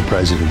bid for the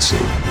presidency.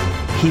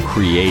 He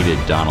created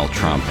Donald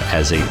Trump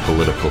as a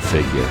political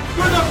figure.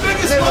 You're the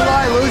biggest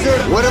lie, loser.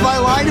 What have I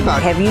lied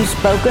about? Have you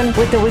spoken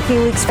with the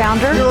WikiLeaks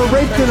founder? You're a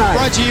rape tonight.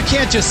 Roger, you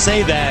can't just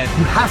say that.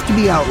 You have to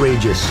be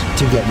outrageous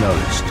to get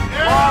noticed.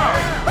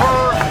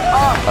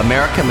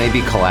 America may be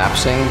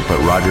collapsing, but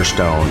Roger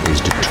Stone is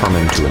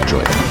determined to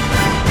enjoy it.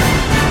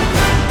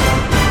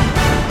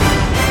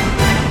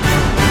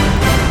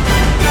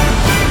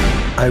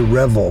 I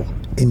revel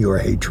in your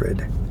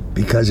hatred,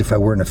 because if I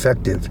weren't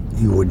effective,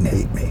 you wouldn't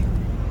hate me.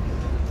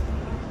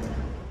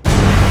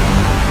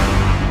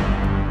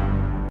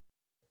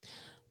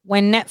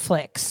 When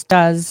Netflix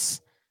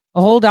does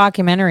a whole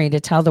documentary to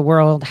tell the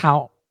world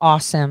how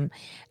awesome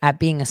at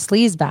being a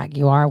sleazebag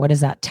you are, what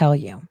does that tell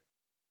you?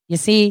 You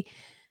see,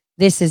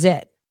 this is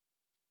it.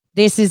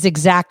 This is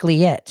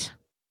exactly it.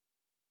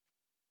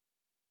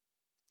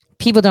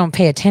 People don't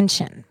pay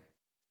attention.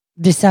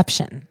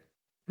 Deception.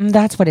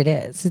 That's what it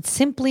is. It's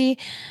simply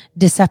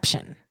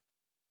deception.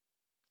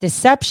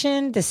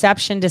 Deception,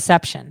 deception,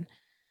 deception.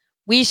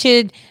 We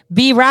should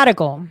be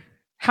radical.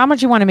 How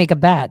much you want to make a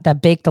bet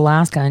that Baked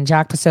Alaska and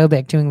Jack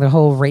Posobiec doing the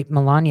whole rape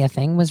Melania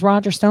thing was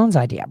Roger Stone's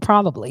idea?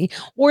 Probably.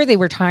 Or they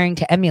were trying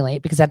to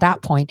emulate, because at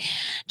that point,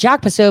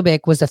 Jack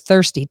Posobiec was a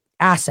thirsty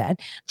asset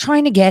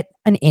trying to get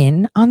an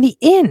in on the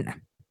in.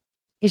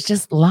 It's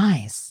just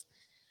lies.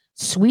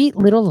 Sweet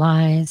little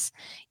lies,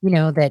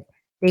 that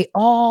they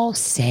all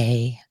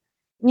say,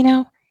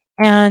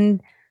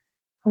 and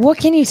what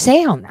can you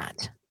say on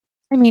that?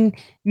 I mean,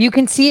 you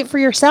can see it for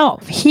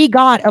yourself. He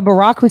got a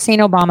Barack Hussein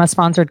Obama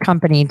sponsored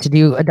company to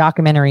do a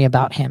documentary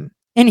about him,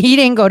 and he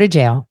didn't go to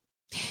jail.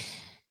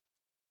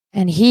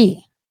 And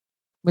he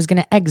was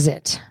going to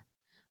exit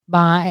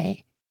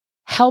by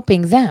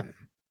helping them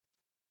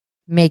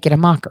make it a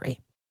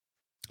mockery.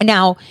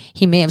 Now,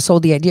 he may have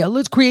sold the idea,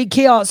 let's create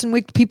chaos and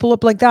wake people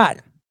up like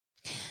that.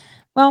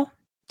 Well,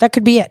 that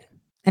could be it.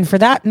 And for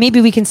that,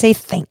 maybe we can say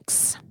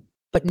thanks.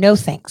 But no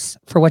thanks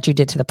for what you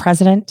did to the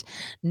president.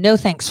 No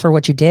thanks for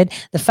what you did.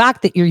 The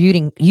fact that you're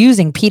using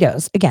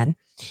pedos, again,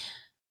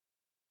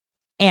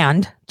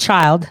 and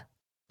child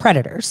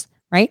predators,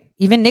 right?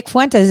 Even Nick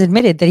Fuentes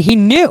admitted that he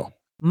knew.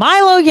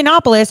 Milo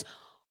Yiannopoulos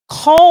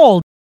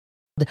called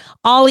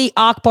Ali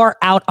Akbar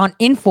out on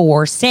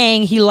InfoWars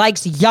saying he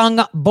likes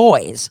young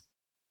boys.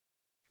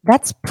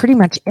 That's pretty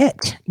much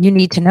it you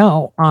need to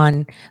know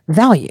on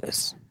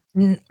values.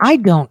 I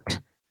don't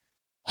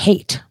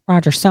hate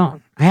Roger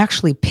Stone. I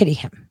actually pity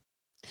him,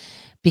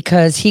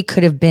 because he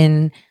could have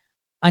been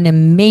an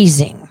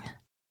amazing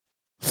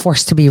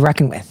force to be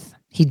reckoned with.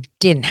 He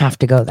didn't have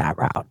to go that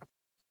route.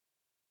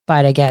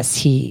 But I guess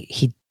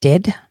he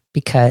did,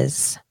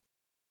 because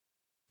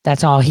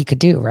that's all he could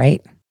do,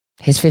 right?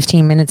 His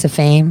 15 minutes of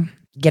fame,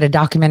 get a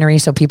documentary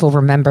so people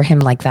remember him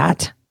like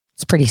that.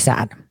 It's pretty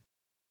sad.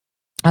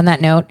 On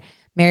that note,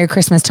 Merry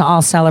Christmas to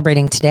all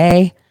celebrating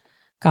today.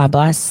 God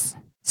bless.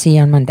 See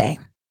you on Monday.